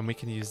 and we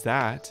can use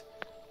that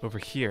over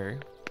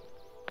here.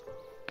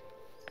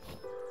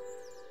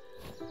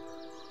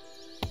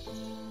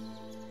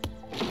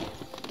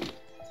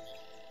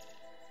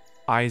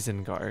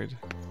 Isengard.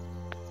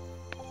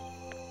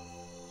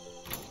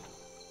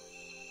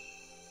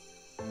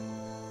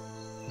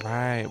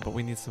 Right, but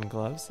we need some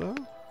gloves though.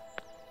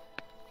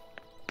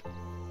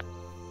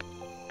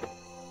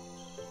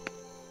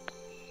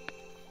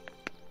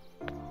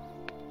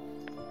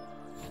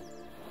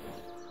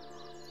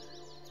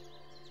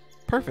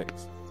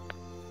 Perfect.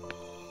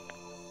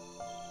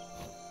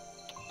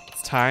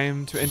 It's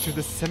time to enter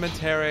the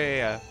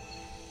cemetery.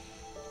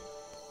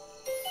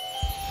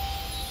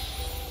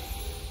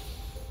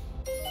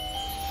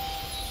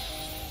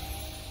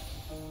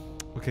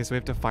 Okay, so we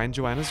have to find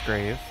Joanna's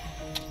grave.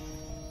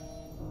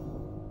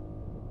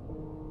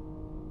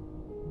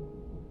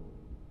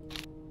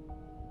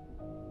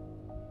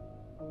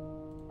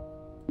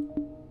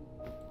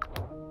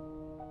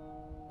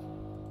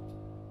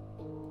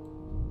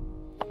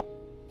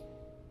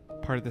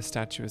 Part of the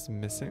statue is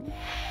missing.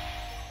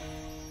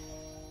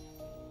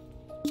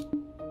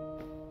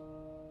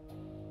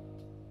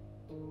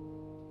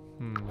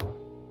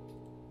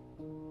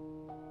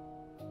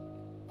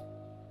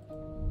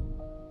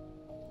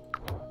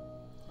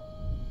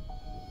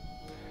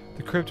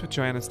 The crypt with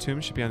Joanna's tomb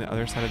should be on the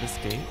other side of this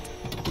gate.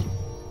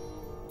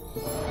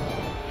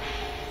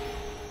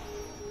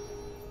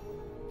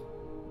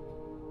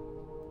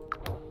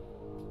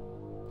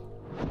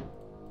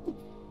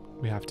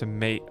 We have to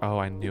mate. Oh,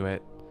 I knew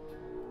it.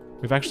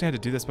 We've actually had to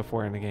do this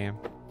before in the game.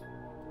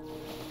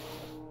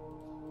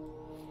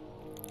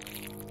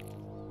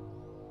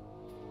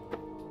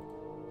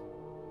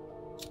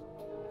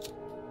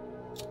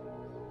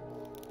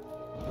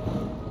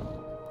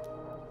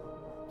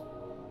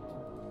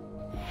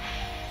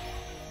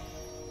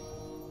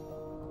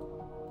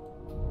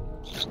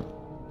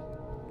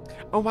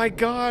 Oh my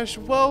gosh,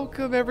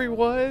 welcome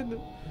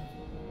everyone!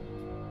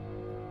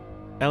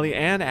 Ellie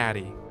and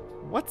Addie,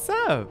 what's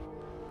up?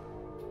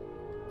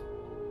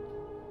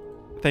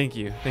 Thank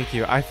you, thank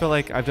you. I feel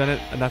like I've done it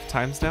enough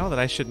times now that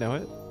I should know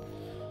it.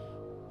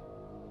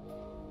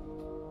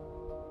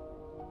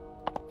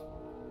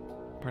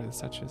 Part of the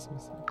statue is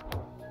missing.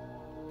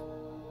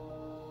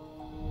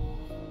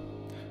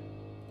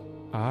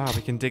 Ah,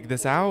 we can dig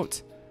this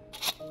out.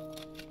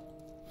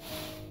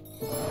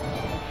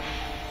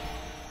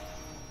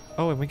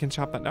 Oh, and we can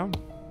chop that down.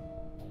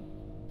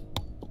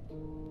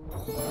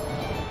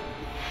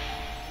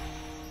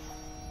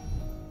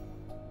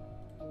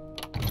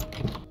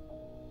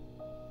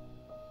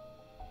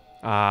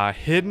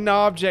 Hidden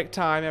object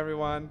time,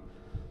 everyone.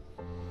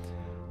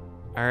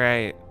 All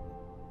right.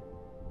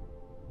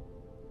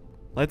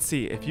 Let's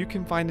see if you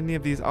can find any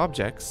of these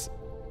objects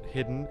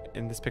hidden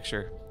in this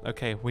picture.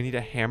 Okay, we need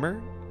a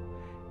hammer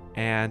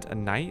and a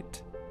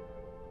knight.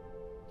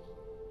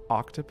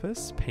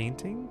 Octopus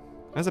painting.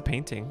 There's a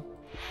painting.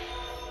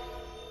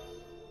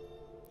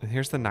 And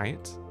here's the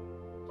knight.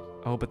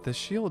 Oh, but the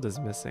shield is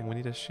missing. We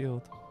need a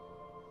shield.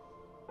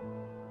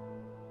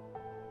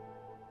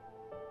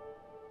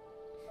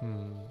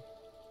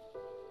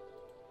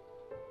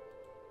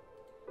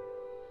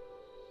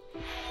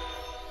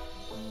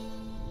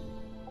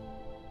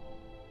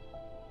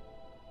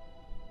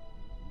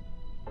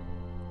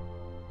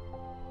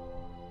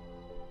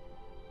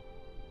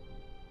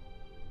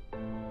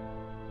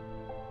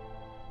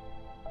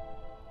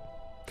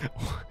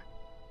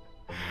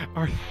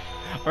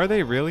 Are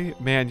they really?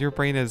 Man, your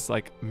brain is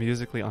like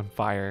musically on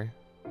fire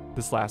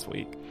this last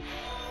week.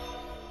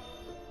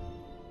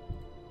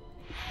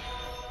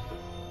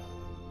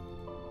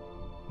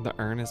 The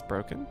urn is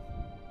broken.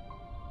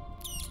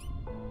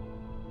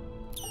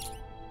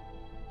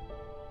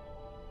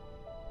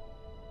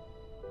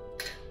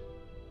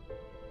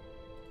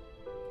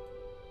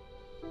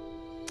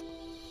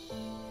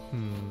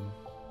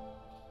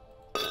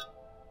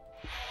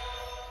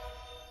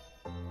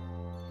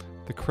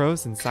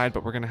 crow's inside,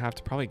 but we're gonna have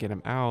to probably get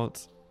him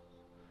out.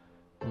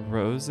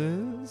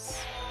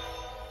 Roses?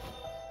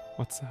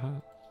 What's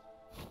that?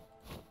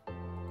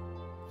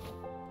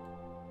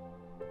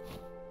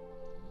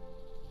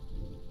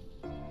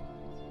 I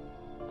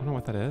don't know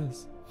what that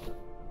is.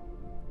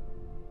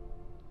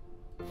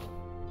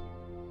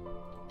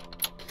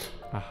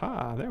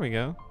 Aha, there we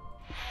go.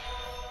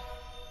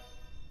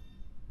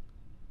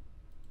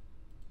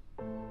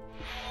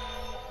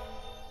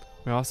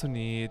 We also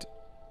need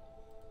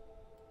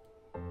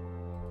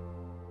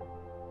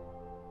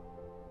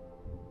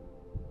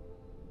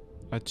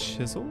a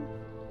chisel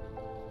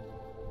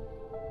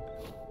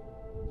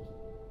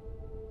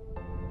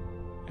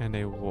and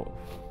a wolf.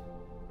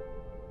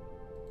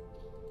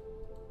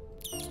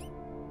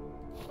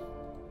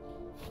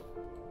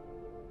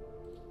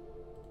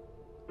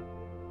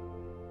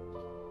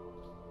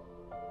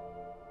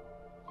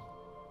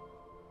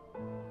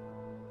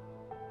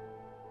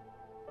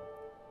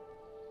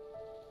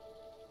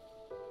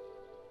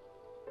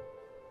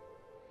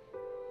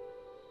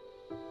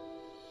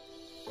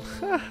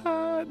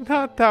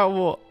 Not that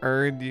will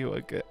earn you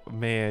a good...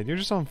 Man, you're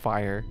just on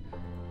fire.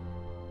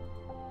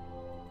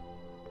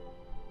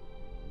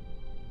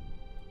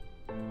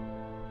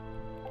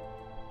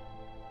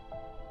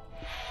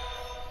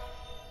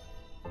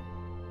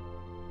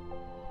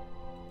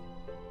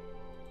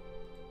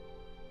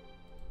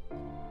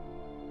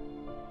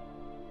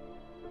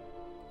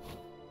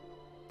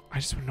 I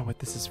just want to know what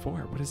this is for.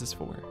 What is this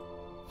for?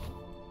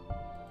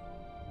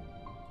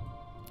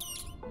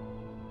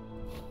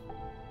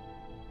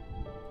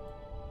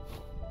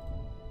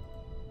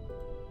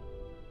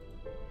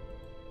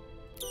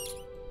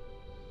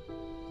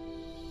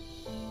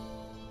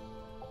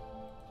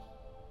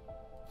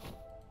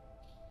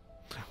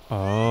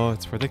 Oh,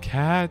 it's for the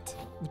cat.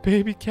 The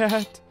baby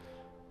cat.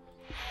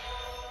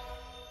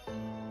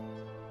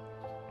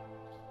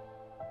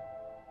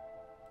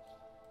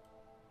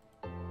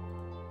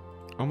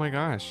 Oh my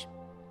gosh.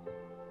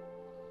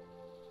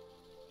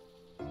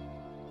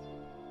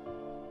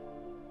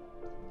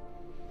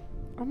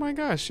 Oh my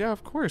gosh, yeah,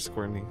 of course,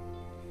 Courtney.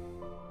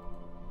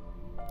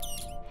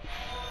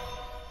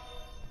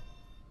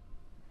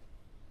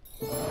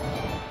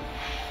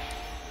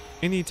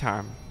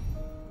 Anytime.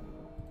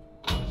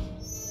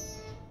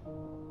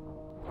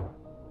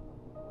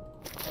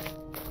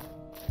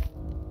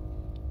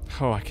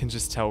 Oh, I can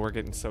just tell we're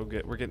getting so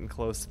good. We're getting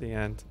close to the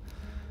end.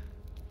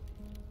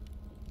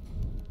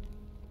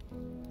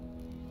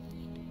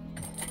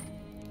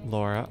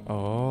 Laura.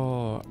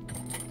 Oh.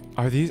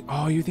 Are these...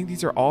 Oh, you think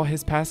these are all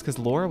his past? Because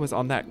Laura was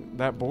on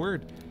that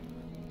board.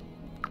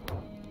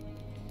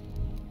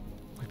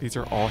 Like, these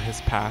are all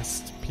his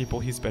past people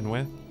he's been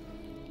with.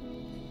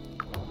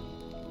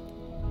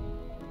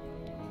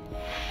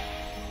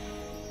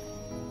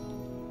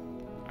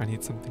 I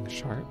need something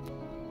sharp.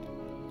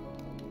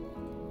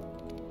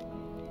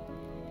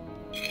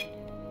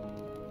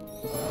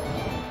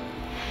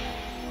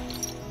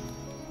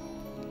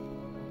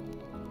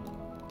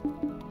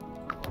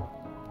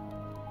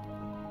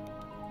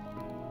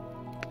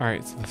 All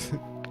right, so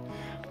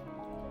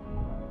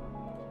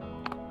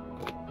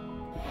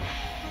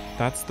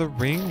that's the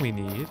ring we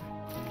need.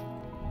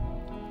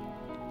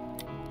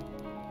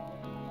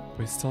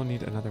 We still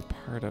need another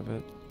part of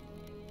it.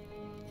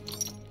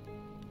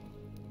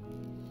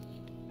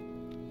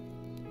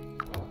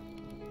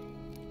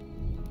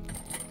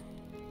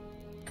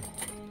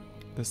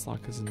 This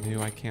lock is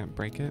new, I can't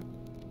break it.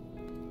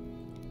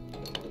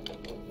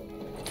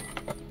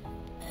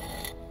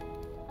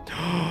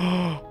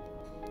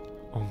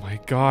 Oh my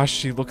gosh,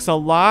 she looks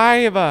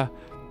alive! I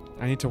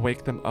need to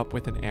wake them up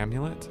with an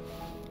amulet.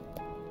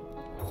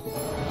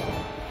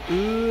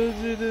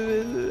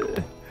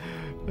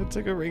 I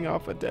took a ring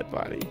off a dead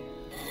body.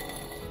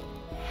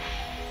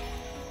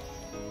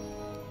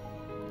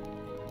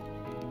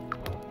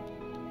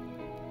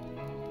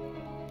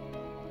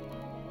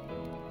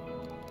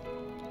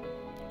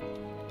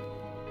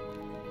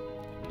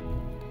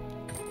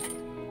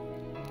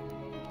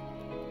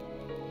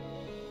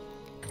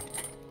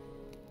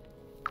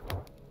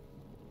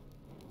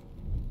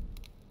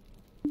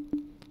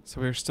 So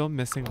we're still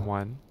missing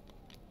one.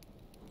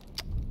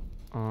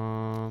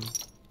 I'm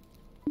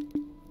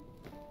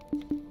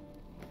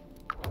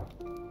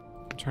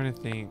trying to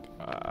think.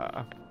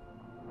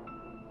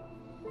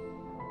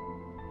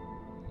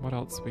 What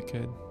else we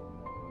could?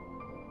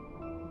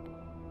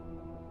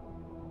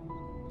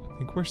 I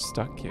think we're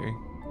stuck here.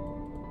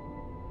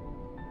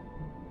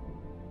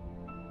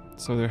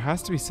 So there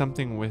has to be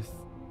something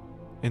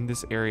in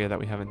this area that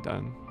we haven't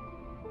done.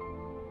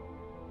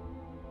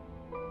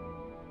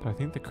 But I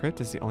think the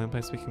crypt is the only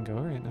place we can go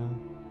right now.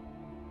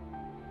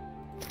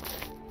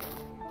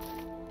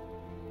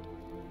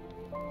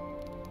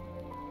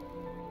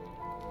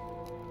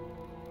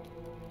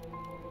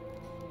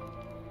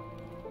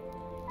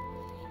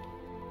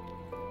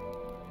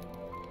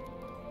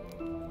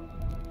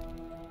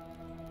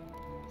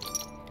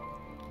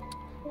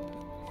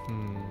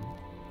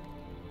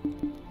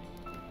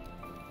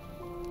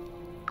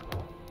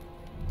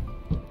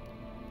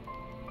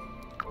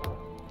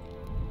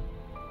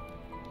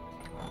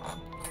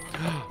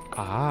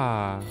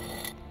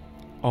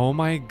 Oh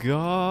my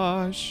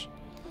gosh.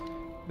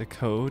 The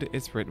code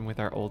is written with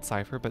our old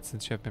cipher, but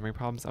since you have memory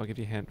problems, I'll give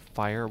you a hint.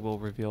 Fire will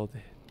reveal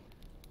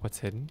what's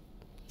hidden.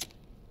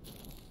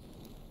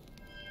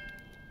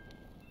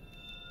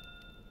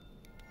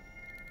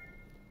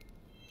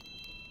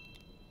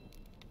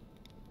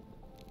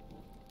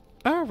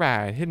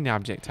 Alright, hidden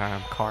object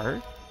time.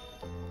 Card.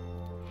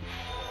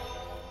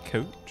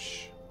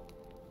 Coach.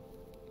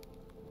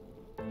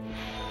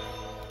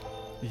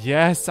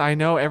 Yes, I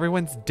know.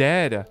 Everyone's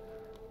dead.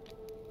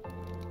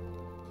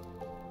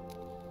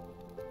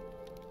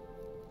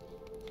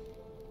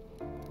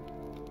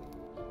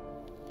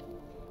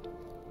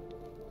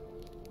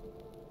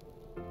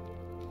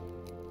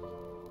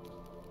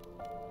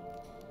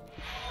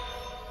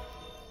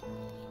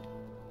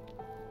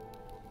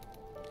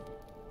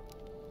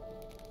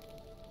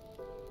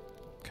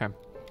 Okay.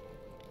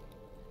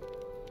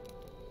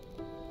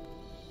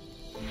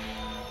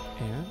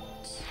 And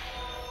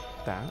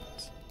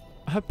that.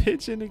 A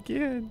pigeon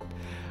again.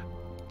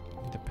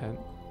 Need a pen.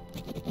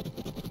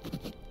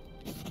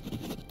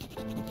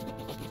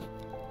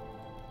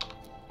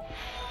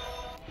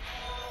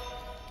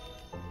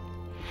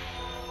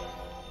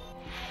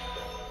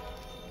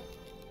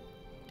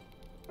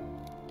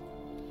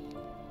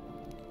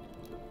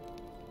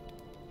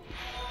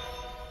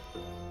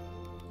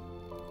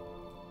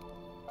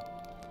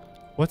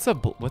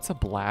 What's a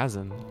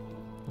blazon?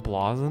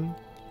 Blazon?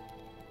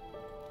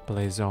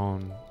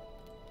 Blazon.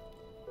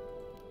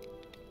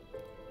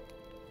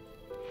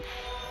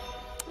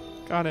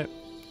 Got it.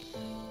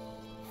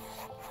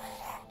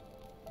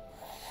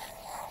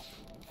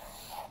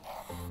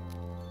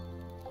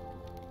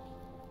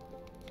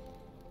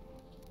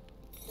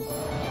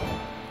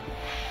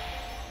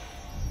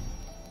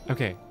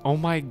 Okay. Oh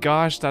my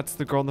gosh, that's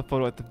the girl in the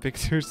photo at the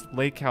Victor's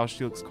lake house.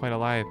 She looks quite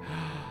alive.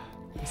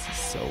 This is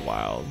so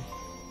wild.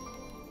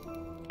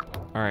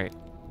 All right.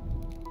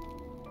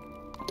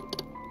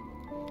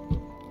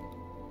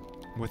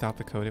 Without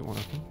the code, it won't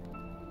open.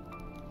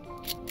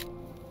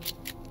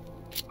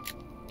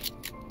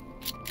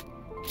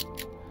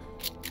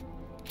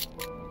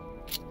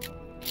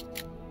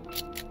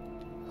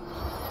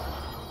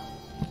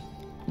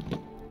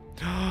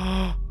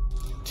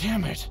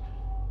 Damn it!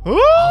 All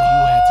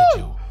you had to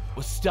do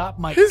was stop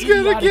my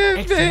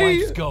idiotic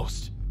ex-wife's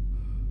ghost.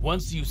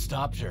 Once you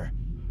stopped her,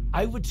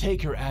 I would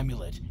take her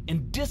amulet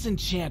and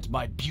disenchant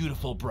my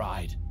beautiful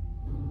bride.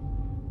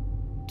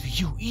 Do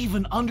you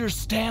even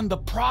understand the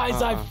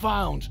prize I've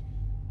found?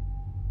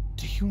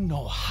 Do you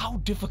know how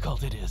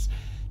difficult it is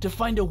to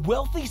find a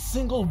wealthy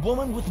single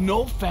woman with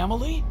no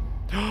family?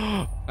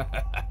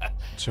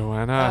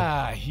 Joanna.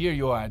 Ah, here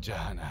you are,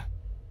 Johanna.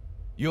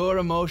 Your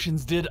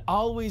emotions did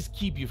always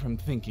keep you from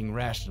thinking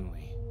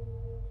rationally.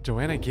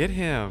 Joanna, get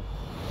him.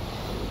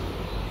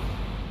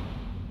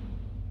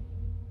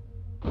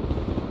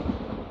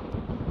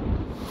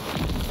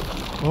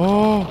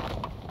 Oh.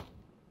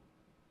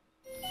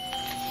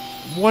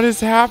 What is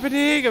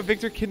happening?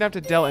 Victor kidnapped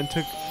Adele and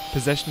took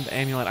possession of the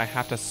amulet. I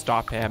have to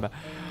stop him.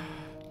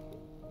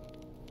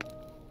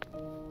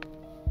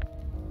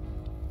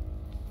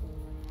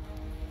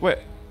 Wait.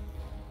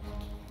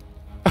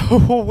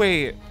 Oh,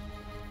 wait.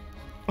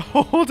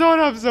 Hold on,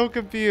 I'm so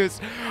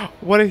confused.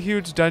 What a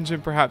huge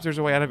dungeon. Perhaps there's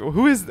a way out of it.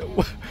 Who is...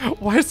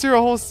 Why is there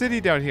a whole city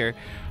down here?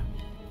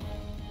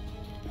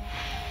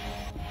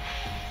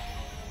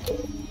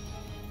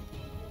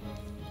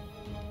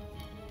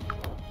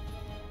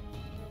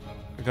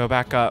 Go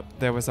back up.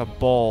 There was a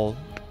ball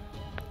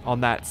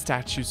on that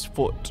statue's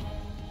foot.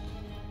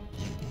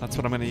 That's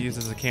what I'm going to use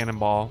as a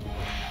cannonball.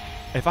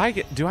 If I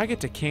get... Do I get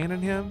to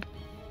cannon him?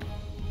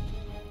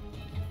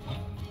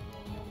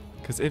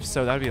 Because if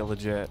so, that would be a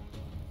legit...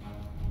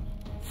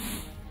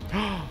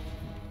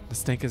 The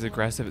snake is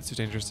aggressive. It's too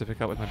dangerous to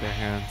pick up with my bare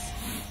hands.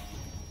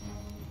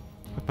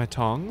 With my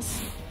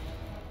tongs?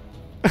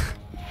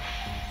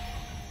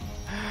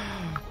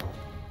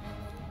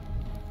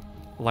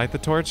 Light the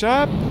torch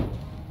up.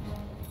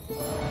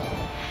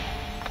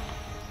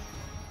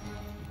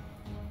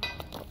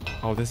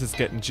 Oh, this is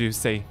getting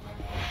juicy.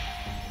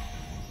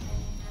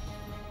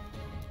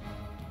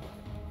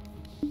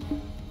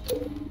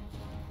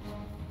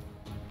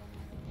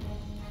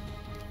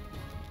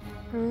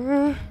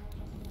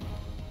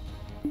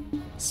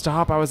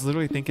 Stop, I was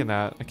literally thinking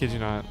that. I kid you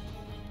not.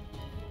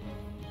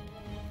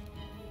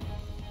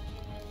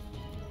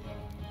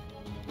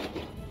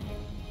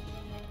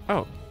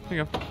 Oh, there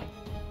you go.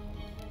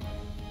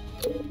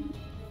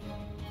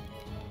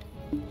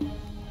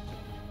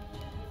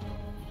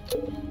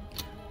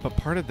 But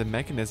part of the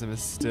mechanism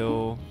is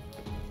still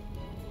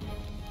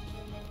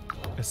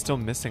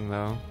missing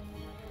though.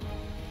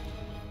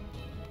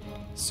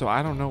 So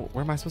I don't know,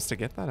 where am I supposed to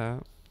get that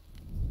at?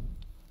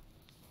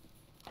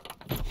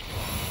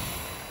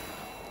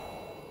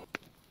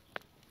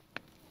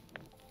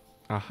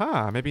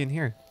 Aha, maybe in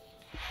here.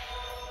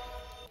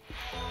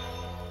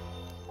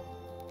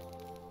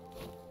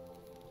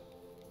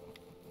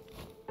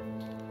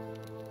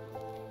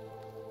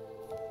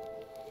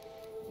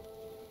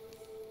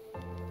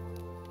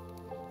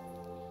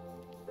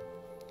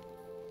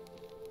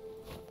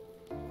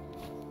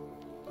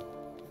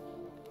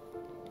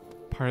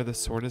 Part of the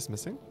sword is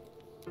missing?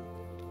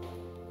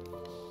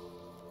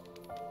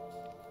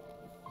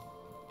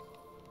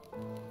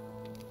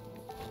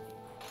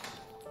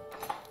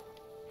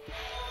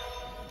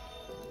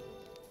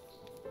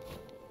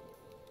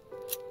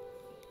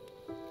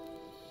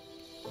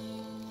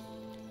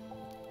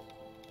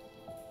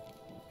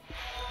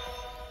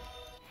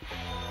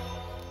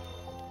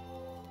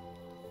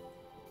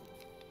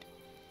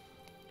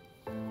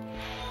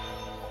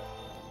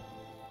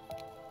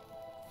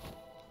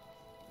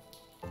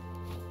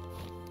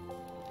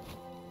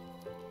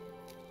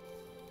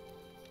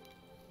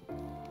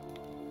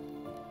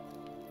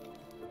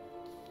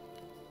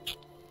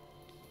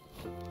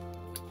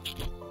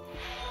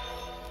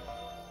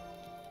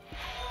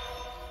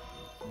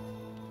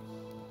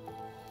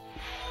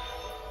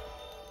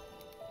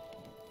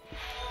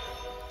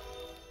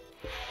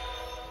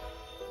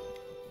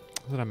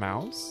 Is it a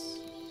mouse?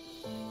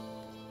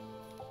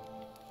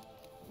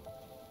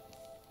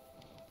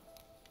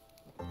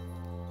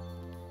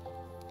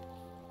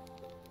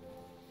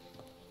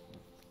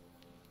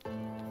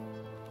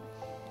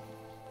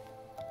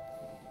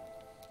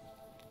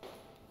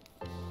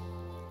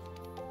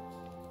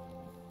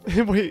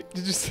 Wait,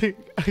 did you see?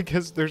 I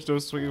guess there's no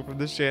swinging from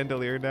the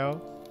chandelier now.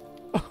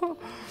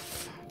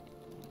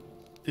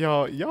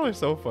 Y'all are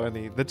so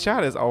funny. The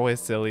chat is always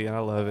silly and I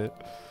love it.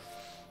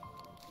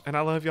 And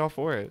I love y'all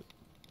for it.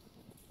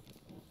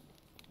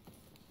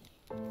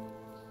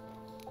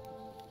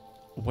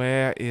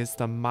 Where is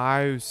the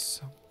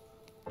mouse?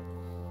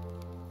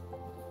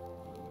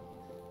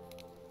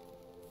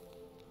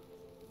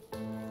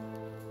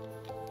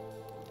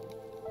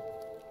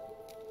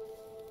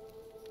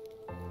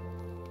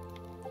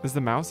 Is the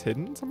mouse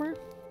hidden somewhere?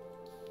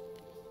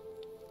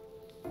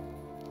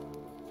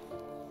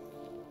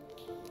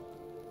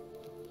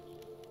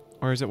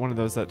 Or is it one of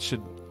those that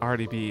should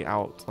already be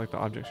out, like the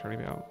object should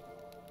already be out?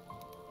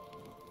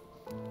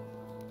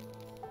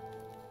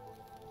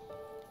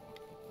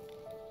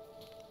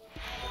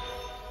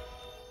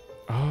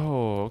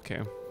 Oh, okay.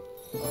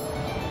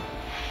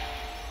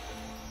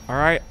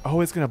 Alright.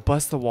 Oh, it's gonna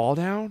bust the wall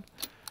down?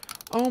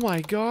 Oh my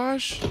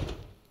gosh.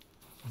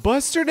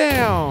 Bust her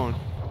down!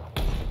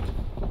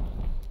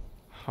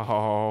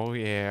 Oh,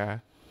 yeah.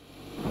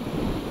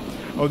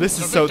 Oh, this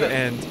is so the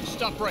end.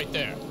 Stop right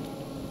there.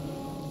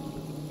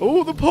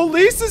 Oh, the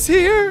police is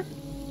here!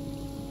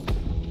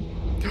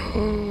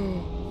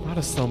 Not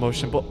a slow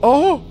motion, but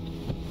oh!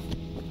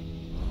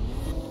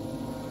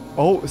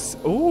 Oh,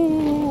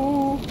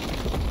 oh!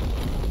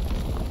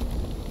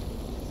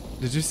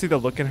 Did you see the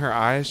look in her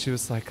eyes? She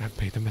was like, I've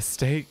made a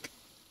mistake.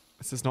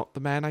 This is not the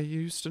man I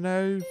used to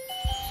know.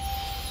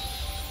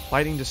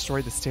 Lightning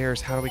destroyed the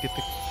stairs. How do we get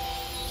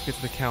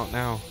to the Count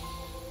now?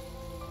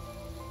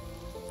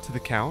 To the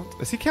Count?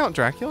 Is he Count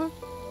Dracula?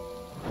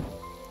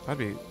 That'd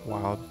be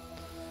wild.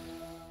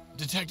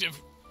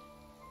 Detective,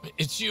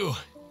 it's you.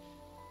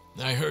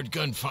 I heard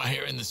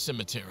gunfire in the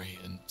cemetery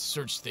and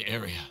searched the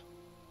area.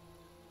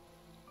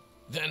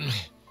 Then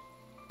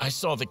I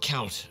saw the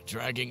Count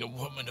dragging a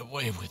woman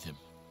away with him.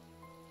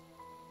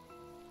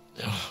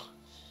 Oh,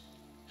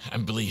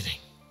 I'm bleeding.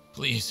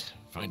 Please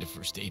find a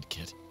first aid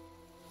kit.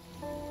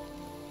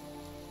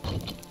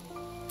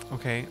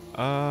 Okay,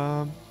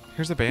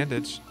 here's a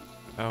bandage.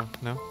 Oh,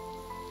 no.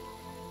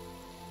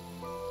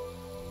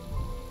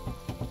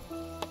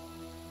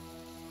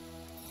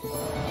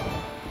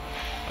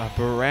 A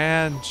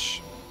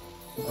branch.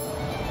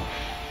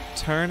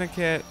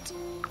 Tourniquet.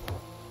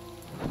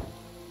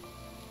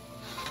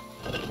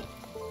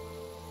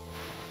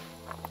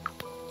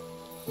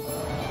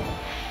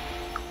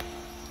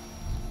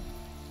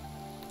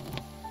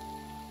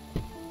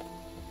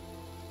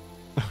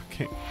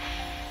 Okay.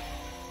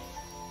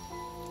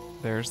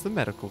 There's the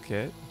medical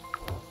kit.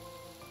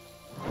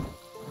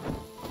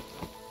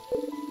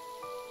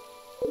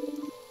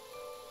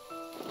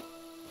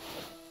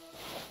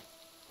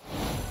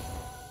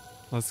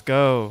 Let's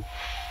go.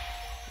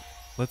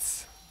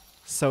 Let's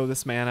sew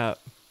this man up.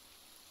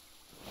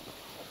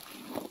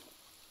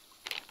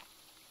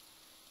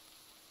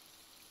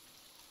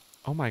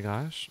 Oh my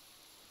gosh.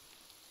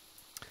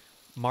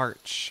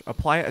 March.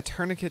 Apply a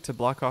tourniquet to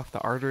block off the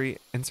artery.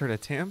 Insert a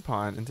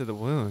tampon into the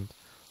wound.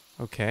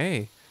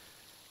 Okay.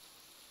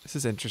 This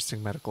is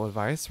interesting medical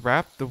advice.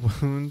 Wrap the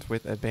wound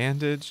with a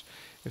bandage.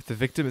 If the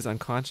victim is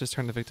unconscious,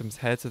 turn the victim's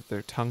head so that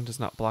their tongue does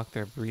not block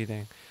their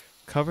breathing.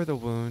 Cover the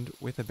wound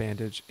with a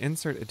bandage.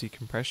 Insert a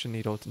decompression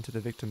needle into the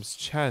victim's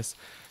chest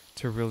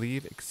to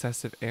relieve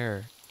excessive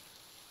air.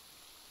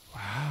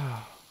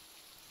 Wow.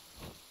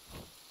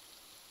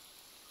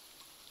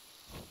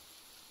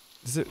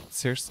 Is it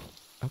seriously?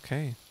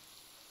 Okay.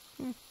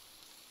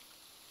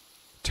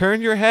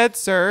 Turn your head,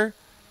 sir.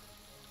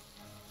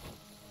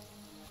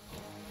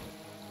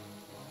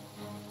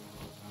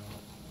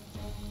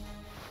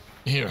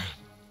 Here.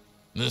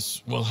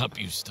 This will help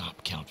you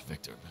stop Count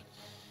Victor, but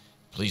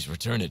please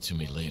return it to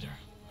me later.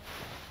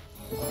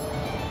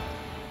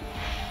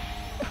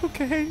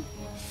 Okay.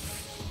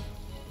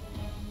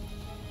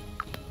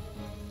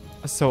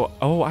 So,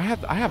 oh, I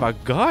have a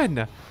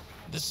gun.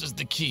 This is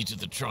the key to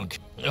the trunk.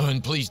 Oh,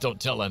 and please don't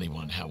tell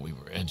anyone how we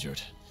were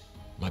injured.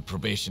 My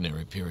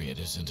probationary period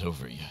isn't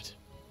over yet.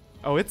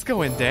 Oh, it's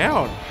going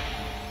down.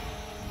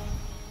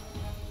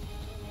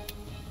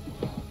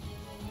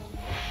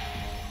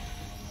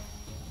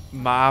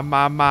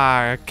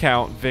 My,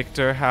 Count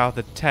Victor, how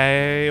the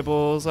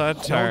tables are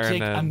turning.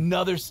 Don't take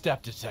another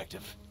step,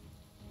 Detective.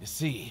 You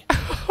see,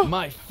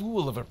 my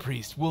fool of a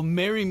priest will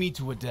marry me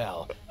to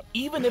Adele,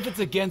 even if it's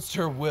against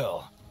her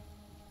will.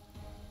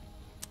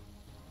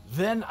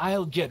 Then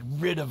I'll get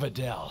rid of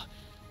Adele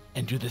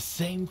and do the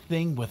same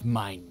thing with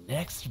my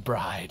next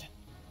bride.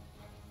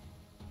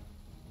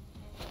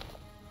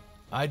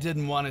 I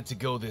didn't want it to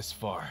go this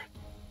far.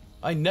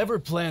 I never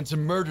planned to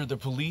murder the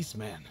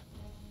policeman.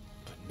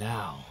 But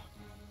now,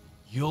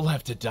 you'll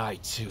have to die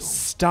too.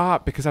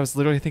 Stop, because I was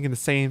literally thinking the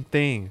same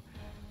thing.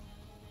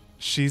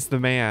 She's the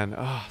man.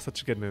 Oh,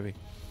 such a good movie.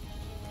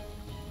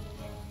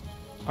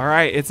 All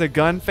right, it's a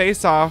gun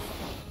face-off.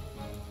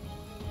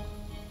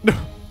 No.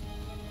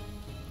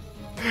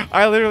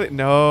 I literally...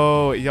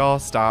 No, y'all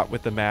stop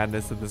with the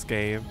madness of this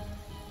game.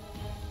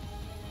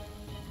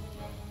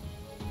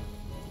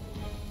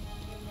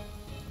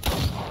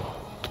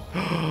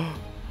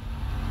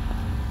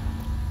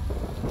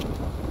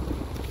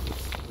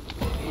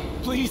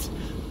 Please,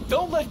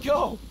 don't let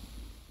go.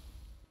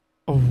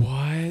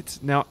 What?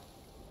 Now...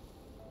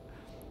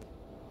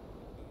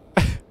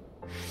 I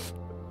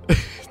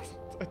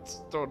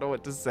just don't know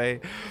what to say.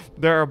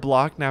 There are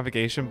block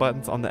navigation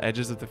buttons on the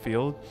edges of the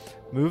field.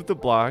 Move the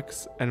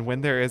blocks, and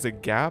when there is a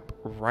gap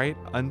right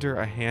under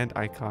a hand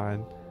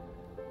icon,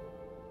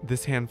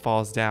 this hand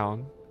falls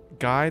down.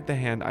 Guide the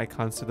hand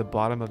icons to the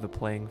bottom of the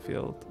playing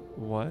field.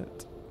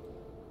 What?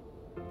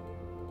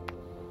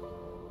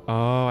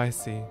 Oh, I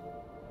see.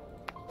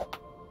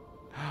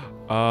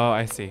 Oh,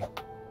 I see.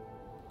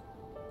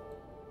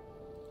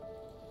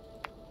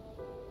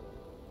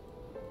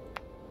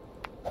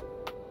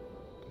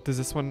 Does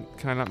this one...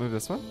 Can I not move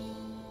this one?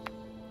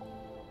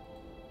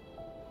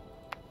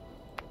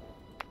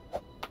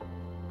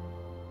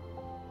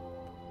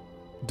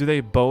 Do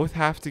they both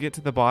have to get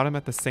to the bottom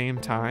at the same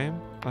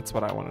time? That's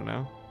what I want to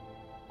know.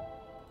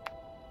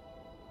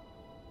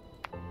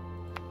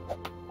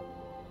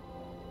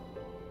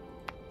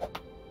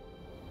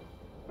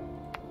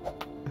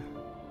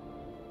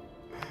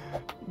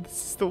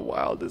 This is the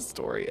wildest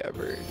story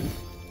ever.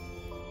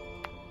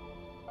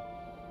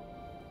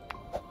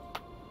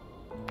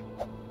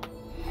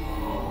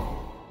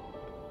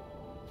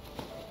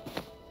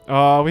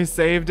 Oh, we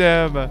saved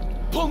him.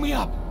 Pull me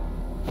up.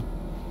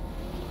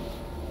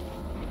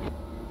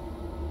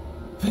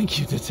 Thank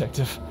you,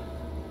 Detective.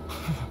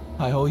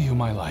 I owe you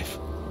my life.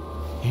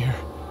 Here,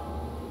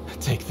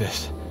 take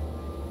this.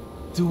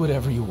 Do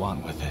whatever you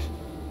want with it.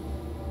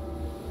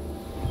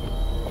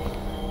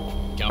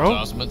 Count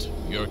Osmond,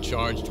 you're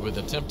charged with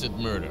attempted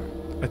murder.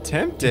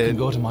 Attempted? You can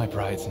go to my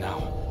brides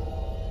now.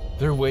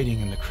 They're waiting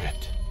in the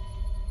crypt.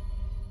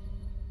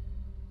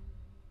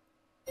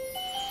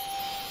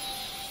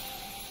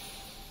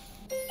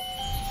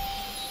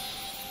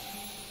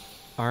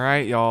 All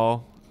right,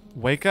 y'all.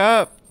 Wake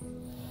up.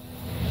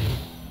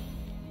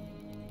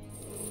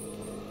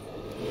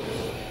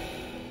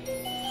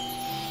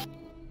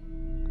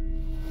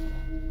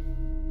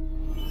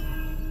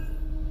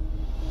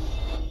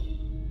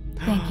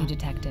 Thank you,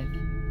 Detective.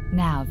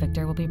 Now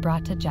Victor will be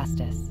brought to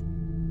justice.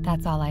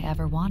 That's all I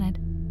ever wanted.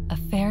 A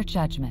fair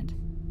judgment,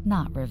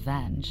 not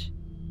revenge.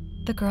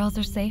 The girls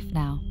are safe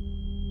now.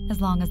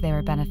 As long as they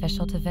were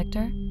beneficial to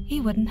Victor,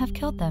 he wouldn't have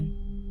killed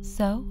them.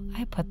 So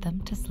I put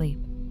them to sleep.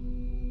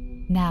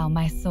 Now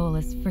my soul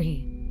is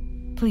free.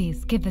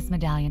 Please give this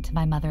medallion to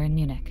my mother in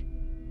Munich.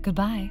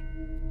 Goodbye,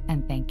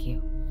 and thank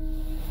you.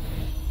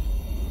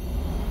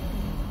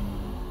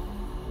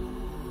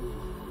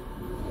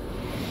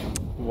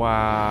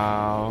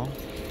 Wow.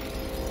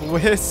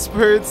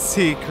 Whispered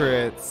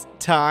secrets.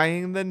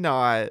 Tying the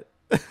knot.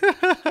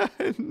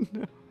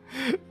 No.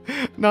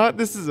 Not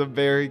this is a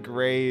very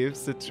grave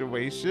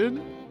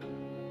situation.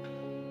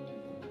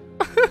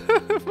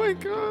 Oh my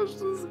gosh,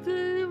 this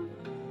game.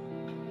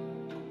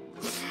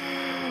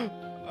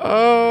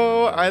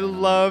 Oh, I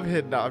love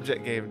hidden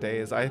object game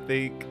days. I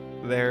think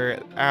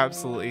they're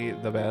absolutely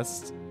the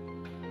best.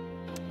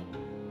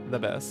 The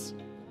best.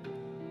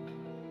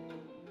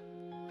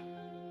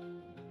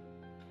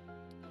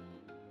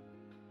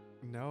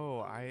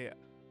 No, I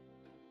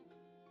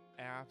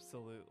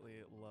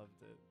absolutely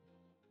loved it.